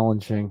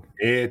challenging.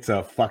 It's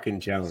a fucking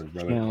challenge,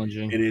 brother.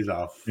 Challenging. It is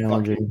a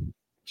fucking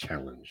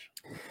challenge.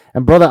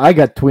 And brother, I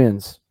got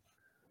twins.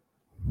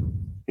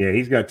 Yeah,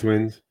 he's got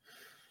twins.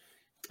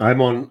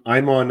 I'm on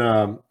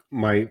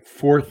my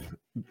 4th.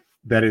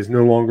 That is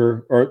no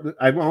longer, or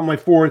I'm on my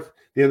 4th.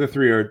 The other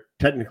 3 are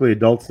technically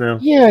adults now.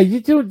 Yeah,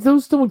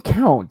 those don't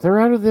count. They're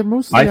out of their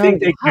most. I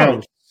think they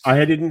count.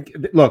 I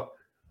didn't look.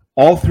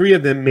 All 3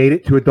 of them made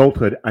it to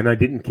adulthood, and I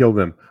didn't kill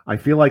them. I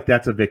feel like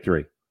that's a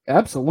victory.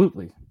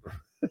 Absolutely.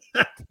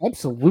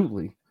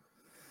 Absolutely.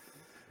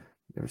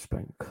 Never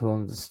spent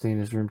Cullen to stay in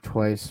his room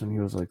twice when he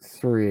was like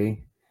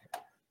 3.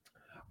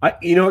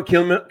 You know what,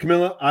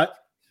 Camilla?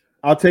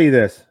 I'll tell you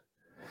this.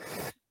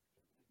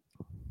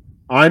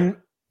 I'm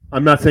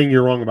not saying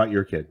you're wrong about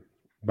your kid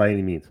by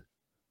any means,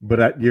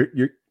 but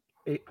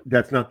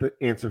that's not the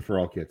answer for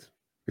all kids.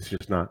 It's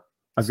just not.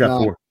 I've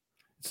got 4.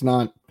 It's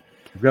not.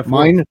 I've got 4.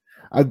 Mine.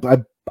 I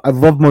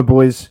love my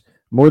boys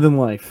more than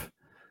life,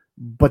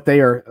 but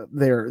they are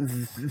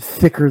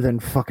thicker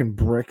than fucking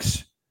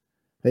bricks.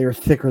 They are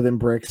thicker than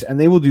bricks, and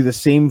they will do the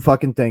same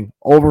fucking thing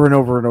over and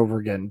over and over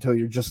again until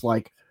you're just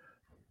like,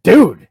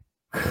 dude,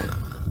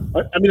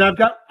 I mean, I've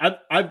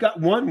got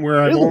one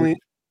where I've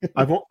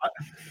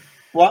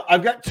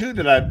got two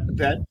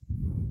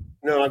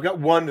I've got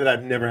one that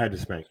I've never had to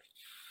spank.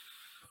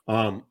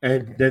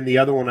 And then the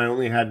other one I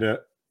only had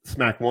to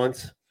smack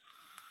once.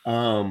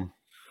 And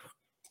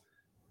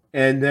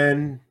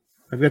then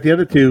I've got the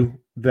other two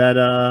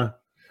that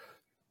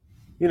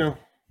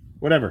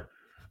whatever.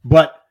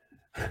 But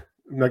I'm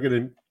not going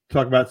to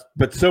talk about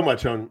so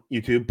much on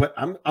YouTube, but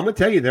I'm going to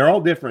tell you they're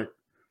all different.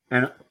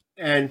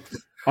 And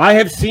I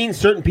have seen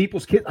certain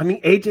people's kids. I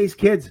mean, AJ's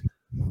kids.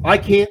 I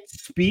can't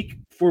speak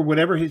for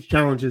whatever his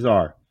challenges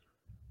are.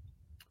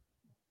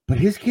 But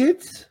his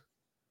kids,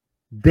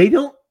 they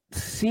don't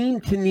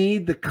seem to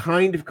need the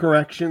kind of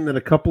correction that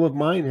a couple of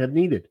mine have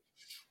needed.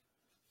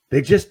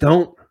 They just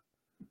don't.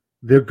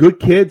 They're good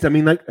kids. I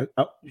mean, like,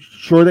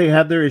 sure, they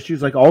have their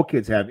issues, like all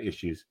kids have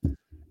issues,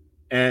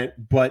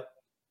 but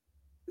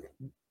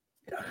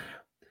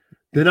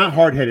they're not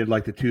hard-headed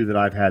like the two that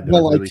I've had. That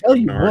Well, really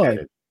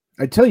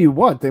I tell you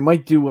what, they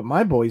might do what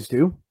my boys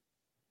do,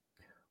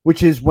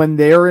 which is when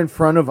they're in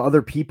front of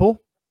other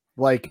people,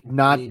 like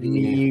not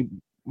me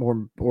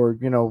or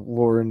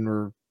Lauren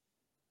or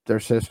their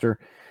sister.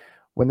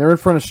 When they're in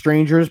front of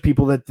strangers,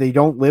 people that they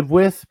don't live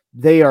with,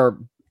 they are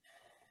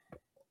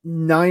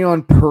nigh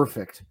on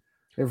perfect.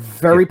 They're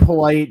very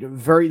polite,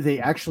 they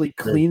actually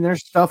clean their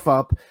stuff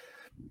up.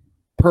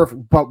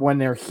 Perfect. But when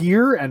they're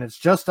here and it's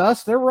just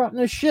us, they're rotten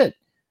as shit.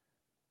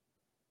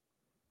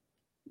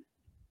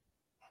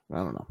 I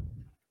don't know.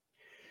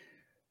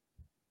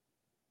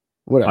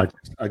 Whatever.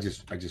 I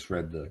just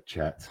read the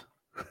chat.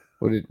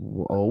 What did?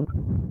 Oh.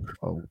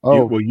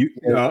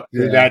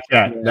 That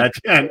chat.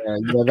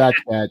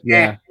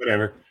 Yeah.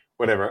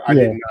 Whatever.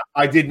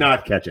 I did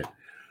not catch it.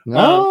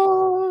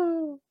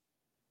 No.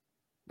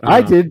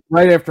 I did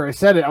right after I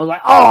said it. I was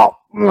like, oh,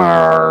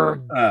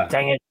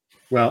 dang it.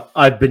 Well,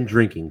 I've been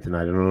drinking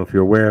tonight. I don't know if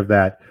you're aware of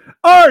that.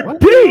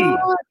 RD,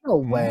 no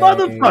way.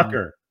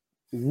 motherfucker,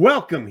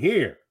 welcome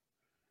here.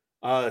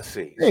 Let's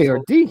see. Hey,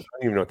 RD. I don't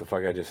even know what the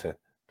fuck I just said.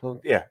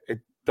 Yeah,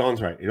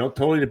 Dawn's right.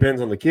 Totally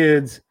depends on the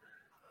kids.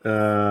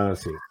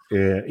 Let's see.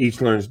 Each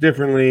learns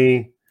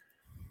differently.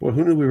 Well,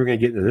 who knew we were going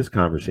to get into this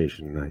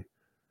conversation tonight?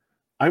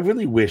 I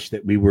really wish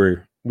that we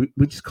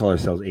just call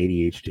ourselves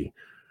ADHD.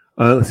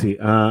 Let's see.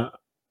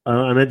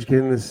 I'm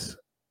educating this.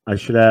 I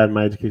should add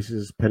my education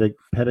is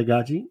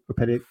pedagogy and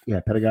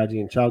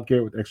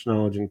childcare with extra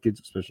knowledge and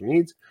kids with special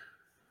needs.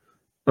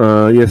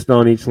 Yes,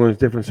 Dawn, each learns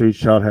different, so each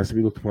child has to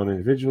be looked upon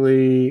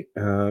individually.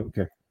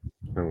 Okay.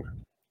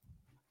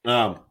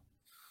 Yeah,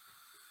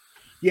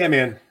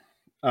 man.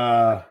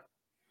 I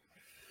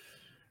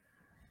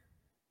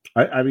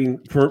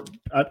mean,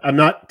 I'm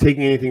not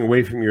taking anything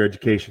away from your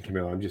education,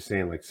 Camilla. I'm just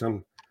saying,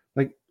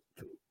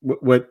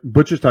 what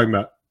Butcher's talking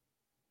about.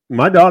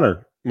 My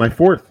daughter, my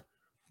fourth,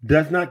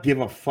 does not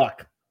give a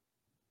fuck.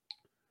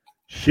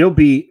 She'll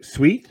be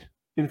sweet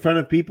in front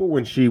of people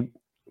when she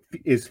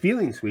is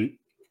feeling sweet,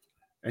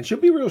 and she'll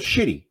be real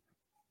shitty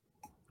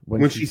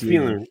when she's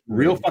feeling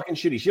real fucking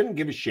shitty. She doesn't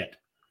give a shit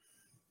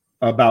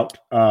about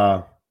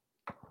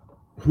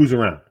who's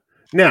around.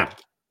 Now,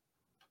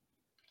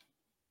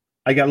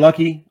 I got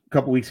lucky a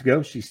couple weeks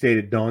ago. She stayed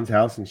at Dawn's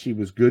house, and she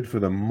was good for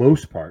the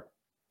most part,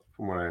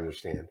 from what I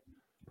understand.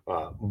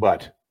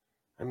 But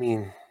I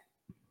mean,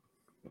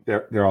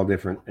 they're all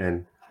different,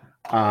 and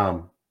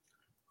I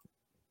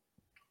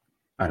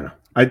don't know.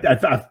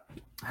 I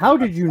How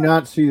did you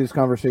not see this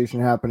conversation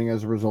happening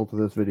as a result of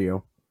this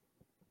video?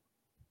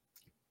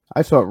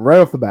 I saw it right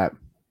off the bat.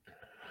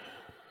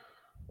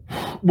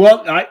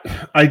 Well,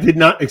 I did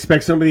not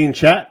expect somebody in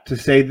chat to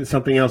say that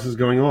something else is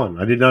going on.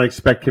 I did not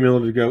expect Camilla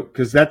to go,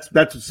 because that's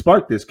what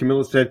sparked this.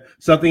 Camilla said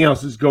something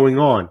else is going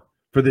on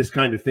for this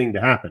kind of thing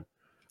to happen.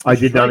 I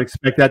did not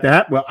expect that to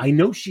happen. Well, I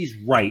know she's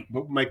right,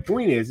 but my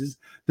point is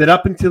that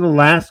up until the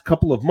last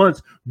couple of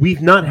months,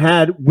 we've not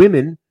had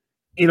women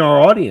in our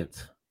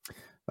audience.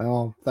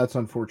 Well, that's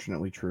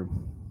unfortunately true.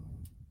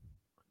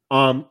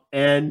 And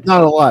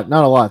not a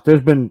lot.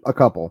 There's been a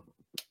couple.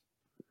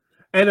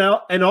 And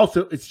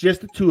also, it's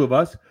just the two of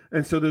us,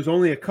 and so there's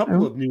only a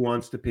couple of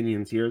nuanced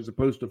opinions here, as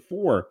opposed to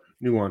 4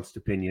 nuanced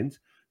opinions.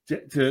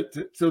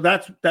 So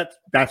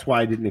that's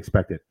why I didn't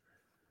expect it.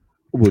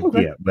 Well,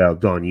 okay. Yeah, well,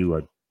 Dawn, you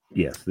are.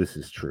 Yes, this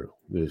is true.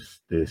 This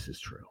is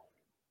true.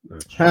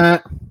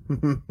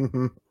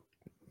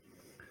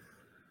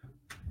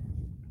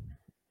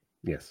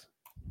 Yes.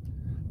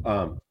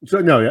 So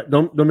no,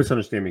 don't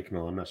misunderstand me,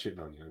 Camilla. I'm not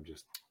shitting on you. I'm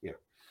just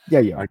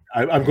Yeah.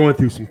 I'm going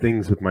through some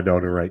things with my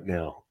daughter right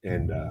now,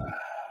 and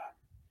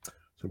so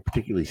I'm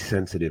particularly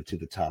sensitive to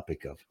the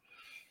topic of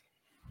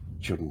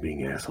children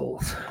being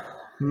assholes.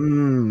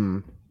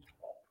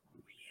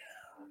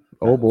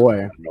 Oh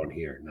boy. I'm on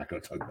here. I'm not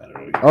going to talk about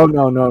it. Oh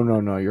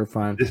no. You're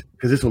fine.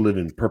 Because this will live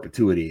in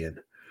perpetuity, and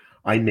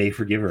I may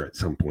forgive her at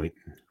some point.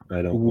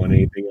 I don't want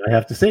anything I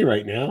have to say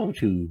right now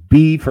to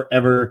be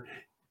forever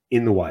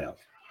in the wild.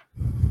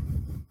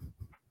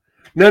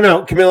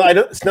 No, Camilla.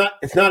 It's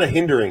not a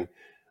hindering.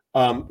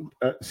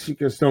 She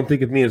goes, don't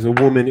think of me as a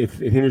woman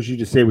if it hinders you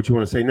to say what you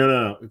want to say.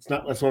 No. It's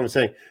not. That's what I'm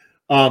saying.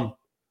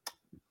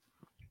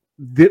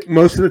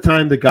 most of the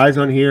time, the guys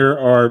on here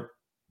are,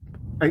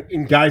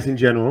 and guys in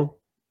general,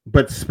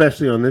 but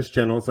especially on this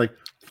channel, it's like,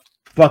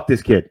 fuck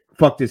this kid,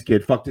 fuck this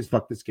kid, fuck this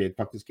kid,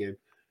 fuck this kid.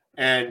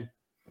 And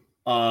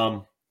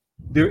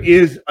there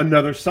is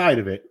another side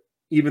of it,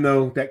 even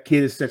though that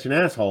kid is such an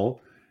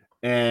asshole.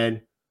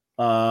 And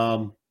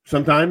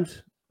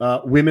sometimes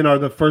women are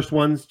the first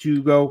ones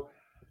to go,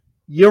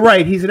 you're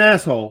right, he's an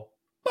asshole,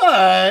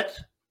 but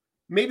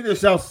maybe there's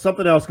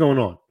something else going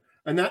on.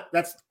 And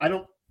that's, I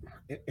don't,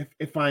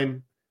 if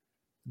I'm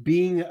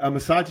being a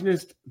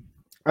misogynist,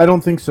 I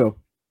don't think so.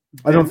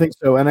 I don't think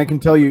so. And I can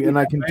tell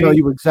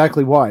you,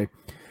 exactly why.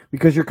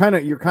 Because you're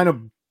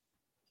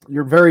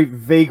very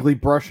vaguely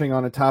brushing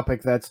on a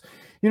topic that's,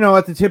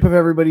 at the tip of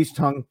everybody's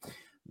tongue.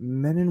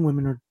 Men and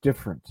women are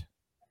different.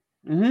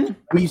 Mm-hmm.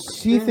 We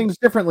see things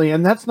differently,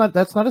 and that's not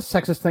a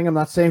sexist thing. I'm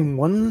not saying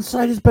one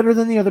side is better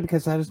than the other,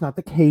 because that is not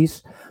the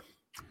case.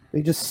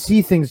 They just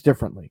see things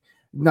differently.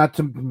 Not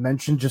to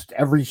mention, just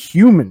every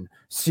human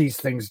sees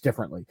things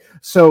differently.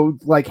 So,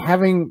 like,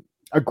 having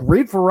a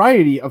great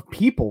variety of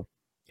people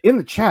in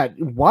the chat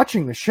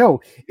watching the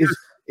show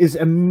is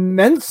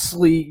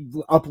immensely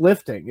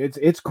uplifting.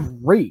 It's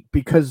great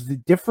because the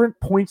different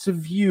points of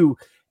view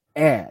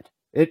add.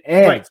 It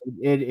adds.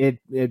 Right.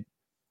 It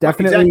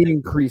definitely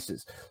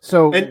increases.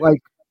 So, and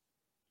like,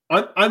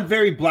 I'm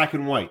very black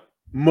and white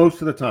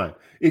most of the time.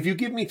 If you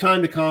give me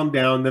time to calm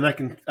down, then I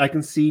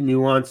can see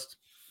nuanced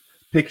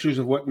pictures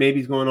of what maybe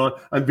is going on.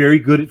 I'm very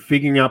good at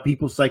figuring out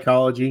people's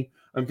psychology.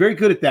 I'm very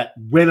good at that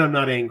when I'm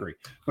not angry.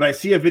 But I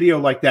see a video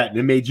like that and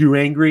it made you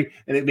angry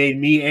and it made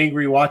me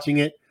angry watching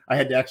it. I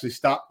had to actually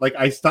stop. Like,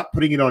 I stopped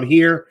putting it on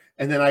here,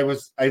 and then I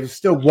was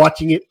still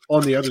watching it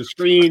on the other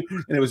screen,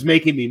 and it was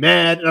making me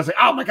mad. And I was like,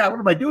 "Oh my god, what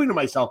am I doing to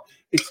myself?"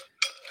 It's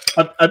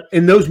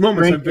in those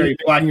moments I'm very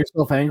black.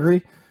 Yourself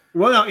angry.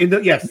 Well, no,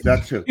 yes,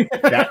 that's true.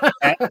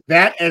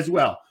 that as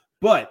well.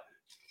 But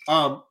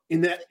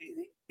in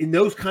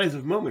those kinds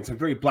of moments, I'm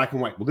very black and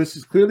white. Well, this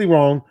is clearly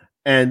wrong,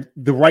 and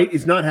the right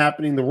is not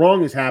happening. The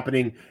wrong is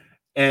happening,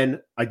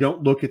 and I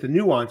don't look at the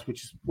nuance,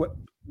 which is what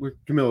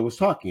Camilla was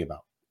talking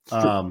about.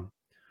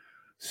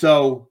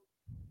 So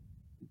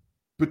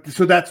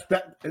that's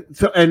that.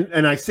 So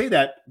and I say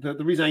that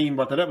the reason I even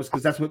brought that up is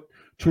because that's what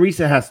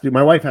Teresa has to do.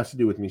 My wife has to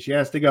do with me. She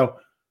has to go,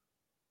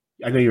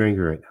 I know you're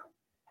angry right now,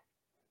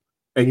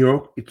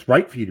 and it's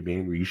right for you to be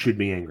angry. You should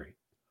be angry,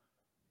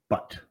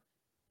 but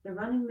the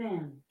running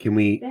man. Can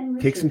we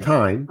take some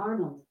time?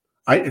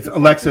 It's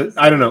Alexa.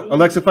 I don't know.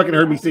 Alexa fucking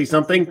heard me say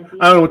something.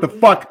 I don't know what the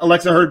fuck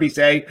Alexa heard me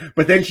say,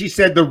 but then she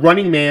said The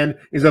Running Man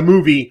is a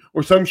movie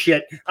or some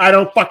shit. I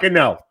don't fucking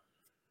know.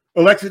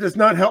 Alexa does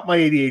not help my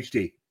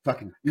ADHD.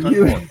 Fucking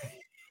cunt.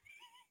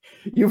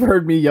 You've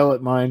heard me yell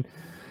at mine.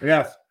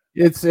 Yes.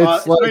 It's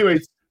like, so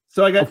anyways,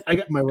 so I got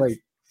my right.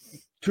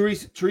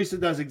 Teresa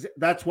does.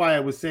 That's why I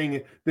was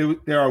saying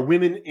there are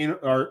women in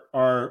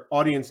our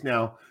audience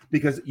now,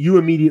 because you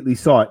immediately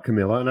saw it,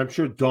 Camilla, and I'm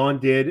sure Dawn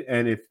did.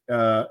 And if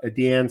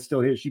Deanne's still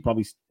here, she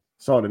probably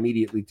saw it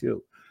immediately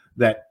too.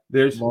 That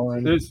it's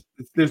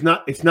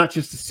not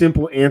just a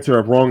simple answer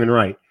of wrong and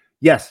right.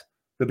 Yes,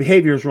 the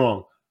behavior is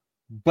wrong,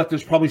 but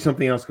there's probably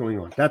something else going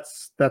on.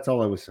 That's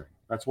all I was saying.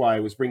 That's why I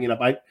was bringing it up.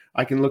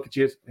 I can look at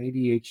you as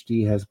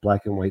ADHD has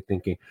black and white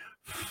thinking.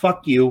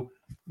 Fuck you.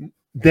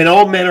 Then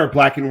all men are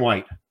black and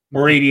white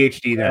or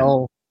ADHD then.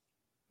 No.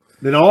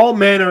 Then all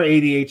men are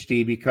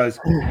ADHD, because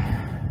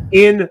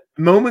in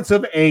moments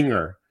of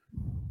anger,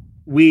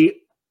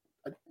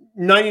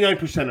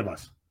 99% of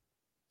us,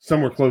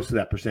 somewhere close to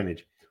that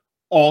percentage,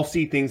 all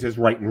see things as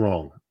right and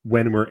wrong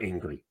when we're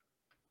angry.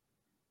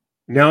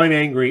 Now I'm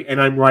angry and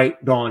I'm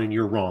right, Dawn, and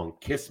you're wrong.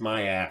 Kiss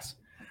my ass.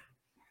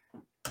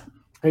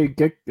 Hey,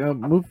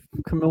 move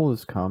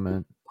Camilla's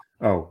comment.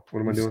 Oh, what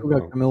am I doing? Still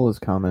got Camilla's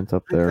comment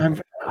up there.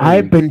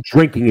 I've been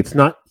drinking. It's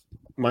not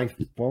my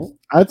fault.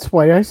 That's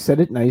why I said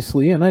it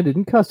nicely and I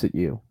didn't cuss at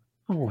you.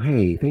 Oh,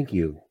 hey, thank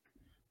you.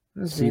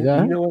 See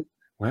that? You know what?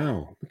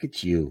 Wow, look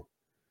at you.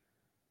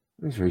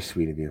 That's very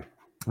sweet of you.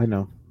 I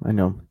know.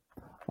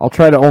 I'll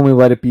try to only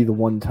let it be the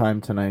one time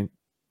tonight.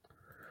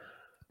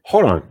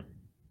 Hold on.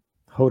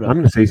 I'm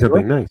going to say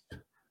something nice.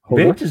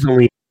 Vance is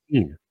only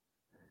 18.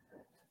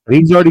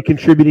 He's already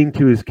contributing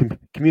to his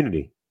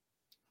community.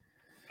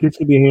 Kids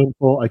can be a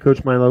handful. I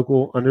coach my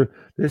local under.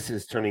 This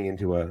is turning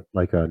into a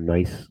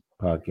nice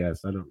podcast.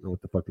 I don't know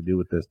what the fuck to do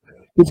with this.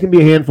 Kids can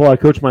be a handful. I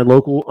coach my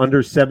local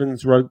under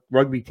sevens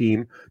rugby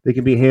team. They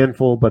can be a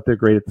handful, but they're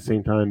great at the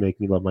same time.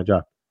 Make me love my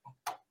job.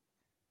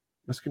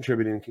 That's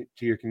contributing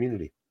to your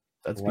community.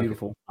 That's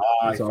beautiful.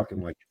 I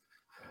fucking like it.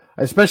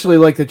 I especially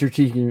like that you're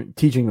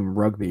teaching them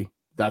rugby.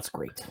 That's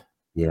great.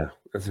 Yeah,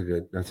 that's a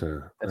good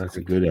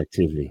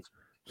activity.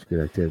 It's a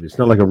good activity. It's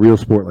not like a real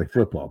sport like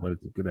football, but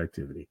it's a good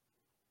activity.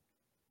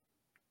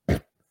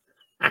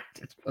 I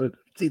just wanted to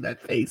see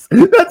that face.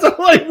 That's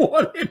all I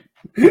wanted.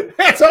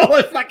 That's all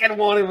I fucking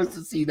wanted, was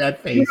to see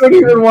that face. You don't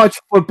even watch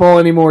football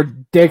anymore,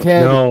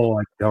 dickhead. No,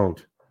 I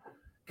don't.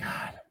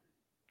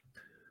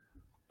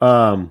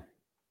 God.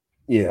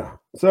 Yeah.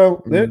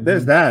 So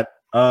there's that.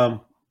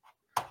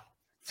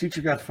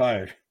 Teacher got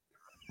fired.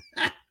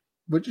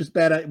 which is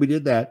bad. We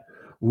did that.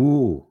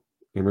 Ooh,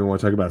 anybody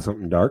want to talk about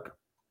something dark?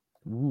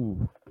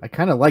 Ooh, I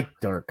kind of like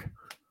dark.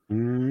 Are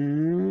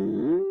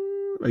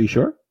you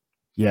sure?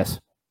 Yes.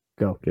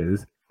 Go. Okay,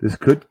 this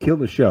could kill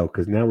the show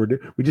because now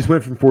we just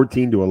went from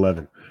 14 to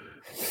 11.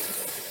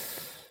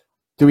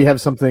 Do we have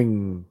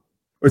something?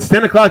 It's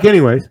 10 o'clock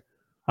anyways.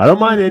 I don't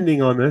mind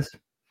ending on this.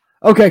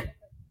 Okay,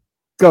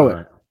 go All it.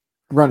 right.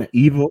 Run it.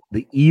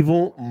 The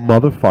evil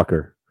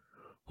motherfucker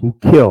who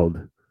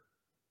killed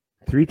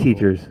 3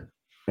 teachers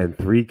and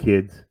 3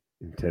 kids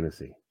in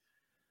Tennessee.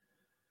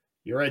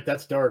 You're right.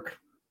 That's dark.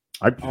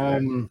 I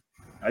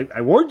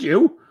warned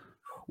you.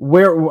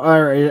 Where?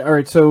 All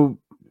right. So,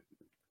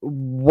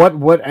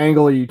 what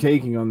angle are you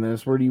taking on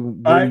this? Where are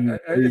you trying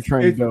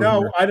to go?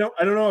 No, here? I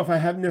don't know if I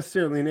have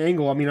necessarily an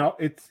angle. I mean,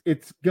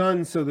 it's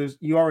guns, so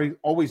you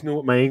always know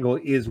what my angle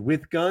is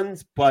with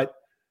guns, but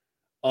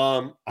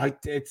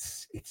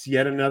it's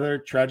yet another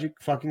tragic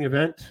fucking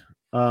event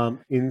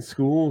in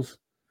schools,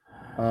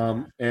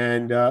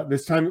 and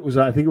this time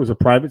I think it was a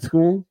private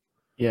school,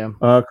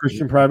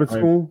 Christian private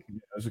school.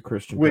 It was a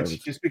Christian.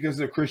 Which just because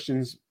they're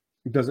Christians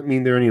doesn't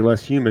mean they're any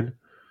less human.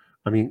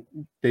 I mean,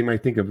 they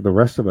might think of the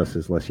rest of us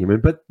as less human,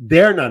 but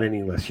they're not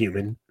any less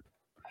human.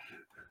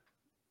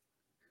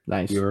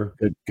 Nice. You're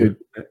good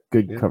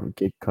yeah. cover.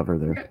 Good cover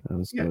there. That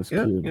was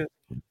cute.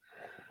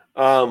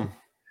 Yeah.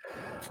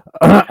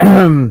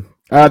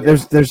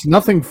 There's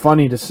nothing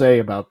funny to say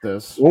about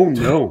this. Oh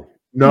no,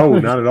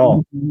 not at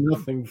all.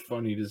 Nothing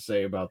funny to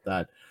say about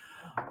that.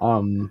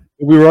 We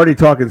were already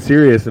talking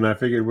serious, and I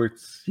figured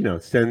it's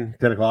 10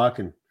 o'clock,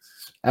 and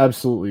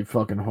absolutely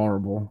fucking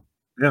horrible.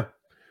 Yeah,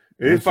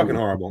 it is fucking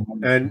horrible,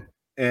 and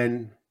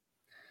it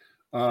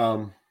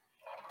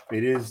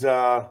is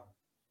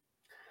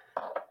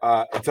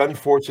it's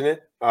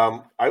unfortunate.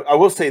 I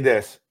will say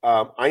this: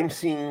 I'm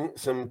seeing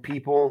some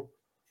people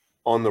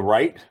on the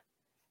right.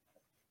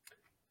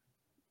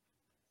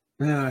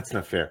 No, that's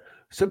not fair.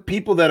 Some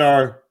people that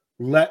are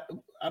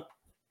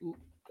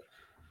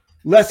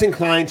less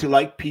inclined to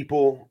like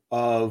people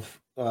of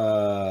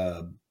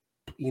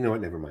you know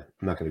what? Never mind.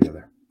 I'm not going to go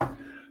there.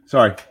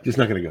 Sorry, just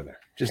not going to go there.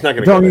 Just not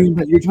going to go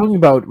there. You're talking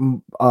about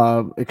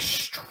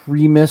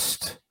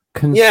extremist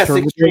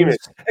conservatives.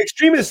 Yes,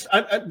 extremists.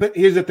 But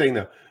here's the thing,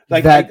 though.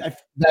 Like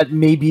that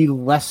may be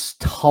less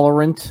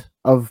tolerant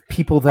of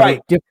people that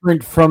are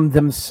different from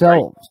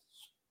themselves.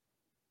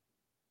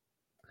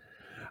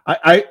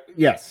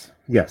 Yes.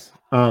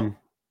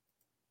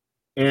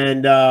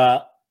 And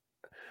but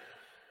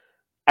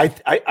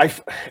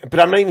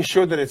I'm not even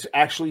sure that it's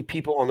actually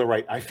people on the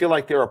right. I feel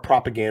like there are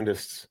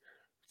propagandists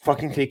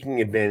fucking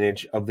taking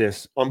advantage of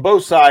this on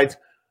both sides.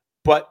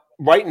 But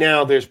right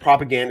now, there's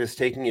propagandists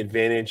taking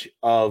advantage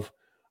of.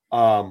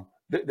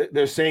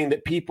 They're saying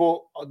that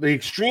the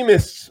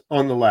extremists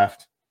on the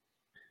left,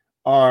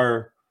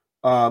 are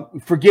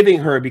forgiving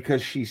her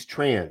because she's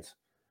trans,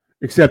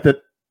 except that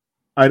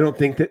I don't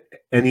think that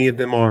any of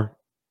them are.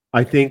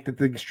 I think that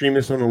the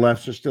extremists on the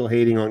left are still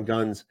hating on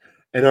guns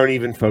and aren't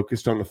even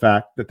focused on the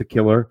fact that the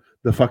killer,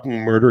 the fucking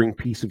murdering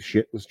piece of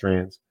shit, was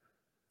trans.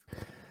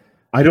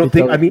 I don't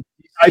think. I mean,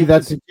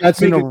 that's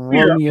an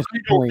erroneous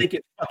point. I don't think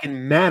it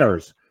fucking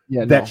matters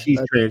that she's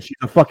trans. She's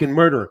a fucking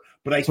murderer.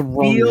 But I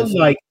feel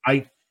like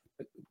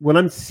what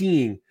I'm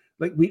seeing,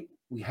 like we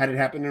had it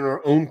happen in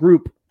our own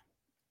group,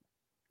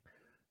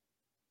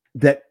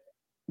 that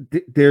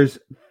they're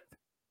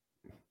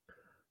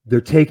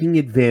taking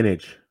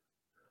advantage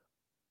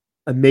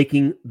of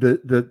making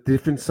the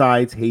different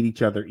sides hate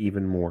each other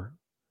even more.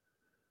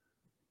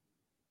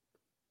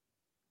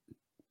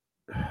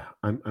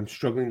 I'm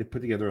struggling to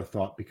put together a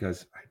thought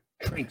because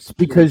it's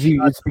because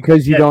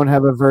you don't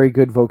have a very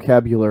good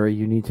vocabulary.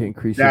 You need to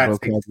increase your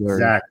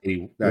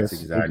vocabulary. That's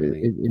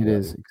exactly. It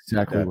is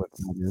exactly what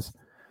it is.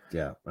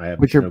 Yeah, I have.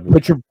 Put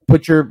your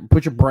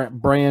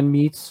brand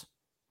meats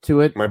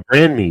to it. My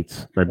brand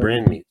meats.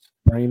 Brain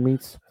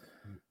meats.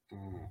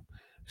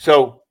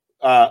 So,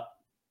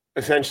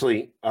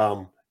 essentially,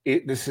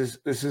 this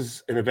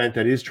is an event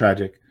that is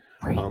tragic,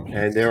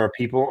 and there are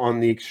people on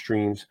the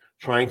extremes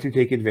trying to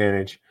take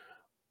advantage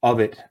of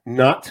it,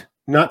 not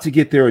to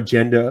get their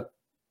agenda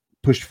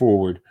pushed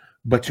forward,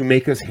 but to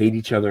make us hate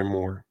each other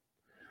more.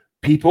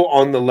 People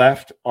on the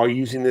left are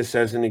using this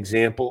as an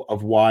example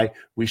of why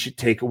we should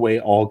take away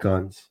all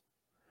guns.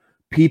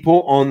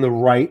 People on the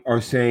right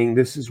are saying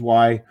this is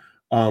why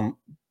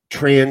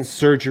trans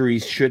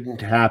surgeries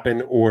shouldn't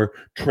happen or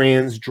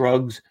trans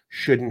drugs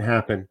shouldn't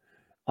happen.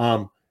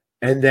 And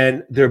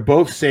then they're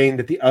both saying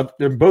that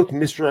they're both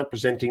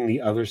misrepresenting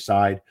the other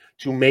side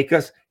to make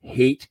us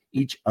hate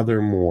each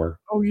other more.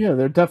 Oh yeah,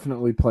 they're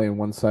definitely playing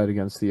one side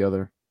against the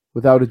other,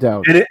 without a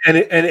doubt. And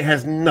it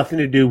has nothing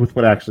to do with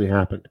what actually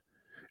happened.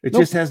 It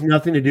just has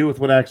nothing to do with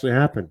what actually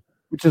happened.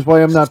 Which is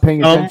why I'm not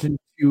paying attention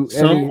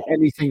to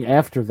anything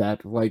after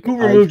that. Like, who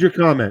removed your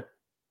comment?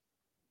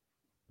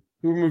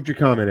 Who removed your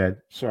comment, Ed?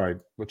 Sorry,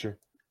 Butcher.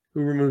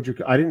 Who removed your?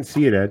 I didn't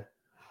see it, Ed.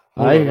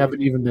 I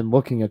haven't even been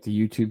looking at the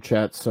YouTube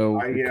chat, so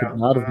it could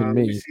not have been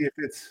me. Let me see if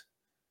it's.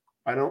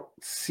 I don't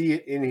see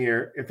it in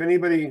here. If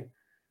anybody,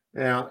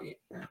 I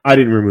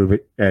didn't remove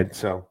it, Ed.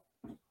 So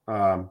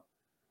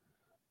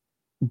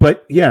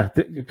But yeah,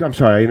 I'm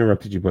sorry, I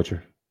interrupted you,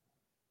 Butcher.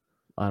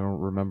 I don't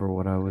remember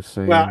what I was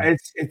saying. Well,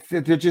 it's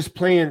they're just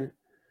playing.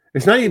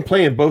 It's not even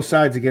playing both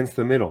sides against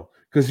the middle,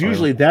 because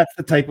usually that's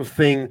the type of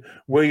thing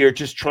where you're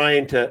just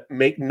trying to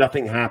make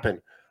nothing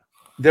happen.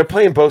 They're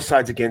playing both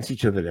sides against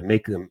each other to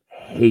make them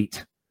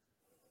hate.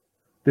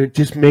 They're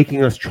just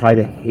making us try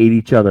to hate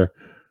each other.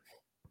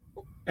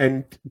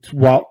 And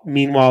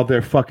meanwhile,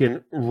 they're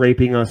fucking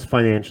raping us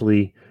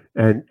financially.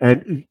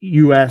 And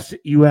you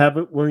have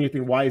it when you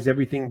think, why is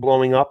everything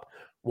blowing up?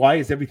 Why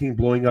is everything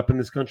blowing up in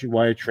this country?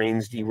 Why are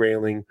trains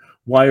derailing?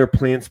 Why are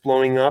plants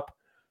blowing up?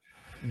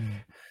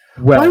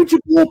 Well, why would you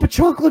blow up a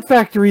chocolate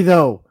factory,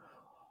 though?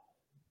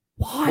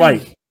 Why?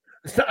 Right.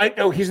 So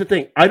here's the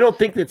thing. I don't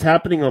think that's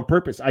happening on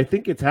purpose. I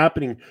think it's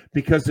happening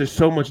because there's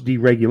so much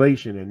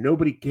deregulation and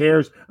nobody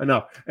cares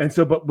enough. And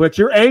so, but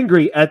you're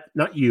angry at,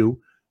 not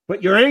you,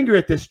 but you're angry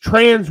at this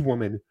trans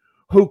woman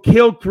who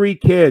killed 3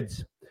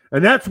 kids.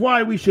 And that's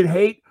why we should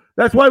hate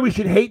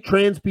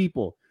trans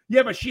people.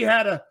 Yeah, but she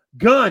had a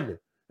gun.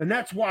 And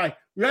that's why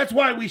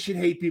we should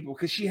hate people,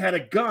 because she had a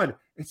gun.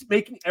 It's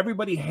making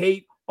everybody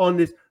hate on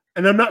this.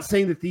 And I'm not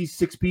saying that these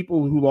 6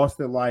 people who lost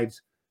their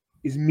lives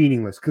is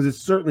meaningless, because it's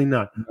certainly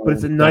not. But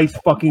it's a nice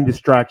fucking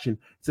distraction.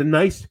 It's a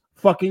nice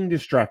fucking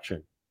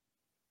distraction.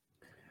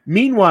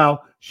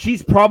 Meanwhile,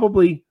 she's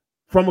probably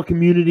from a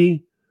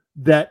community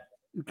that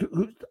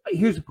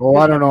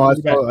I don't know.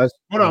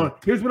 Hold on.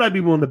 Here's what I'd be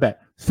willing to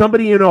bet.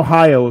 Somebody in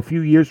Ohio a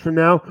few years from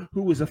now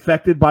who was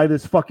affected by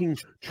this fucking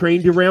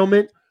train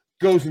derailment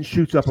goes and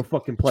shoots up a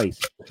fucking place.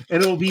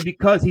 And it'll be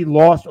because he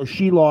lost or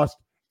she lost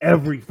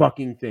every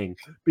fucking thing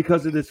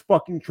because of this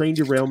fucking train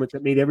derailment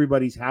that made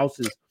everybody's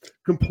houses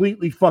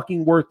completely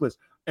fucking worthless.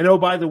 And oh,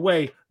 by the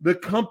way, the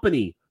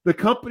company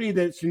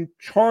that's in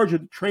charge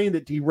of the train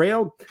that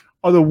derailed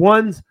are the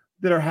ones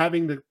that are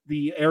having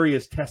the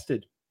areas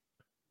tested.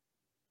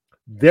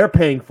 They're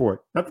paying for it,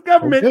 not the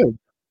government. Okay.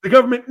 The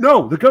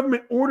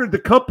government ordered the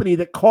company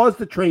that caused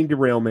the train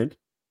derailment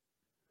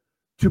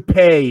to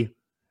pay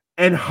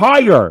and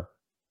hire,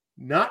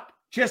 not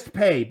just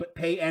pay, but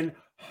pay and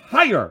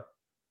hire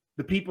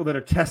the people that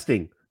are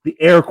testing the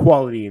air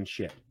quality and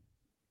shit.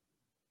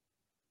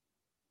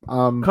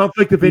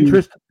 Conflict of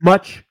interest,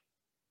 much?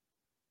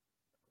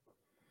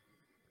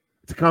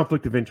 It's a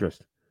conflict of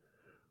interest.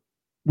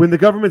 When the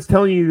government's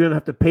telling you you're going to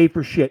have to pay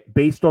for shit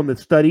based on the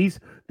studies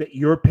that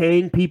you're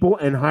paying people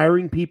and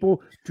hiring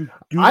people to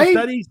do the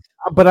studies.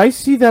 But I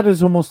see that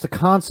as almost a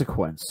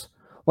consequence.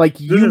 Like,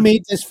 you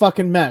made this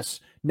fucking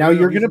mess. Now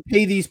you're going to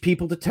pay these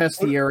people to test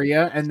the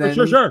area, and then...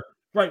 Sure.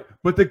 Right.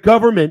 But the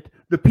government,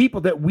 the people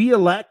that we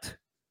elect,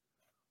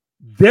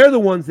 they're the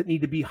ones that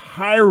need to be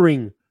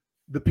hiring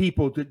the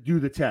people to do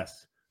the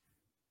tests.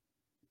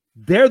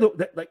 They're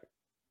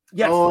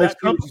yes, I see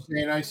what you're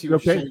saying. I see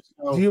what you're saying.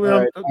 I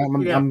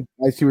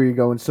see where you're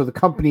going. So the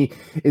company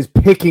is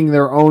picking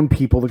their own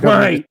people. The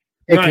government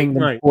is picking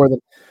them for them.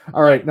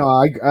 All right. No,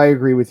 I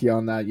agree with you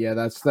on that. Yeah,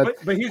 that's that.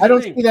 But I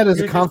don't see that as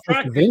a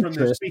conflict of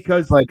interest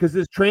because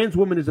this trans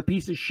woman is a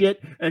piece of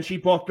shit and she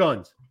bought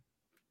guns.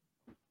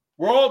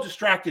 We're all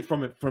distracted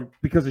from it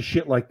because of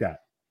shit like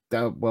that.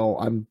 Well,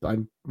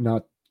 I'm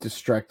not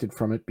distracted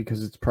from it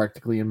because it's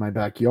practically in my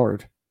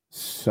backyard.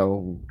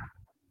 So.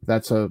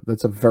 That's a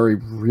very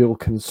real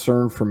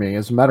concern for me.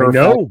 As a matter of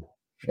fact,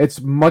 it's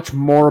much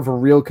more of a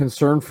real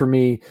concern for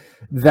me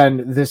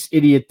than this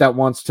idiot that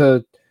wants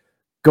to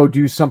go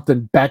do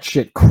something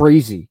batshit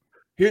crazy.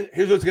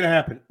 Here's what's going to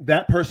happen.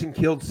 That person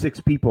killed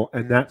 6 people,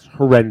 and that's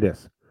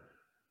horrendous.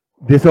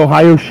 This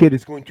Ohio shit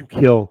is going to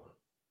kill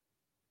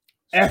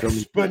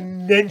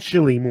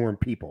exponentially more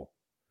people.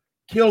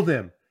 Kill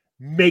them.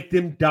 Make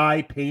them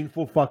die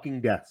painful fucking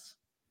deaths.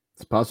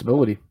 It's a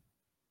possibility.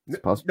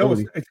 No,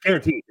 it's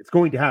guaranteed. It's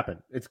going to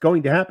happen. It's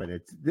going to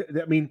happen.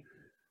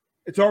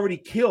 It's already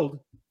killed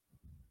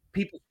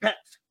people's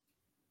pets.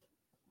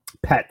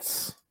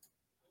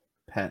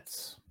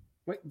 Pets.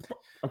 Wait,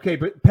 okay,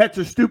 but pets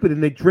are stupid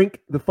and they drink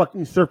the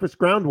fucking surface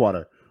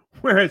groundwater.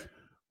 Whereas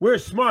we're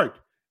smart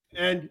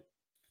and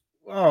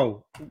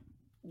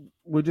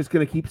we're just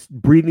gonna keep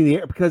breathing the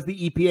air because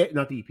the EPA,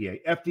 not the EPA,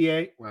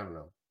 FDA. Well, I don't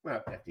know.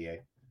 Well, FDA.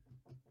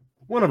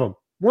 One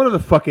of the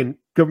fucking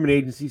government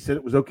agencies said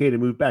it was okay to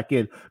move back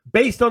in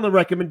based on the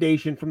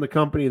recommendation from the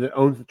company that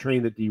owns the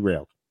train that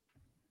derailed.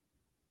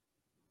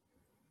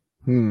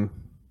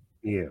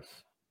 Yes.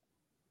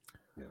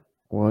 Yeah.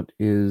 What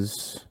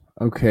is...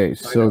 Okay,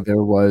 so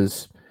there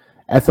was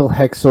ethyl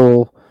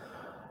hexyl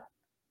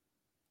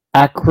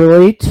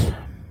acrylate,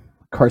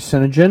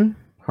 carcinogen,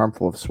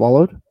 harmful if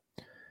swallowed.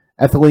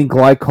 Ethylene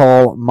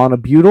glycol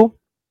monobutyl,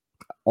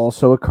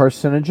 also a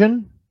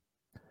carcinogen.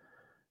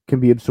 Can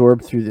be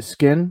absorbed through the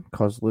skin,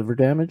 cause liver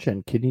damage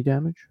and kidney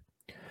damage.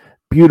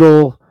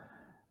 Butyl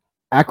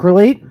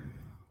acrylate,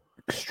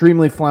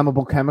 extremely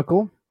flammable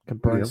chemical, can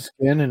burn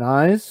skin and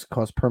eyes,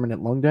 cause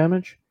permanent lung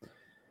damage.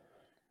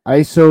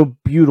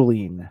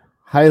 Isobutylene,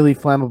 highly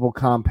flammable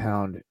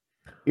compound,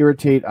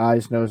 irritate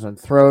eyes, nose, and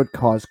throat,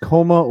 cause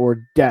coma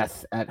or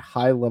death at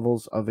high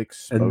levels of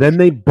exposure. And then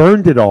they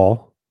burned it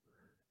all,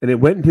 and it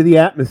went into the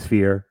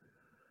atmosphere,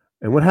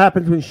 And what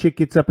happens when shit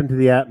gets up into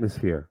the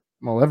atmosphere?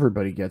 Well,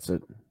 everybody gets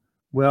it.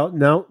 Well,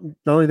 no,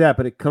 not only that,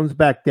 but it comes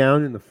back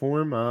down in the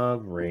form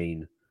of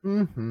rain.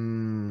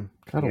 Mm-hmm.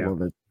 Gotta Yeah.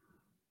 love it.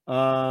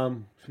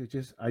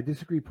 I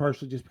disagree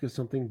partially just because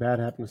something bad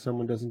happened to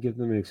someone doesn't give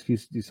them an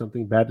excuse to do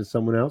something bad to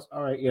someone else.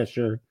 All right, yeah,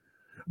 sure.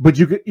 But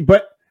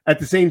at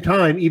the same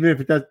time, even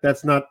if that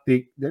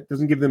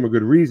doesn't give them a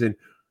good reason,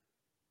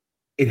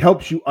 it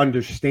helps you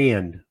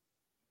understand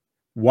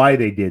why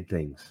they did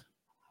things.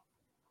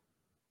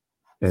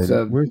 And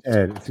So, where's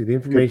Ed? See, the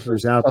information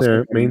is out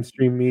there. suspect.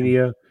 Mainstream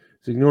media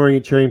is ignoring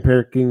it, cherry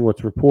picking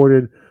what's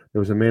reported. There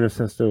was a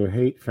manifesto of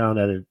hate found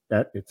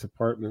at its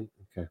apartment.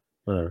 Okay,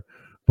 whatever.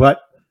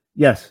 But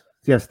yes,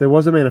 there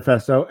was a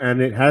manifesto,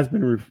 and it has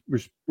been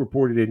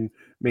reported in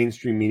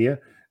mainstream media.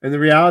 And the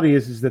reality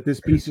is that this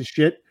piece of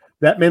shit,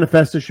 that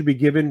manifesto should be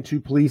given to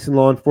police and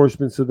law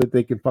enforcement so that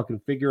they can fucking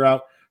figure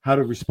out how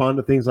to respond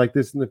to things like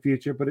this in the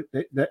future. But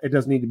it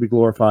doesn't need to be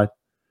glorified.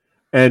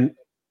 And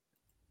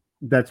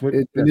that's what.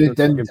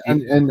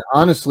 And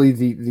honestly,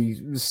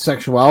 the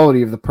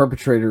sexuality of the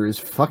perpetrator is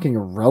fucking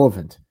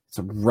irrelevant. It's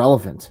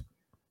irrelevant.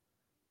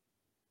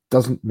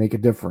 Doesn't make a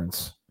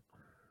difference.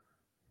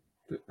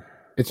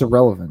 It's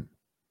irrelevant.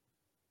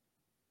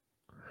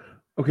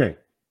 Okay.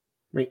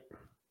 Wait.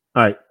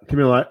 All right,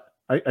 Camille,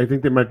 I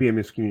think there might be a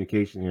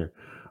miscommunication here.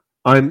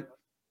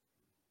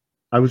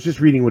 I was just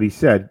reading what he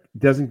said.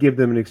 Doesn't give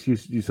them an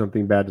excuse to do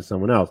something bad to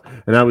someone else.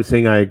 And I was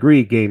saying, I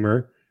agree,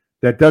 gamer.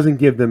 That doesn't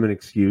give them an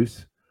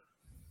excuse,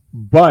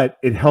 but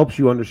it helps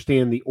you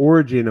understand the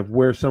origin of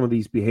where some of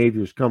these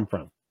behaviors come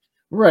from.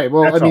 Right.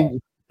 Well,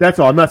 That's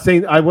all. I'm not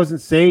saying, I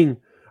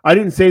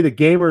didn't say the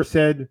gamer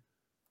said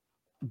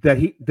that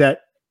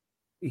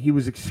he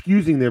was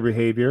excusing their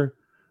behavior.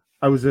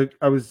 I was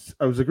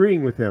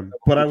agreeing with him,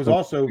 but I was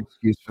also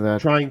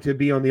trying to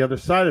be on the other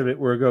side of it,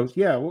 where it goes,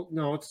 yeah, well,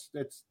 no,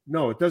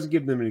 it doesn't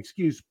give them an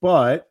excuse,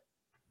 but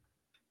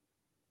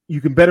you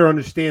can better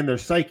understand their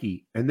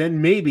psyche, and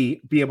then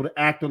maybe be able to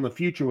act on the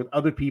future with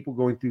other people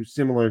going through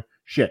similar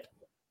shit.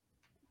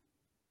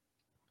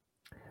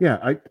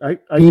 Yeah, I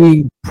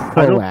being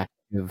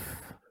proactive.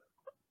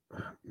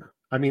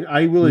 I mean,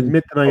 I will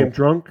admit that I am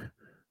drunk.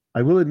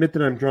 I will admit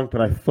that I'm drunk, but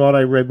I thought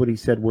I read what he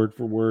said word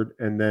for word,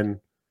 and then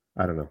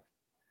I don't know.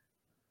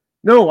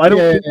 No, I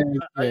don't.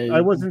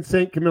 I wasn't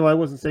saying, Camilla. I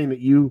wasn't saying that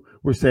you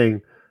were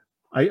saying.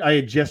 I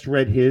had just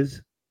read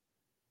his.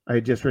 I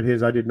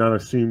did not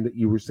assume that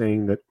you were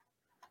saying that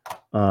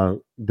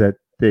that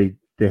they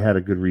had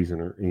a good reason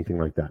or anything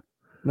like that.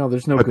 No,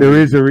 there's no. But there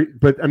is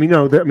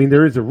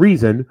there is a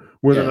reason.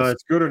 Whether or not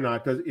it's good or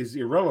not is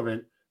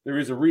irrelevant. There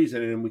is a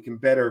reason, and we can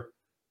better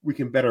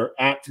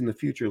act in the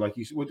future. Like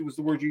you, what was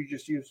the word you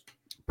just used?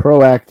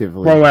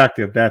 Proactively.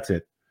 Proactive. That's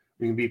it.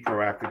 We can be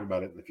proactive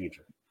about it in the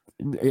future.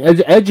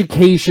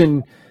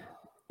 Education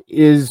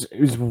is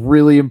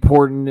really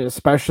important,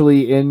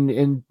 especially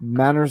in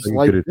manners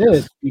like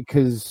this,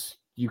 because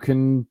you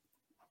can.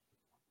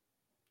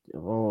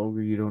 Oh,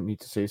 you don't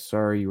need to say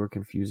sorry. You were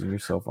confusing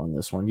yourself on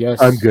this one.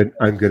 Yes, I'm good.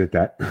 I'm good at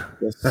that.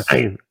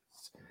 Yes.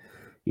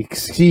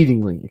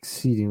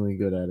 exceedingly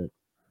good at it.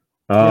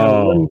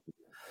 Oh.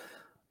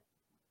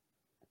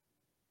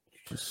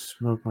 Just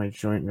smoke my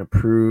joint and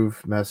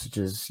approve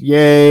messages.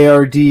 Yay,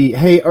 RD.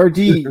 Hey,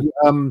 RD.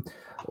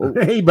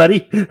 Hey,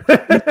 buddy.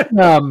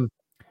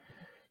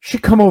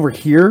 Should come over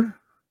here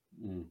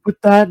with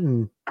that,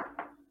 and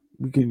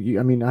we could.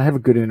 I mean, I have a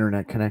good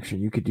internet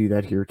connection. You could do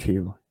that here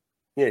too.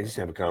 Yeah, just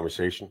have a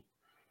conversation.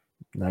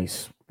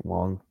 Nice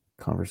long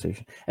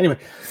conversation. Anyway,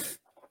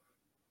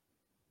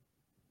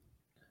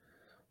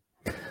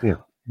 yeah.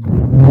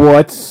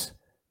 What's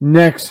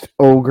next,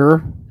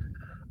 Ogre?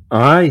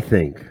 I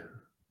think.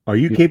 Are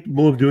you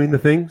capable of doing the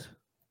things?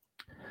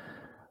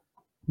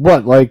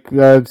 What, like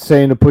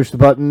saying to push the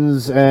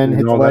buttons and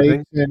hit the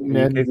likes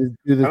and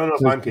do the I don't know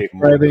if I'm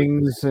capable.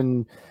 subscribings,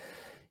 and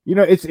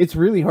it's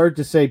really hard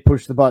to say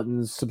push the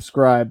buttons,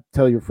 subscribe,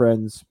 tell your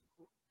friends,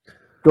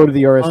 go to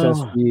the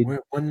RSS feed. We're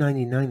at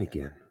 199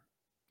 again.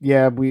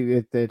 Yeah,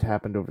 it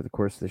happened over the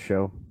course of the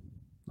show.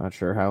 Not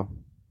sure how.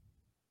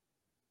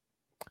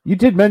 You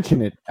did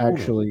mention it,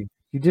 actually.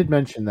 You did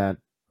mention that.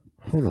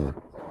 Hold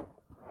on.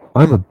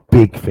 I'm a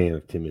big fan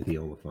of Timothy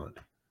Oliphant.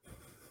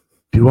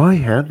 Do I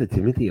have the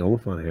Timothy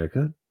Oliphant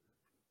haircut?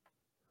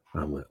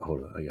 Hold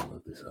on, I gotta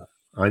look this up.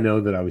 I know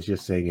that I was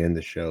just saying end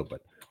the show, but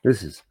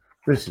this is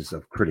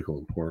of critical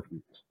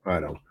importance.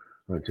 I don't.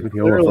 Timothy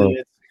Oliphant.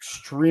 It's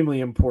extremely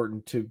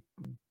important to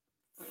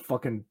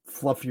fucking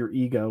fluff your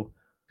ego.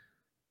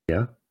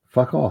 Yeah,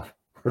 fuck off.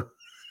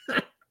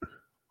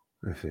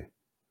 Let's see.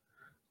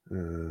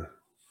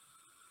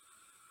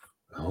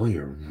 Oh,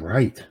 you're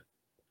right.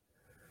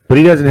 But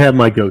he doesn't have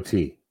my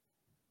goatee.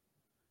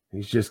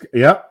 He's just,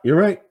 yeah, you're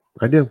right.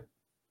 I do.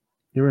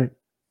 You're right.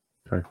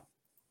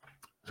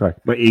 Sorry.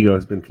 My ego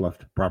has been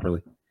fluffed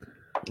properly.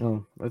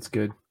 Oh, that's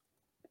good.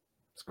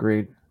 It's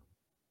great.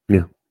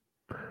 Yeah.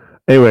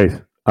 Anyways,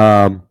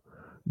 do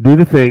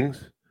the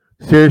things.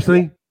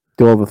 Seriously.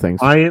 Do all the things.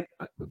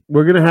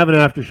 We're going to have an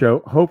after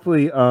show.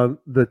 Hopefully,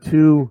 the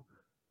two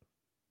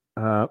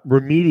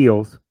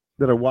remedials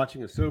that are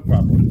watching a soap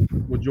opera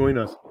will join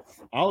us.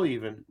 I'll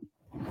even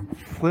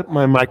flip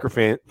my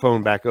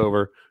microphone back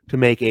over to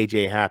make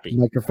AJ happy.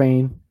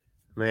 Microphone.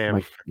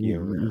 Man, You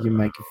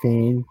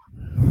microphone.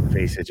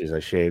 face itches. I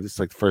shaved. This is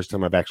like the first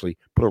time I've actually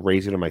put a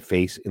razor to my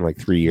face in like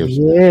 3 years.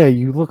 Yeah,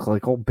 you look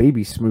like old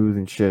baby smooth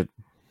and shit.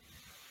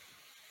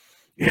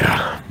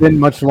 Yeah. Been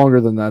much longer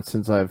than that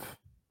since I've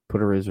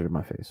put a razor to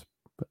my face.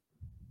 But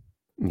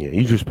Yeah,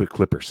 you just put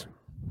clippers.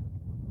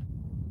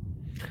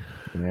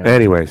 yeah.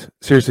 Anyways,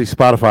 seriously,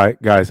 Spotify,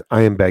 guys,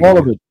 I am begging All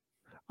of you. it.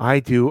 I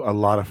do a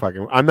lot of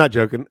fucking. I'm not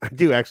joking. I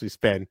do actually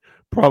spend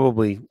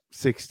probably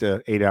 6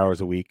 to 8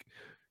 hours a week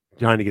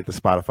trying to get the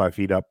Spotify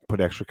feed up,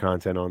 put extra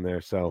content on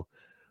there. So,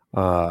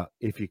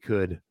 if you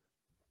could,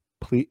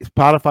 please.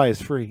 Spotify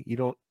is free.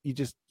 You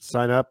just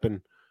sign up,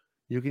 and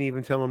you can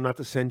even tell them not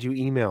to send you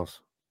emails.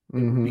 It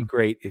would be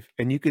great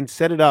and you can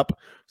set it up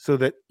so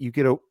that you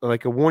get a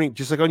warning,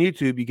 just like on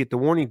YouTube. You get the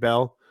warning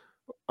bell,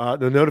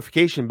 the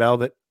notification bell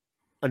that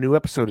a new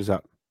episode is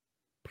up.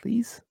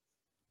 Please.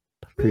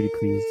 Pretty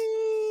please.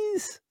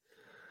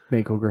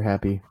 Make Ogre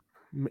happy.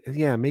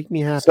 Yeah, make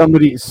me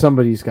happy.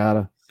 Somebody's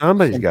gotta.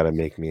 Somebody's got to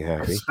make me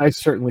happy. I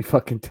certainly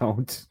fucking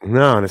don't.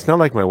 No, and it's not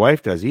like my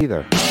wife does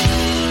either.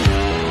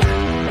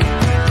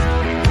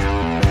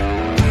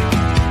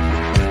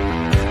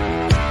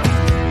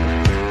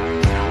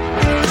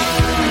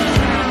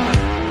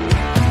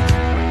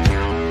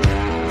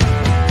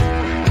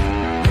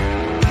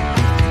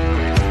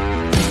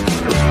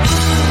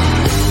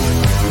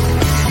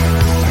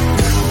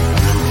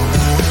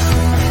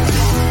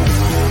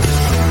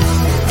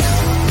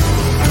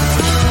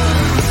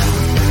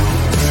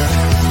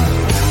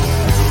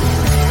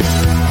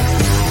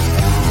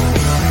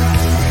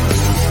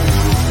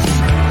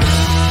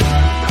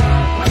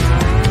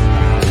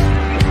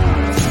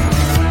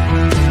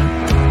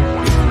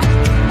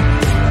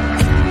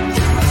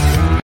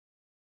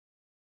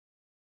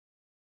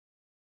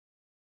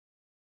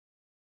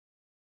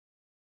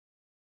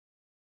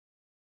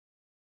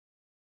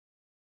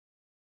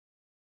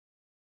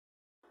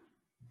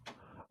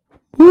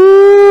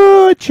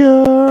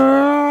 Butcher.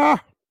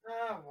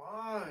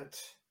 What?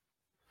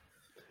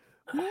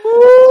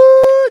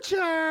 Butcher.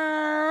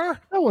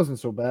 That wasn't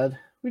so bad.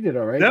 We did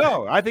all right.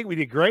 No, I think we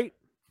did great.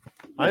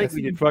 I think Yes.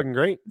 we did fucking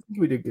great.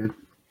 We did good.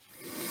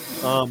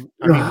 I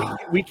mean,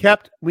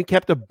 we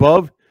kept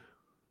above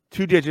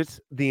 2 digits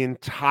the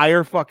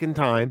entire fucking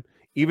time.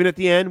 Even at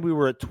the end, we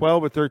were at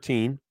 12 or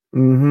 13.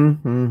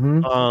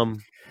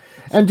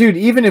 And dude,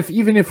 even if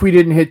we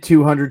didn't hit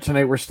 200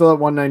 tonight, we're still at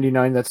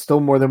 199. That's still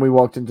more than we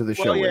walked into the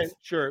show with.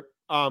 Sure.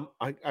 I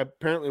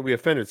apparently we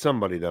offended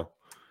somebody though.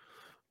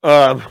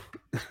 But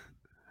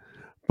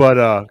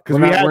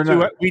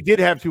because we did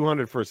have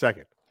 200 for a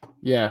second.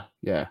 Yeah.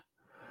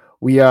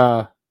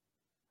 We're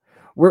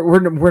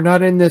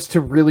not in this to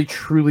really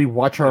truly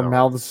watch our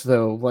mouths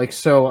though. Like,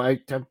 so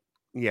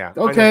Yeah.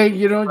 okay,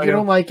 you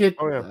don't like it.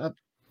 Oh, yeah.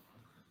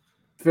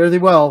 Fairly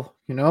well,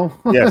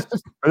 Yes.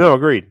 No,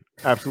 agreed.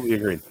 Absolutely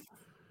agreed.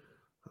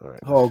 All right.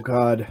 Oh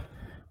God.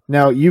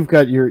 Now you've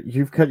got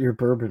your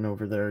bourbon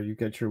over there. You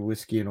got your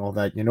whiskey and all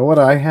that. You know what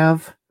I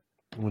have?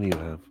 What do you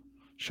have?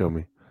 Show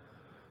me.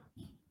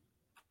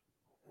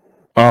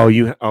 Oh,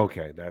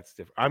 okay, that's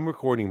different. I'm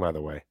recording, by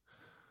the way.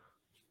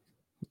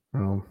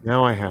 Oh,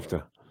 Now I have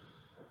to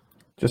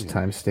just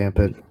timestamp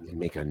it.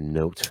 make a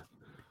note.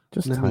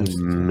 Just Let me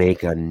timestamp.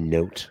 make a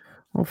note.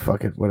 Oh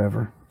fuck it,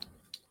 whatever.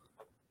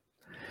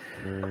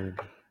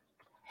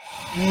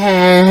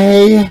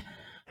 Hey.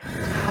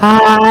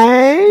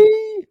 Hi.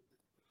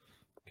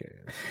 Okay.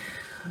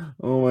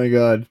 Oh my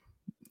God.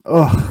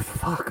 Oh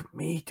fuck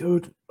me,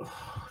 dude.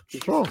 Oh,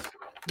 What's wrong?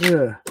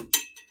 yeah.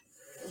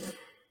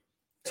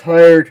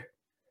 Tired.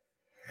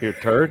 You're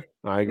a turd?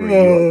 I agree. You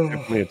are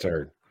definitely a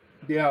turd.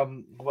 Yeah,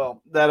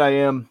 well, that I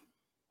am.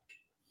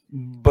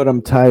 But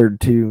I'm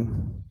tired too.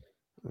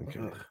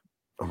 Okay.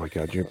 Oh my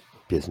God, your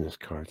business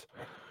cards.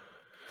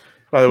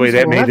 By the way,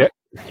 that made that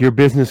your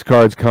business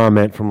cards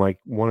comment from like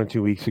 1 or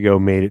 2 weeks ago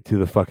made it to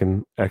the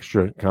fucking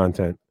extra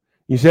content.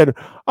 You said,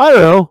 I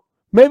don't know,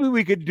 maybe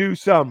we could do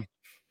some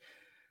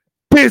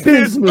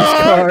business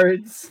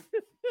cards.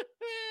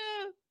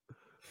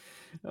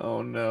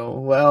 Oh no.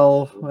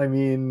 Well, I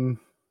mean,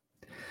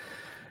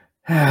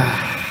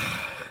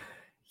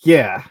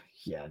 yeah,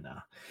 no.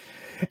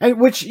 And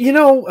which,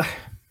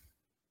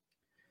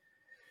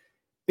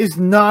 is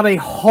not a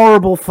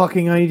horrible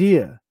fucking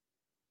idea.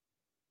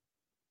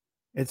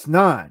 It's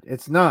not.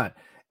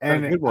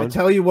 And I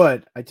tell you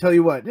what,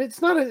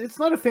 it's not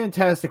a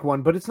fantastic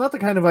one, but it's not the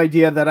kind of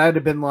idea that I'd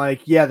have been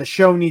like, yeah, the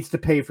show needs to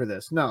pay for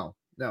this. No,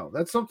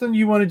 that's something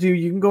you want to do.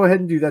 You can go ahead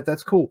and do that.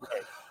 That's cool.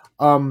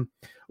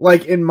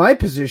 Like in my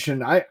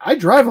position, I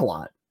drive a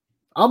lot.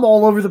 I'm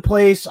all over the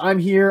place. I'm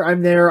here,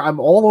 I'm there. I'm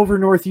all over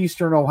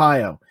northeastern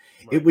Ohio.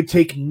 Right. It would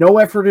take no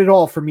effort at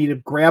all for me to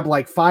grab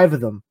like 5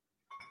 of them.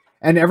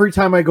 And every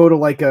time I go to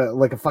like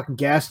a fucking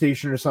gas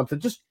station or something,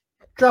 just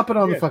drop it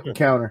on the fucking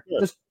counter.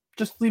 Yeah.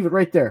 Just leave it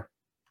right there.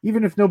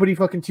 Even if nobody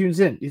fucking tunes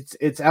in.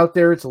 It's out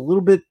there. It's a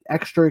little bit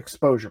extra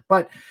exposure.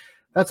 But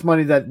that's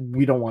money that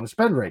we don't want to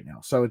spend right now.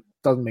 So it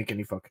doesn't make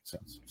any fucking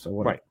sense. So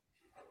whatever.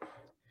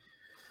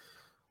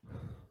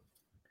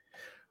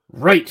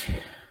 Right.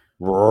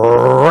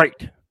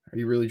 Right. Are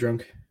you really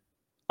drunk?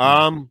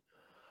 I'm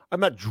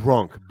not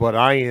drunk, but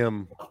I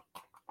am.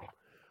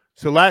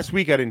 So last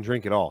week I didn't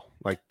drink at all.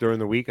 Like during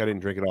the week I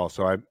didn't drink at all.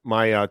 So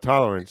my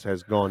tolerance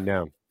has gone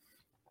down.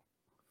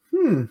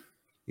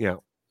 Yeah.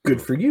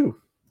 Good for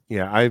you.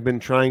 Yeah, I've been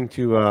trying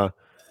to.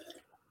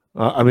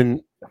 I've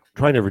been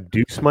trying to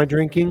reduce my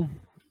drinking,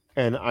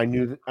 and I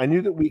knew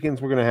that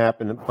weekends were going to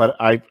happen. But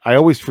I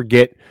always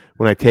forget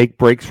when I take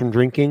breaks from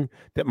drinking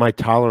that my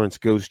tolerance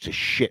goes to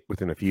shit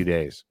within a few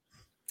days.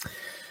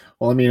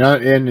 Well, I mean,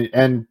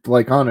 and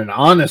like on an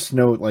honest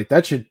note, like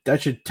that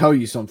should tell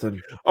you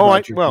something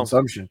about your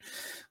consumption.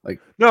 Like,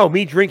 no,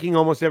 me drinking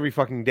almost every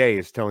fucking day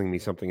is telling me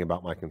something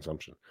about my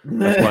consumption.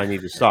 That's why I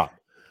need to stop.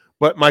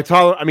 But my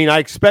I mean, I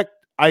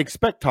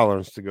expect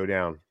tolerance to go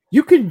down.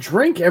 You can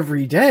drink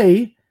every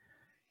day.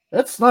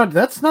 That's not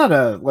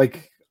a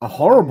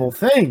horrible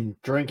thing.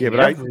 Drinking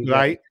every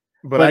day.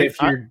 But if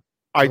you're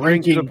I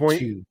drink to the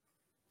point.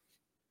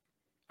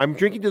 I'm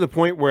drinking to the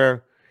point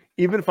where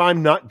even if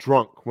I'm not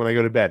drunk when I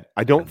go to bed,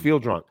 I don't feel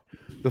drunk.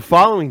 The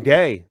following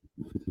day,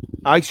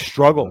 I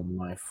struggle.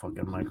 My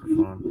fucking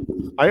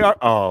microphone.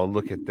 Oh,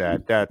 look at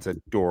that. That's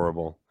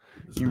adorable.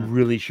 You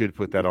really should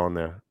put that on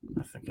there.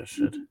 I think I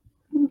should.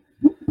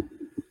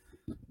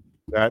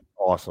 That's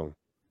awesome.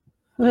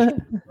 Yeah,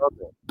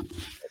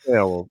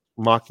 we'll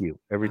mock you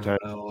every time.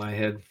 Oh, I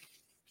had.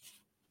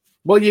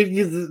 Well,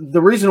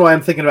 the reason why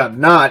I'm thinking about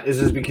not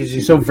is because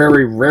you so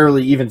very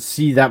rarely even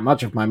see that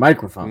much of my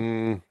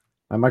microphone.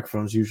 My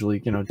microphone's usually,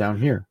 down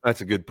here.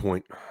 That's a good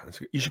point.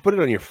 You should put it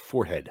on your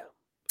forehead.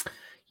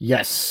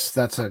 Yes,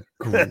 that's a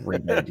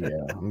great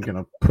idea. I'm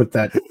gonna put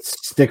that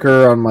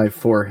sticker on my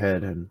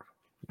forehead and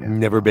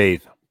never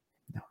bathe.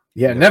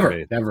 Yeah,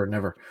 never.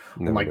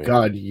 Oh my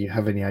God, you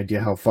have any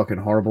idea how fucking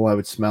horrible I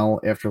would smell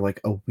after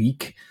like a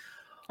week?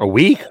 A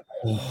week?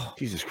 Oh.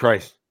 Jesus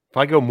Christ. If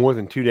I go more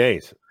than 2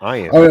 days, I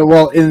am. Oh,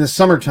 well, in the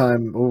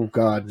summertime, oh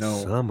God,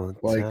 no.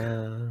 Summertime. Like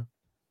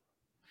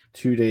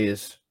 2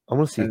 days. I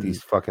want to see if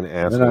these fucking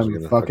assholes then are I'm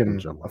going to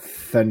fucking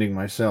offending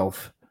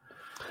myself.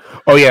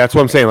 Oh, yeah, that's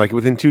what I'm saying. Like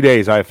within 2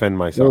 days, I offend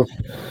myself.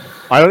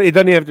 It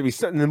doesn't have to be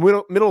in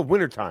the middle of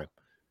winter time.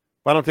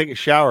 If I don't take a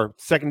shower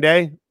second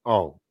day,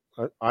 I'm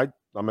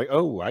like,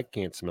 oh, I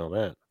can't smell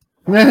that.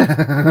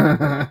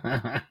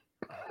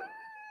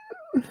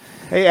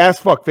 Hey, ass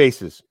fuck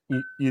faces.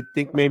 You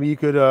think maybe you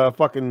could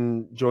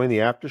fucking join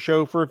the after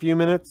show for a few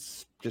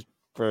minutes? Just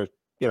for,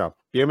 a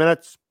few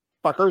minutes,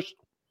 fuckers?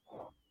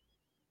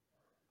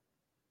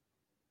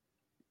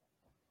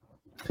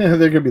 They're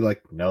going to be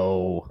like,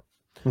 no.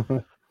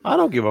 I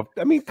don't give up.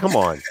 I mean, come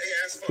on. Hey,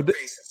 ass fuck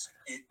faces.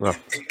 You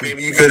think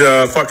maybe you could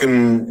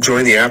fucking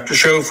join the after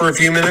show for a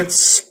few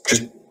minutes?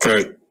 Just for,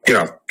 a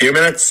few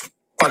minutes,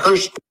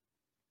 fuckers?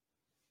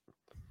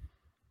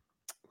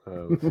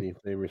 Let's see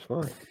if they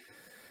respond.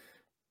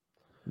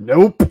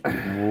 Nope.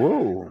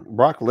 Whoa.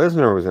 Brock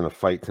Lesnar was in a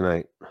fight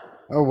tonight.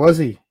 Oh, was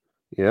he?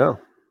 Yeah.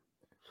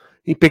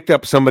 He picked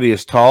up somebody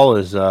as tall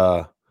as who's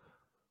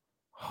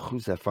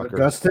that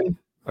fucker?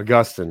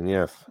 Augustin,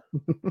 yes.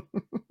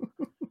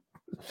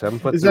 7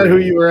 foot. Is that who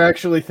you were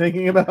actually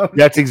thinking about?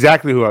 That's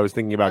exactly who I was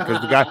thinking about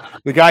because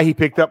the guy he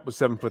picked up was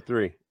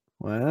 7'3".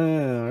 Wow.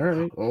 All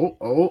right. Oh.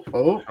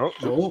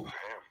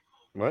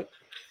 What?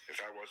 If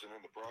I wasn't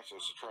in the process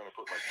of trying to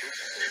put my kids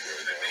to bed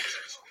right now.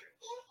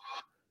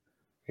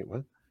 Wait,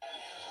 what?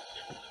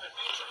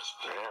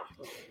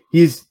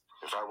 If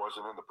I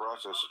wasn't in the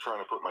process of trying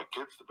to put my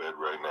kids to bed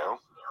right now.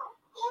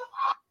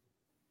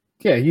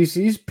 Yeah,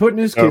 he's putting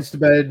his kids to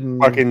bed.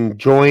 And... Fucking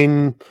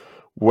join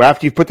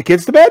after you put the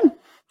kids to bed?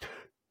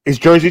 Is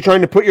Jersey trying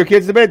to put your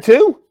kids to bed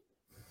too?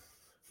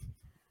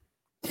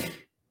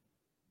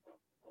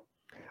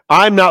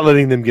 I'm not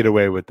letting them get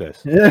away with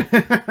this.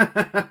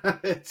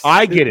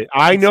 I get it.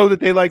 I know that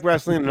they like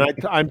wrestling,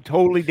 and I'm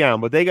totally down,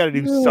 but they got to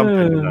do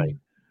something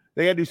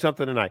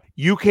tonight.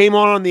 You came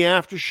on the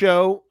after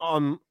show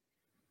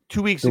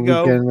 2 weeks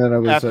ago.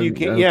 After you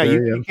came,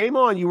 you came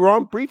on. You were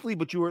on briefly,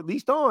 but you were at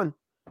least on.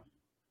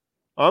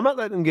 I'm not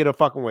letting them get a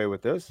fucking away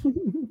with this.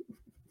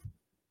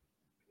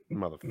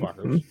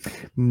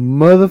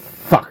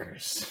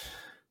 Motherfuckers.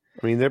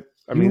 I mean,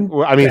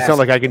 it's not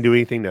like I can do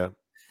anything to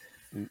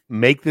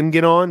make them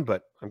get on,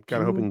 but I'm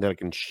kind of hoping that I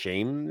can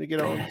shame them to get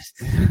on.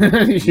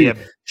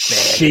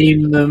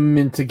 Shame them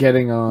into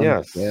getting on.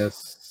 Yes.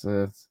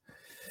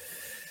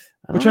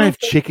 Which I have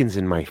chickens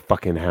in my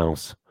fucking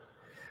house.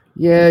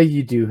 Yeah,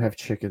 you do have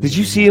chickens. Did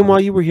you see them while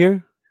you were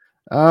here?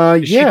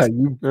 Yeah,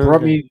 you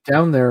brought me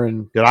down there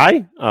and did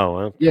I?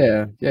 Oh,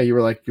 yeah. You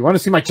were like, "You want to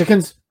see my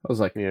chickens?" I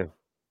was like, "Yeah,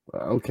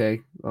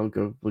 okay, I'll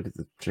go look at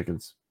the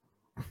chickens."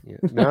 Yeah.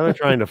 Now they're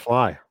trying to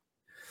fly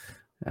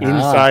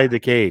inside the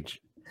cage.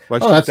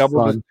 But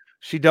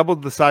she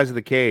doubled the size of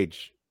the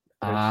cage.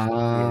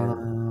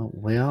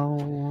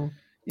 Well,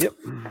 yep.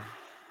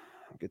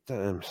 Good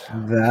times.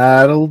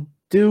 That'll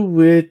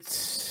do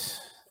it.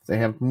 They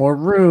have more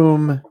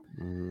room.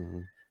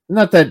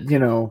 Not that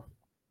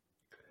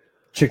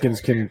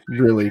chickens can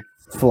really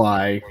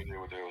fly.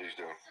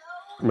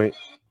 Wait,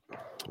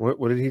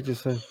 what did he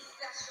just say?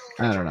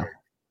 I don't know.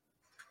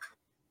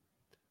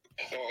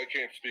 No, I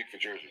can't speak for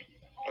Jersey.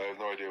 I have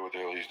no idea what the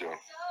hell he's doing.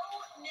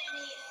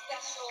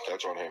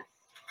 That's on him.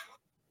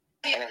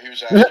 I know he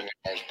was asking if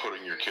I was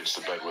putting your kids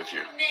to bed with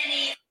you.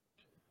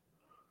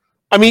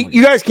 I mean,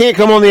 you guys can't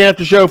come on the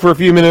after show for a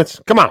few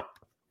minutes. Come on.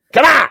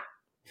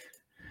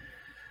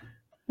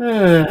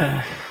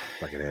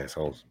 Fucking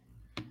assholes.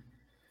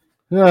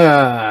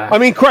 I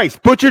mean,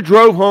 Christ, Butcher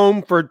drove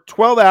home for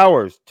 12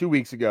 hours 2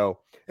 weeks ago,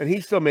 and he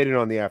still made it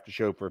on the after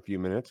show for a few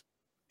minutes.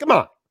 Come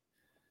on.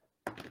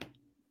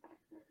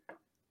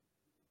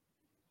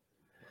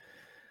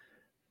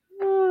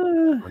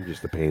 I'm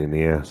just a pain in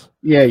the ass.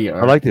 Yeah, you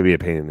are. I like to be a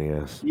pain in the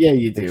ass. Yeah,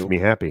 you Makes do. me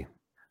happy.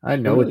 I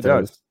know really it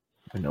does.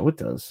 I know it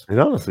does. It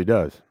honestly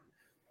does.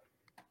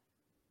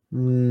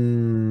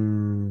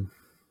 Titties.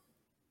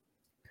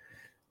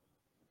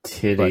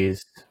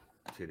 Titties.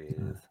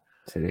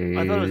 Titties.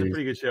 I thought it was a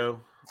pretty good show.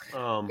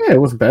 Yeah,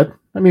 it wasn't bad.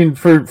 I mean,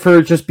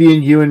 for just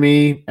being you and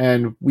me,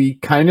 and we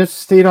kind of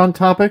stayed on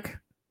topic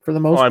for the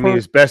most part. I mean,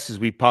 as best as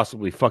we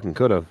possibly fucking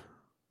could have.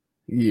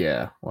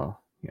 Yeah.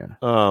 Well, yeah.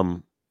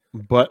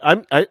 But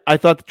I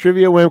thought the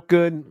trivia went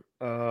good.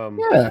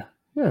 Yeah.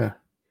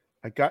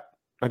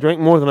 I drank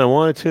more than I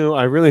wanted to.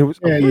 I really was.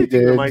 Yeah, you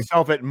did.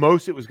 Myself at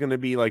most, it was going to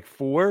be like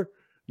 4,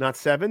 not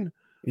 7.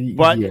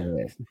 But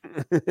yeah.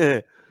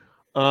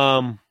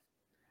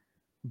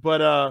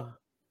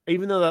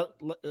 Even though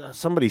that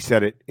somebody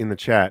said it in the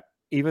chat,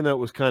 even though it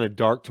was kind of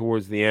dark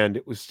towards the end,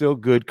 it was still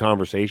good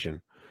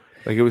conversation.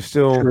 Like it was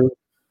still true.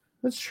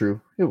 That's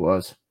true. It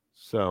was.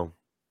 So,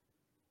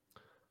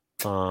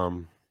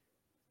 I'm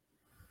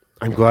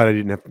glad I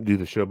didn't have to do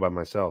the show by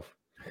myself.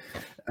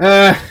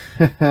 I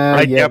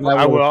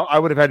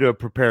would have had to have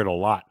prepared a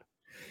lot.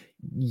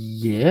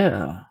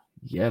 Yeah,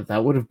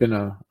 that would have been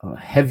a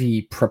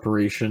heavy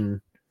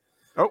preparation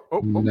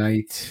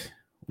night.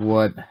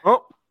 What?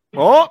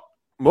 What?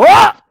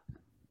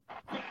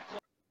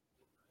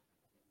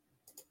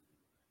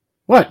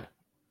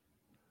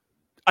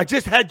 I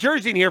just had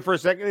Jersey in here for a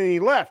second and he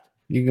left.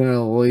 You're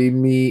gonna leave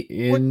me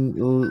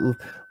in?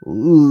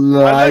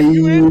 I let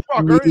you in,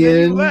 fucker, and then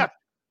you left.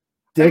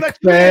 Dick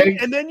bag.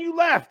 And then you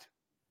left.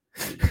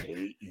 I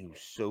hate you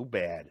so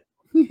bad.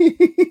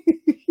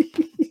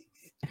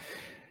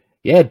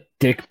 Yeah,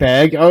 dick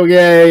bag. Oh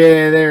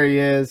yeah, there he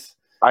is.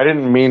 I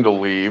didn't mean to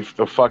leave.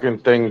 The fucking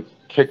thing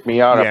kicked me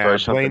out after I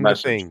sent the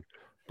message.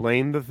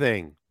 Blame the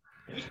thing.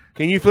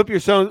 Can you flip your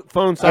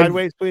phone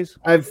sideways, please?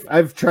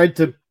 I've tried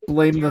to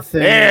blame the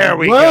thing. There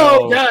we go.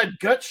 Whoa, God,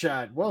 gut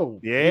shot. Whoa.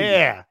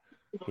 Yeah.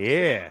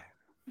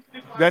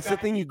 That's the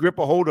thing you grip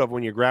a hold of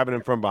when you're grabbing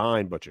him from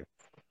behind, Butcher.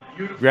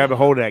 Grab a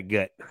hold of that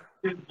gut.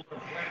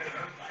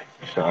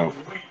 So,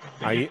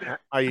 are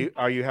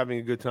you having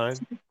a good time?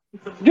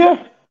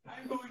 Yeah.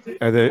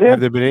 Have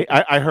there been?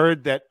 I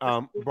heard that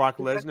Brock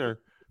Lesnar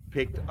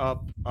picked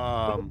up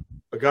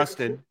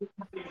Augustin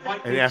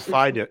and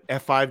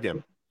F5'd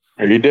him.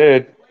 He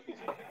did.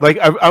 Like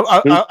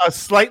a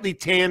slightly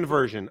tanned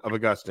version of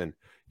Augustin.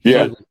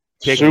 Yeah.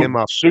 Picked him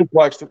up.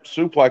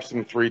 Suplexed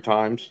him 3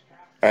 times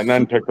and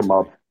then picked him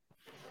up.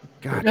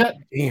 God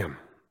damn.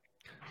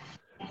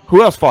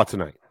 Who else fought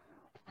tonight?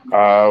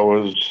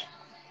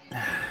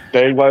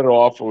 They let it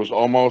off. It was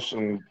Omos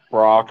and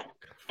Brock.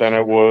 Then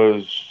it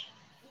was.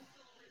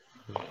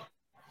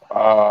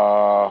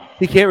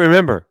 He can't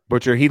remember,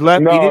 Butcher. He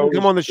left. No, he didn't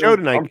come on the show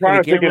tonight. I'm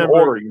trying to think in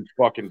order, you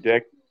fucking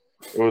dick.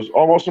 It was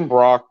Omos and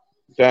Brock.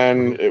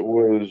 Then it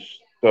was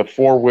the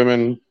 4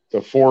 women,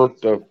 the four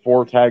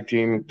tag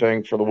team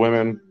thing for the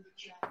women.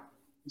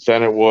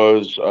 Then it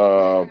was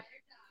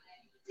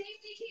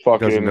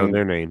fucking. Doesn't know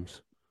their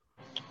names.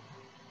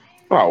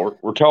 Oh,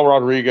 Raquel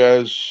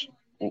Rodriguez,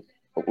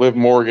 Liv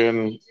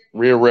Morgan,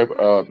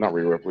 not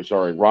Rhea Ripley,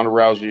 sorry, Ronda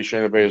Rousey,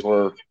 Shayna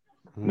Baszler,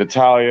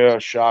 Natalya,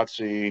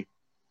 Shotzi.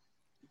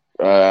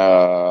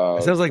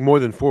 It sounds like more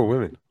than 4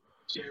 women.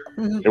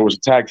 It was a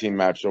tag team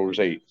match, so it was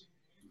 8.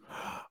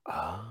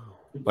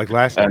 Like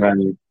last night. And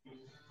then,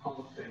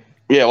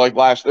 yeah, it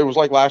was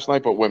like last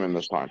night, but women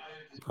this time.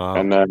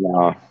 And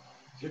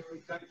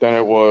then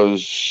it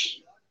was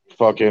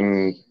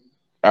fucking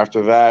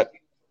after that.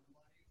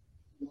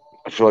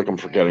 I feel like I'm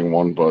forgetting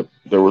one, but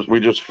we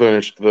just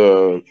finished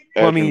the.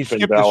 Well, I mean, you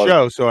skipped the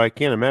show, so I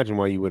can't imagine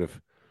why you would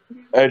have.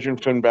 Edge and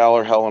Finn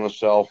Balor, Hell in a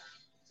Cell,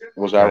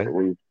 was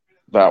after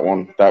that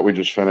one that we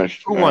just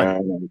finished. Who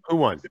won? Who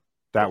won?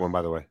 That one,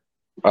 by the way.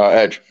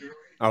 Edge.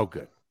 Oh,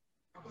 good.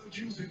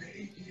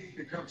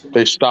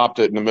 They stopped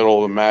it in the middle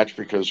of the match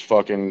because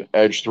fucking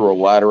Edge threw a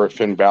ladder at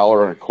Finn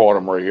Balor and it caught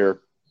him right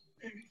here.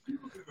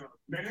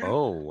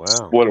 Oh, wow.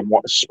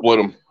 Split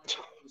him.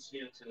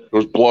 There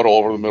was blood all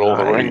over the middle of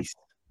the ring.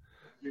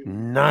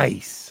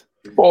 Nice.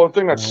 Well, the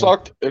thing that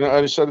sucked, and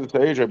I said it to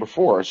AJ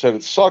before, I said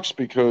it sucks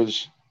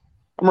because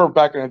I remember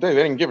back in the day,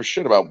 they didn't give a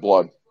shit about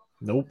blood.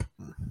 Nope.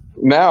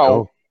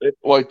 Now,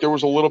 there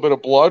was a little bit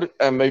of blood,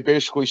 and they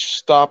basically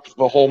stopped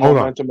the whole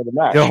momentum of the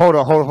match. No, hold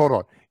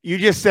on. You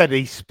just said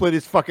he split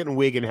his fucking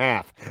wig in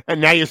half,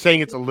 and now you're saying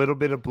it's a little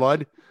bit of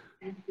blood?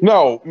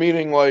 No,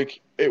 meaning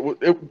like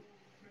it.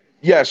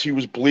 Yes, he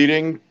was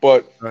bleeding,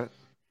 but Right.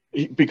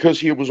 because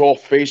he was all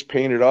face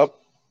painted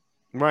up,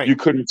 Right. you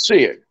couldn't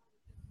see it.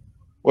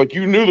 Like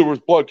you knew there was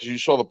blood because you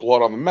saw the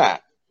blood on the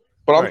mat.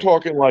 But I'm Right.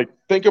 talking like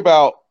think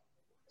about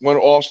when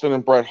Austin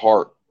and Bret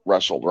Hart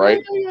wrestled,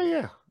 right?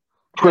 Yeah.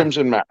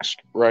 Crimson Mask,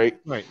 right?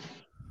 Right.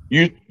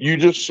 You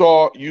just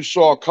saw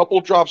a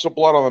couple drops of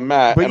blood on the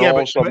mat, But and yeah, all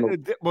of a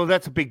sudden, well,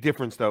 that's a big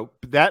difference though.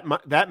 That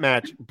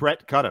match,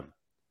 Brett cut him.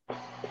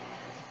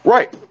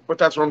 right? But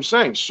that's what I'm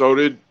saying. So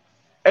did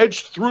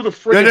Edge through the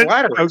friggin'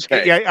 ladder.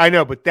 Okay, yeah, I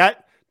know, but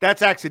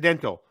that's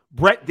accidental.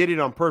 Brett did it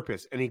on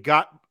purpose, and he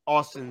got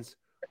Austin's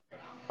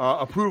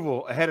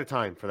approval ahead of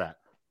time for that.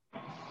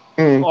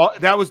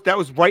 That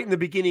was right in the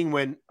beginning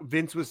when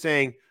Vince was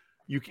saying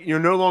you're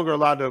no longer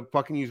allowed to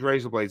fucking use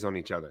razor blades on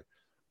each other,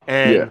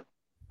 and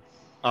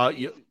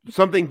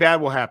something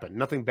bad will happen.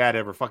 Nothing bad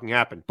ever fucking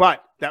happened,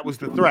 but that was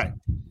the threat.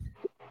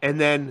 And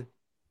then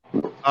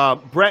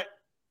Brett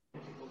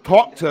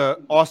talked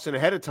to Austin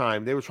ahead of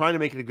time. They were trying to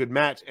make it a good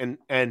match,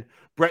 and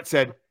Brett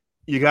said,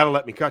 "You got to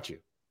let me cut you."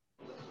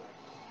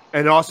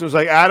 And Austin was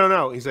like, "I don't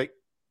know." He's like,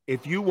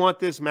 "If you want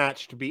this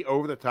match to be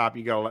over the top,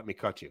 you got to let me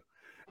cut you."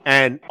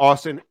 And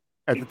Austin,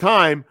 at the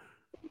time,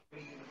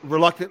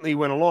 reluctantly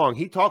went along.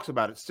 He talks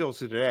about it still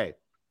to today,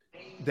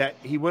 that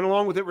he went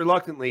along with it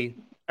reluctantly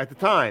at the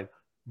time,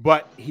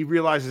 but he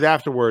realizes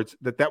afterwards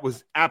that that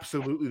was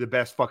absolutely the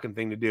best fucking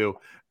thing to do,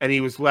 and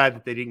he was glad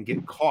that they didn't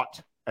get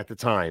caught at the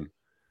time.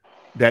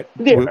 But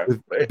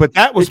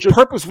that was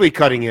purposely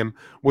cutting him.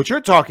 What you're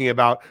talking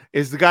about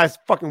is the guy's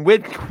fucking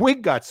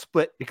wig got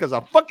split because a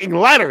fucking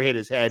ladder hit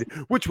his head,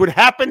 which would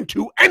happen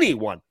to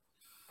anyone.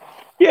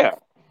 Yeah.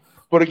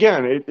 But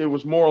again, it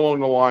was more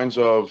along the lines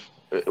of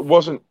it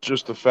wasn't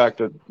just the fact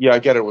that, I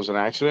get it was an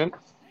accident,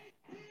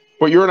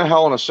 but you're in a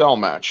Hell in a Cell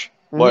match.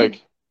 Mm-hmm.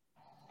 Like,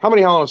 how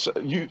many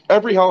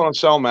every Hell in a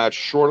Cell match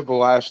short of the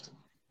last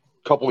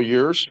couple of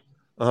years,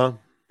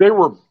 they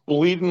were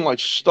bleeding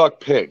like stuck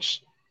pigs.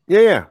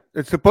 Yeah.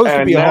 It's supposed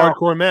to be a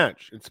hardcore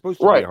match. It's supposed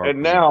to be a hardcore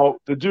and now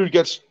the dude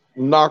gets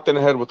knocked in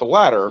the head with the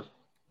ladder.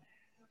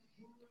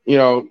 You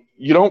know,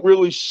 you don't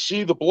really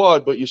see the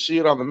blood, but you see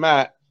it on the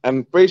mat.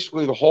 And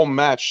basically the whole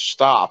match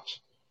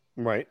stopped.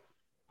 Right.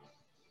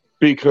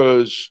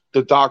 Because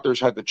the doctors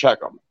had to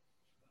check him.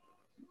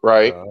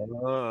 Right.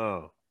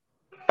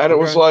 And it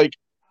was like,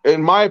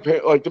 in my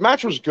opinion, like the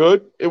match was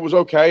good. It was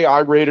okay. I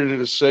rated it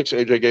a 6.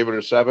 AJ gave it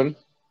a 7.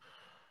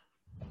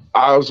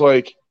 I was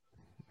like,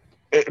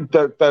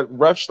 that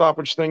ref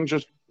stoppage thing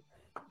just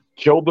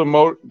killed the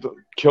mood of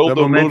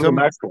the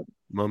match.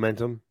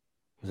 Momentum.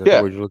 Is that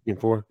the word you're looking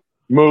for?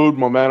 Mood,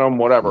 momentum,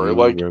 whatever.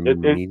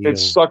 It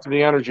sucked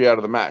the energy out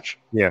of the match.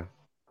 Yeah.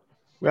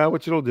 Well,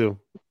 which it'll do.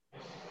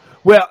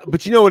 Well,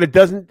 but you know what it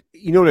doesn't?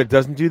 You know what it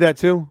doesn't do that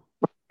to?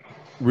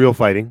 Real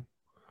fighting.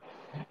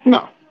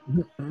 No.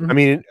 I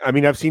mean,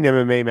 I've seen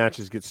MMA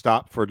matches get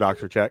stopped for a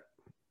doctor check,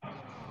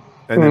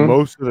 and then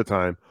most of the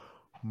time,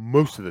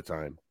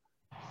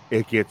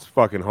 it gets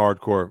fucking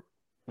hardcore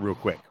real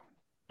quick.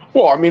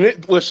 Well, I mean,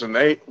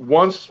 they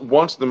once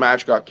the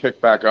match got kicked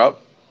back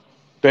up,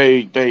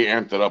 they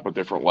amped it up a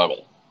different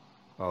level.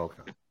 Oh,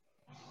 okay.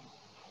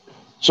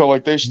 So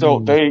like they still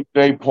they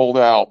pulled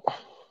out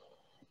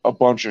a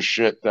bunch of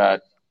shit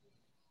that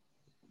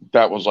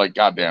was like,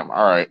 goddamn,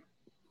 all right.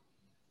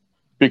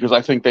 Because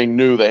I think they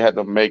knew they had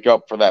to make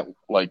up for that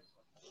like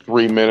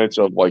 3 minutes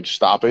of like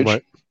stoppage.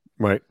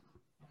 Right.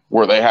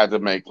 Where they had to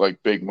make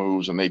like big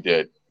moves, and they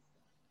did.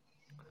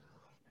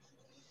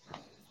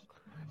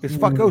 Is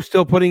Fucko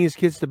still putting his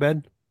kids to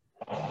bed?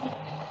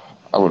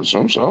 I would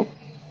assume so.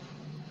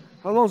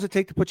 How long does it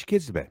take to put your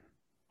kids to bed?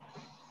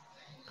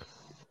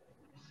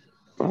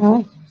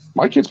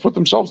 My kids put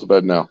themselves to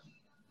bed now.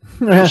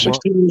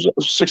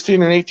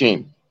 16 and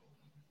 18.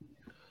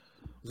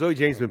 Zoe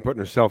Jane's been putting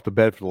herself to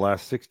bed for the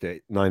last 6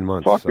 to 9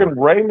 months. Fucking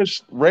so.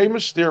 Rey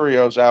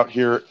Mysterio's out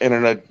here in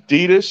an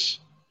Adidas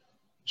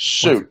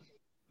suit.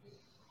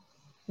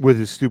 With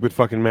his stupid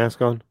fucking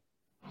mask on?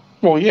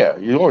 Well, yeah.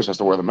 He always has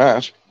to wear the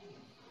mask.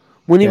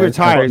 When he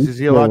retires, is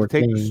he allowed to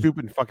take the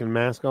stupid fucking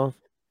mask off?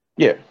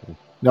 Yeah.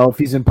 No, if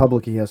he's in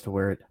public, he has to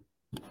wear it.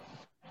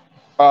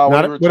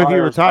 What if he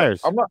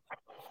retires?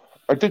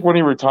 I think when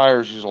he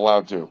retires, he's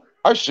allowed to.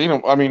 I've seen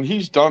him. I mean,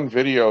 he's done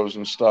videos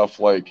and stuff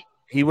like.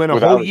 He went a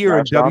whole year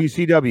in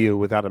WCW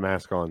without a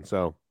mask on.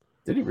 So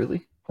did he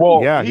really?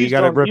 Well, yeah, he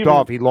got it ripped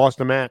off. He lost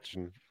a match.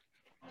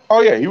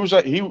 Oh yeah, he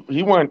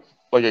went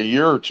like a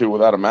year or two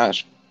without a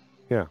mask.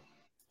 Yeah.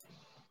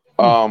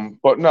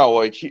 But no,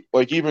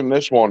 like even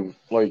this one,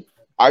 like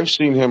I've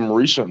seen him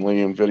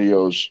recently in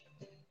videos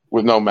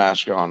with no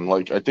mask on.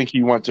 Like I think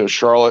he went to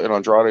Charlotte and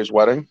Andrade's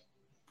wedding,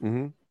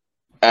 and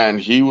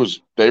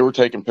they were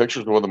taking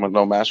pictures with him with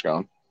no mask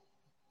on.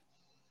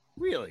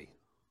 Really?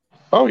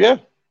 Oh yeah.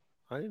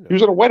 I didn't know. He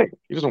was at a wedding.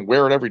 He doesn't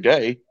wear it every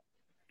day.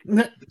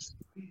 Yeah,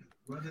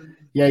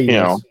 he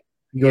does.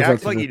 He goes out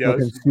to like the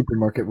fucking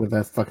supermarket with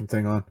that fucking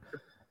thing on.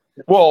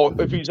 Well,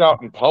 if he's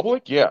out in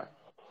public, yeah.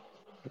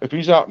 If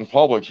he's out in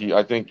public,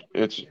 I think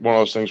it's one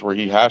of those things where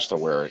he has to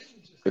wear it.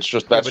 It's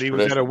just that's. But he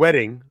was at a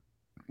wedding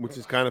which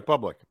is kind of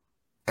public.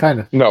 Kind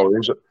of. No,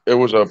 it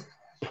was a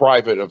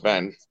private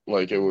event.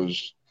 Like it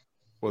was.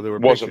 Well, there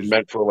wasn't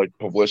meant for like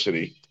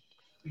publicity,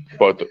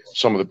 but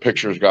some of the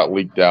pictures got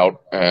leaked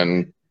out,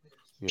 and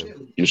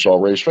you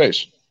saw Ray's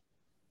face.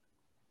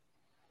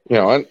 You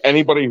know, and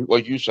anybody,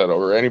 like you said,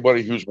 or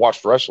anybody who's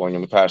watched wrestling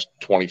in the past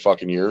 20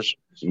 fucking years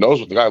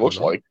knows what the guy looks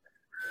like.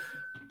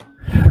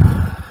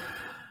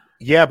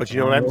 Yeah, but you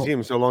know what? I haven't seen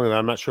him so long that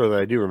I'm not sure that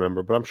I do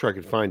remember, but I'm sure I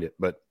could find it.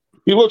 But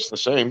he looks the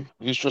same.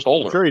 He's just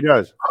older. I'm sure he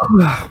does.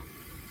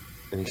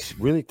 And he's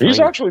really tiny.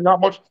 He's actually not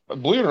much.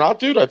 Believe it or not,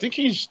 dude, I think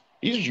he's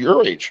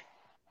your age.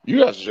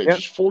 You guys' age.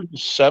 He's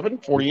 47,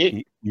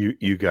 48.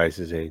 You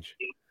guys' age.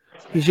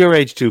 He's your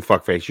age too,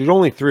 fuckface. You're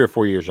only 3 or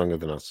 4 years younger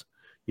than us.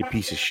 You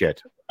piece of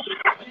shit.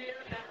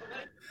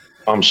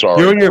 I'm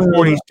sorry. You're in your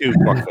 40s too,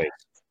 fuckface.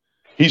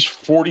 He's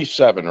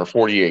 47 or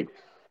 48.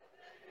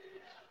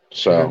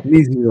 So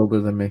he's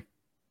older than me.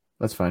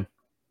 That's fine.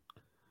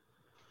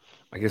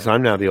 I guess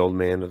I'm now the old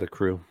man of the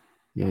crew.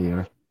 Yeah, you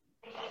are.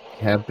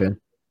 Have been.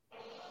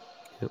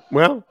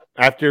 Well,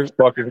 after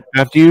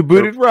you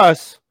booted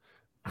Russ,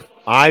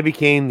 I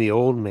became the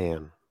old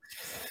man.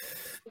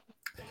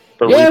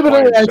 Yeah,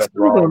 but I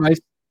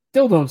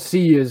still don't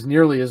see you as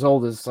nearly as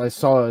old as I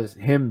saw as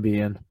him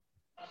being.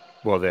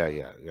 Well,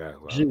 yeah.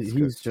 Well,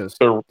 he's just.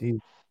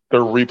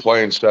 They're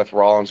replaying Seth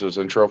Rollins'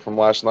 intro from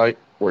last night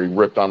where he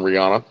ripped on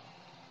Rihanna.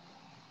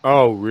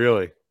 Oh,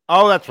 really?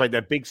 Oh, that's right.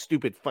 That big,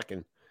 stupid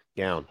fucking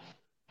gown.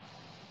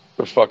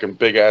 The fucking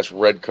big ass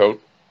red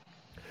coat.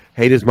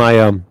 Hey, does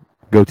my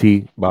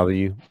goatee bother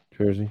you,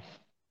 Jersey?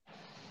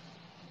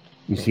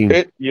 You seem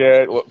it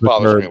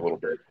bothers me a little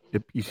bit.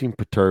 You seem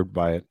perturbed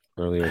by it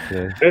earlier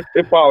today.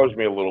 It bothers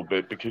me a little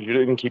bit because you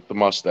didn't keep the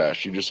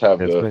mustache. You just have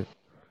the.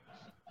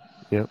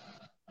 Yep.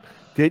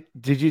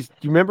 Did you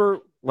remember?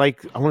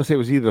 Like, I want to say it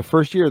was either the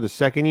first year or the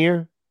second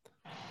year.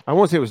 I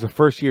want to say it was the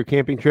first year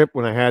camping trip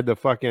when I had the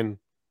fucking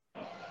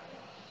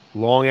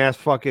long ass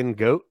fucking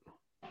goat.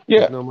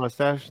 Yeah. No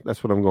mustache.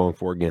 That's what I'm going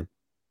for again.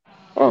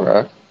 All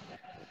right.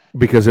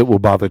 Because it will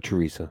bother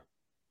Teresa.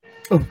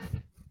 Oh.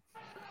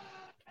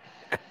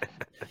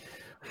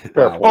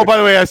 Oh, by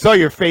the way, I saw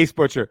your face,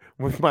 Butcher,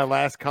 with my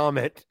last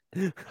comment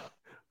at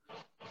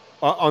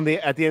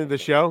the end of the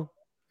show.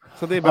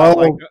 Something about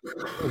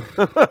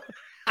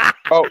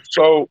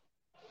so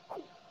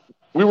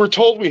we were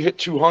told we hit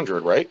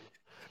 200, right?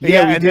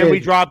 Yeah, and then we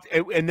dropped,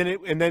 and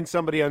then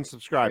somebody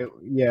unsubscribed.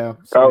 Yeah,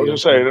 I was gonna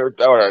say,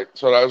 all right.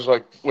 So I was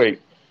like,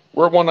 wait,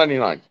 we're at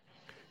 199.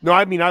 No,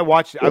 I mean, I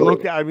watched it. I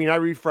looked at. I mean, I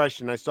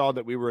refreshed and I saw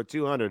that we were at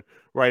 200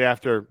 right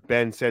after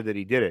Ben said that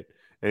he did it,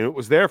 and it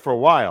was there for a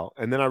while.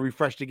 And then I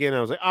refreshed again. And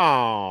I was like,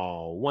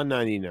 oh,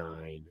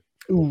 199.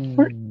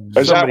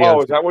 Is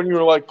that when you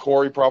were like,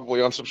 Corey probably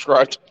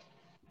unsubscribed?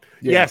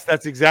 Yeah. Yes,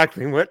 that's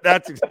exactly what.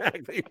 That's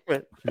exactly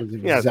what.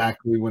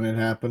 Exactly when it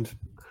happened.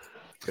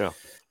 Yeah.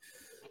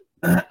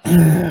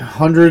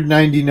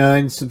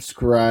 199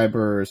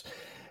 subscribers.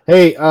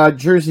 Hey,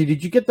 Jersey,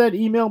 did you get that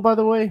email, by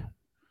the way?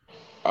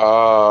 I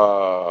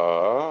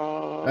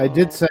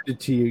did send it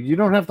to you. You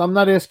don't have to. I'm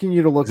not asking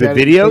you to look at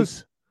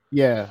videos.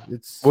 Yeah,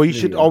 it's. Well, you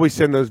should always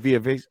send those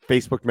via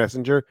Facebook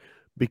Messenger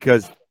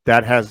because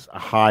that has a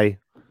high.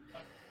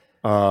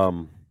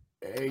 One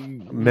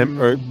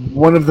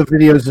of the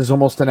videos is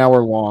almost an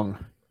hour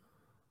long.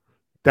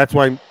 That's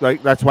why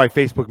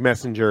Facebook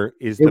Messenger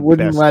is the best. It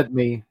wouldn't let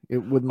me.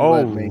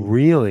 Oh,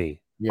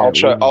 really? Yeah,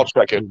 I'll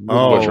check it.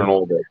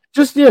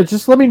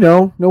 Just let me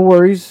know. No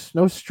worries.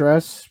 No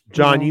stress.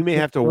 John, you may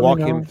have to walk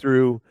him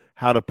through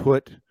how to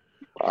put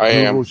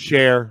Google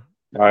Share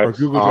or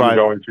Google Drive. I'm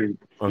going to.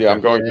 Okay. Yeah,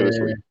 I'm going to this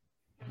week.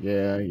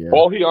 Yeah.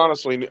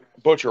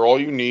 Butcher, all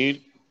you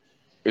need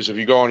is if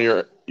you go on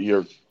your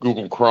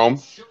Google Chrome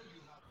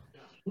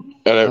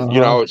and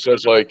it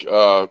says like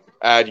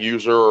add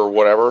user or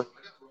whatever.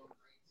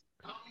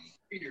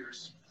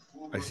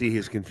 I see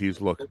his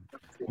confused look.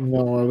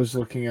 No, I was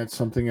looking at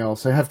something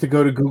else. I have to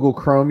go to Google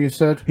Chrome, you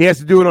said? He has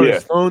to do it on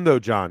his phone, though,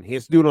 John. He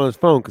has to do it on his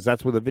phone because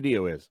that's where the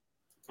video is.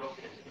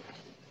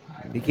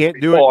 He can't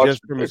do it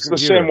just from his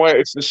computer. The same way.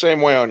 It's the same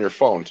way on your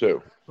phone,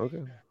 too.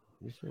 Okay.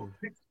 What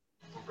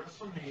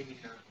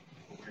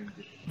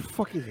the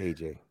fuck is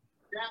AJ?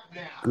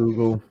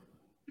 Google.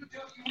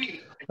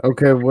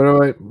 Okay, what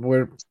do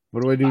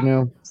I do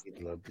now?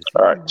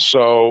 All right,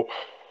 so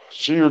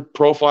see your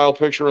profile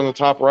picture in the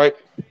top right?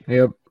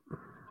 Yep.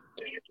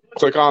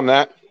 Click on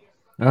that.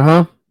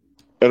 And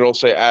it'll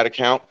say add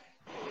account.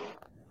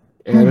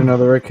 Add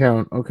another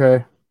account.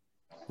 Okay.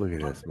 Look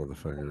at this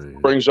motherfucker.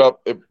 It brings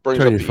up the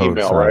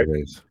email, right?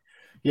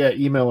 Yeah,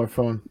 email or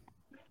phone.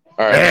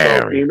 All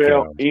right.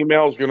 So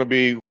email is going to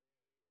be.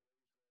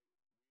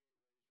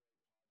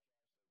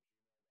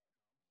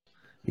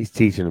 He's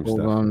teaching him stuff.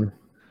 On.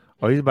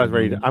 Oh, he's about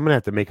ready to. I'm going to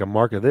have to make a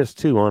mark of this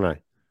too, aren't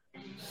I?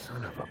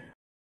 Son of a.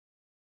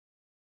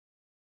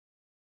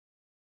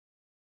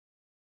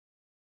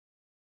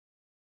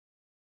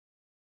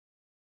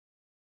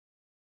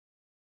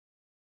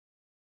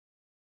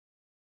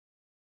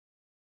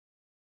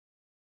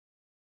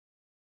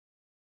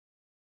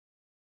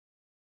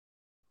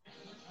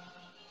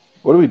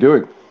 What are we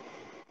doing?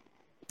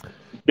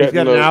 He's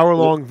got an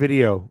hour-long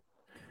video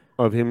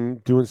of him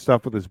doing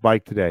stuff with his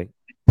bike today.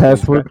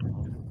 Password.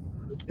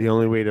 The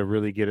only way to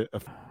really get it.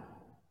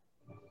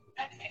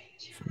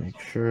 Make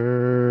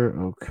sure.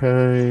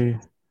 Okay.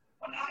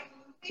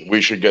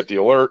 We should get the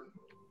alert.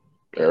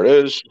 There it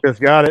is.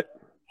 Just got it.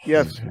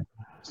 Yes.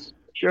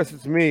 Yes,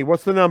 it's me.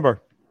 What's the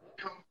number?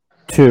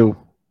 2.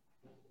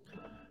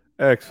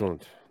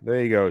 Excellent.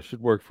 There you go. It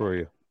should work for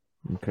you.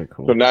 Okay,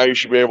 cool. So now you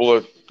should be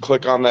able to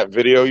click on that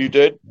video you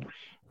did.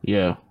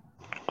 Yeah.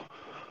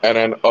 And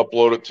then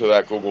upload it to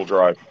that Google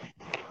Drive.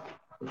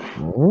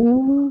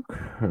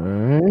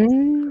 Okay.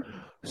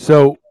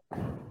 So,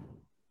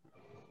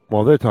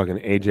 while they're talking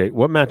to AJ,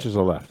 what matches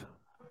are left?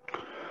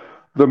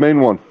 The main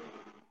one.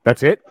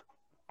 That's it?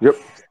 Yep.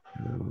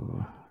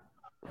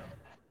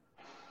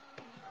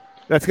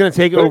 That's going to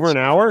take over an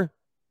hour?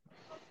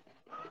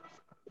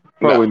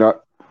 Probably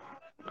not.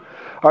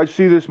 I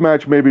see this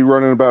match maybe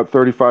running about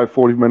 35,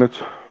 40 minutes,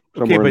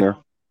 somewhere in there.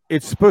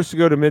 It's supposed to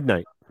go to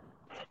midnight.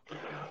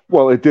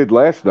 Well, it did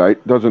last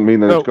night. Doesn't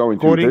mean that it's going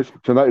to this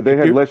tonight. They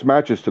had less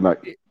matches tonight.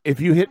 If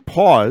you hit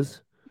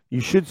pause, you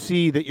should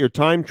see that your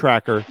time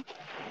tracker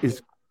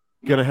is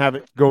going to have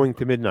it going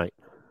to midnight.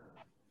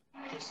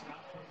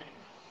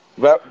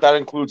 That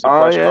includes the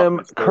I press am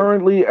conference.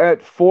 currently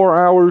at 4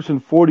 hours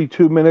and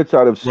 42 minutes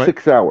out of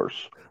 6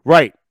 hours.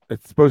 Right.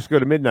 It's supposed to go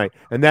to midnight.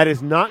 And that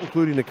is not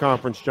including the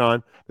conference,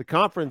 John. The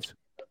conference.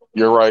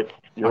 You're right.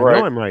 You're I right.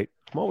 know I'm right.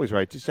 I'm always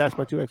right. Just ask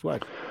my 2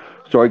 ex-wives.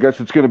 So I guess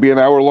it's going to be an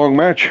hour-long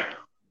match.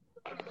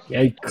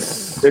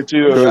 Yikes. It's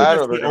either that or That's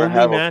they're the going to only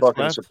have a match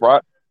fucking left.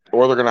 surprise.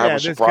 Or they're going to have a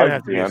This is surprise going to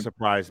have at to the be a end.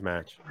 surprise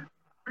match.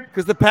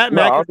 Because the Pat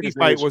No, I don't think McAfee it's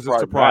gonna be fight a was a surprise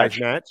surprise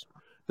match. match.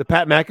 The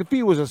Pat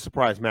McAfee was a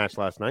surprise match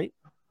last night.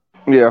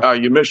 Yeah.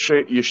 You missed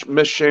Shane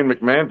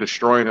McMahon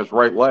destroying his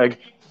right leg.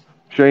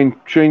 Shane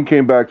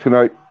came back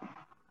tonight.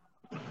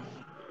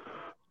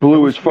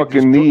 Blew his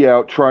fucking knee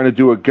out trying to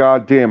do a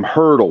goddamn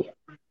hurdle.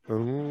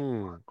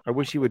 I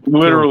wish he would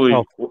Literally,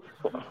 kill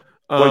himself.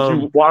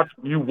 like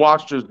you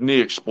watched his knee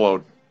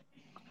explode.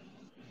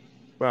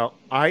 Well,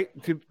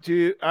 this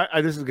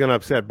is going to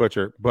upset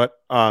Butcher, but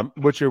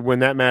Butcher, when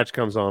that match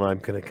comes on, I'm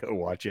going to go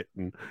watch it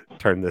and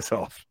turn this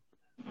off.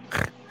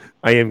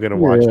 I am going to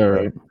watch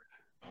it.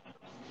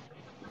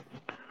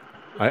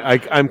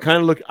 Right. I'm kind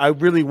of looking. I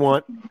really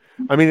want.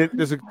 I mean,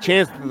 there's a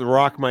chance that The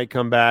Rock might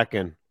come back,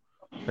 and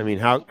I mean,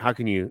 how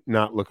can you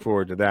not look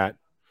forward to that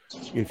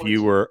if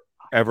you were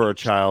ever a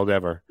child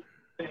ever?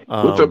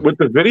 With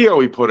the video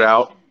he put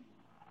out.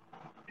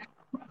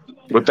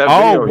 With that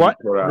video what?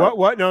 he put out.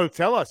 What? No,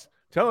 tell us,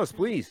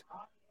 please.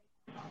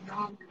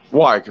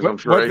 Why? Because I'm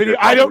sure. What video?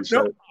 I don't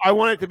know. I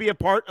want it to be a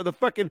part of the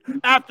fucking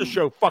after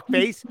show,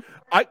 fuckface.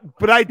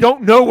 But I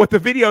don't know what the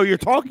video you're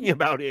talking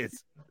about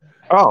is.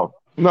 Oh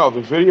no,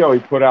 the video he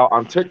put out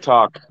on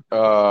TikTok.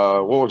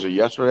 What was it?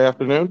 Yesterday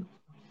afternoon,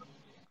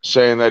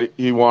 saying that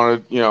he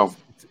wanted,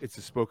 it's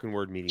a spoken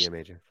word medium,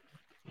 Major.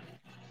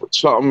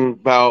 Something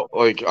about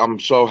like I'm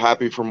so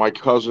happy for my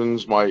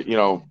cousins, my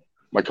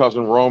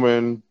cousin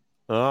Roman,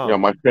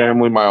 my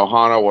family, my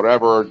Ohana,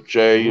 whatever,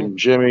 Jay and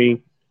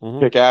Jimmy.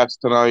 Kick ass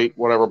tonight,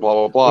 whatever, blah,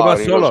 blah, blah.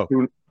 What about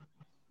Solo?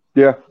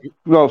 Yeah.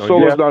 No,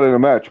 Solo's not in a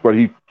match, but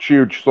he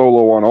cheered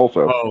Solo on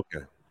also. Oh,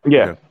 okay.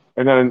 Yeah. Okay.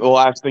 And then the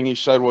last thing he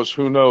said was,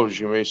 who knows,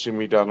 you may see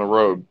me down the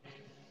road.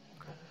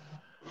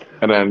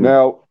 And then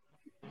now,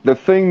 the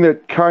thing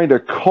that kind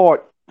of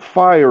caught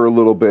fire a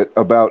little bit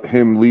about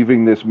him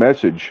leaving this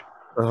message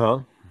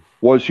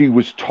was he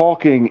was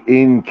talking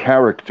in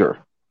character.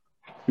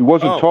 He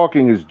wasn't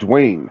talking as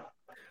Dwayne.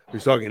 He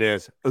was talking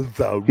as The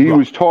Rock. He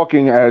was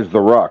talking as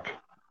The Rock.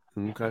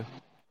 Okay.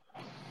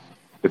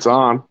 It's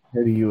on.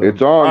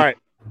 It's on. All right.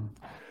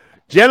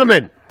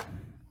 Gentlemen.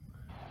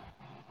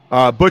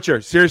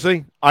 Butcher,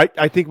 seriously,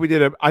 I think we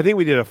did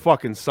a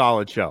fucking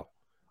solid show.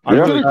 I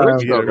really think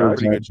we did a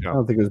pretty good show. I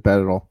don't think it was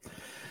bad at all.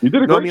 You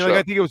did a great show.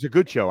 I think it was a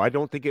good show. I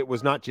don't think it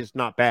was not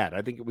bad.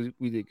 I think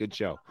we did a good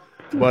show.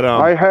 But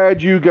I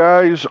had you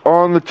guys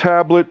on the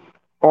tablet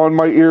on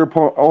my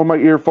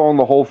earphone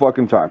the whole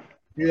fucking time.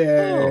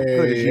 Yeah.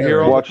 Did you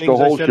hear all Watch the the things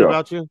whole I said show.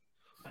 about you?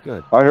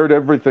 Good. I heard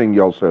everything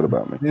y'all said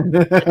about me. All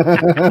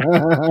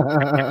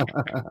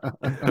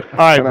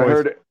right, and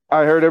boys.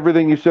 I heard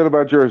everything you said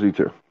about Jersey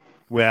too.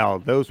 Well,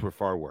 those were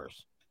far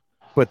worse,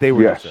 but they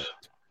were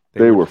deserved.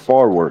 They were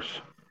far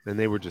worse, and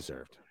they were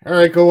deserved. All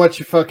right, go watch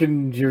your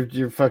fucking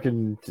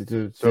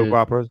soap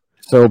operas.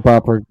 Soap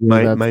opera.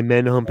 My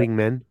men humping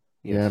men.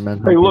 Yeah,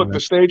 man. Hey, look, the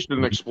stage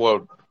didn't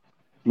explode.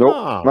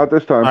 Nope, not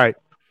this time. All right.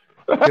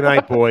 Good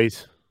night,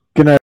 boys.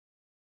 Good night.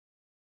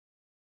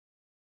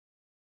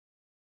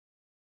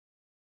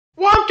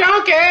 Womp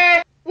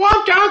donkey!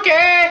 Womp donkey!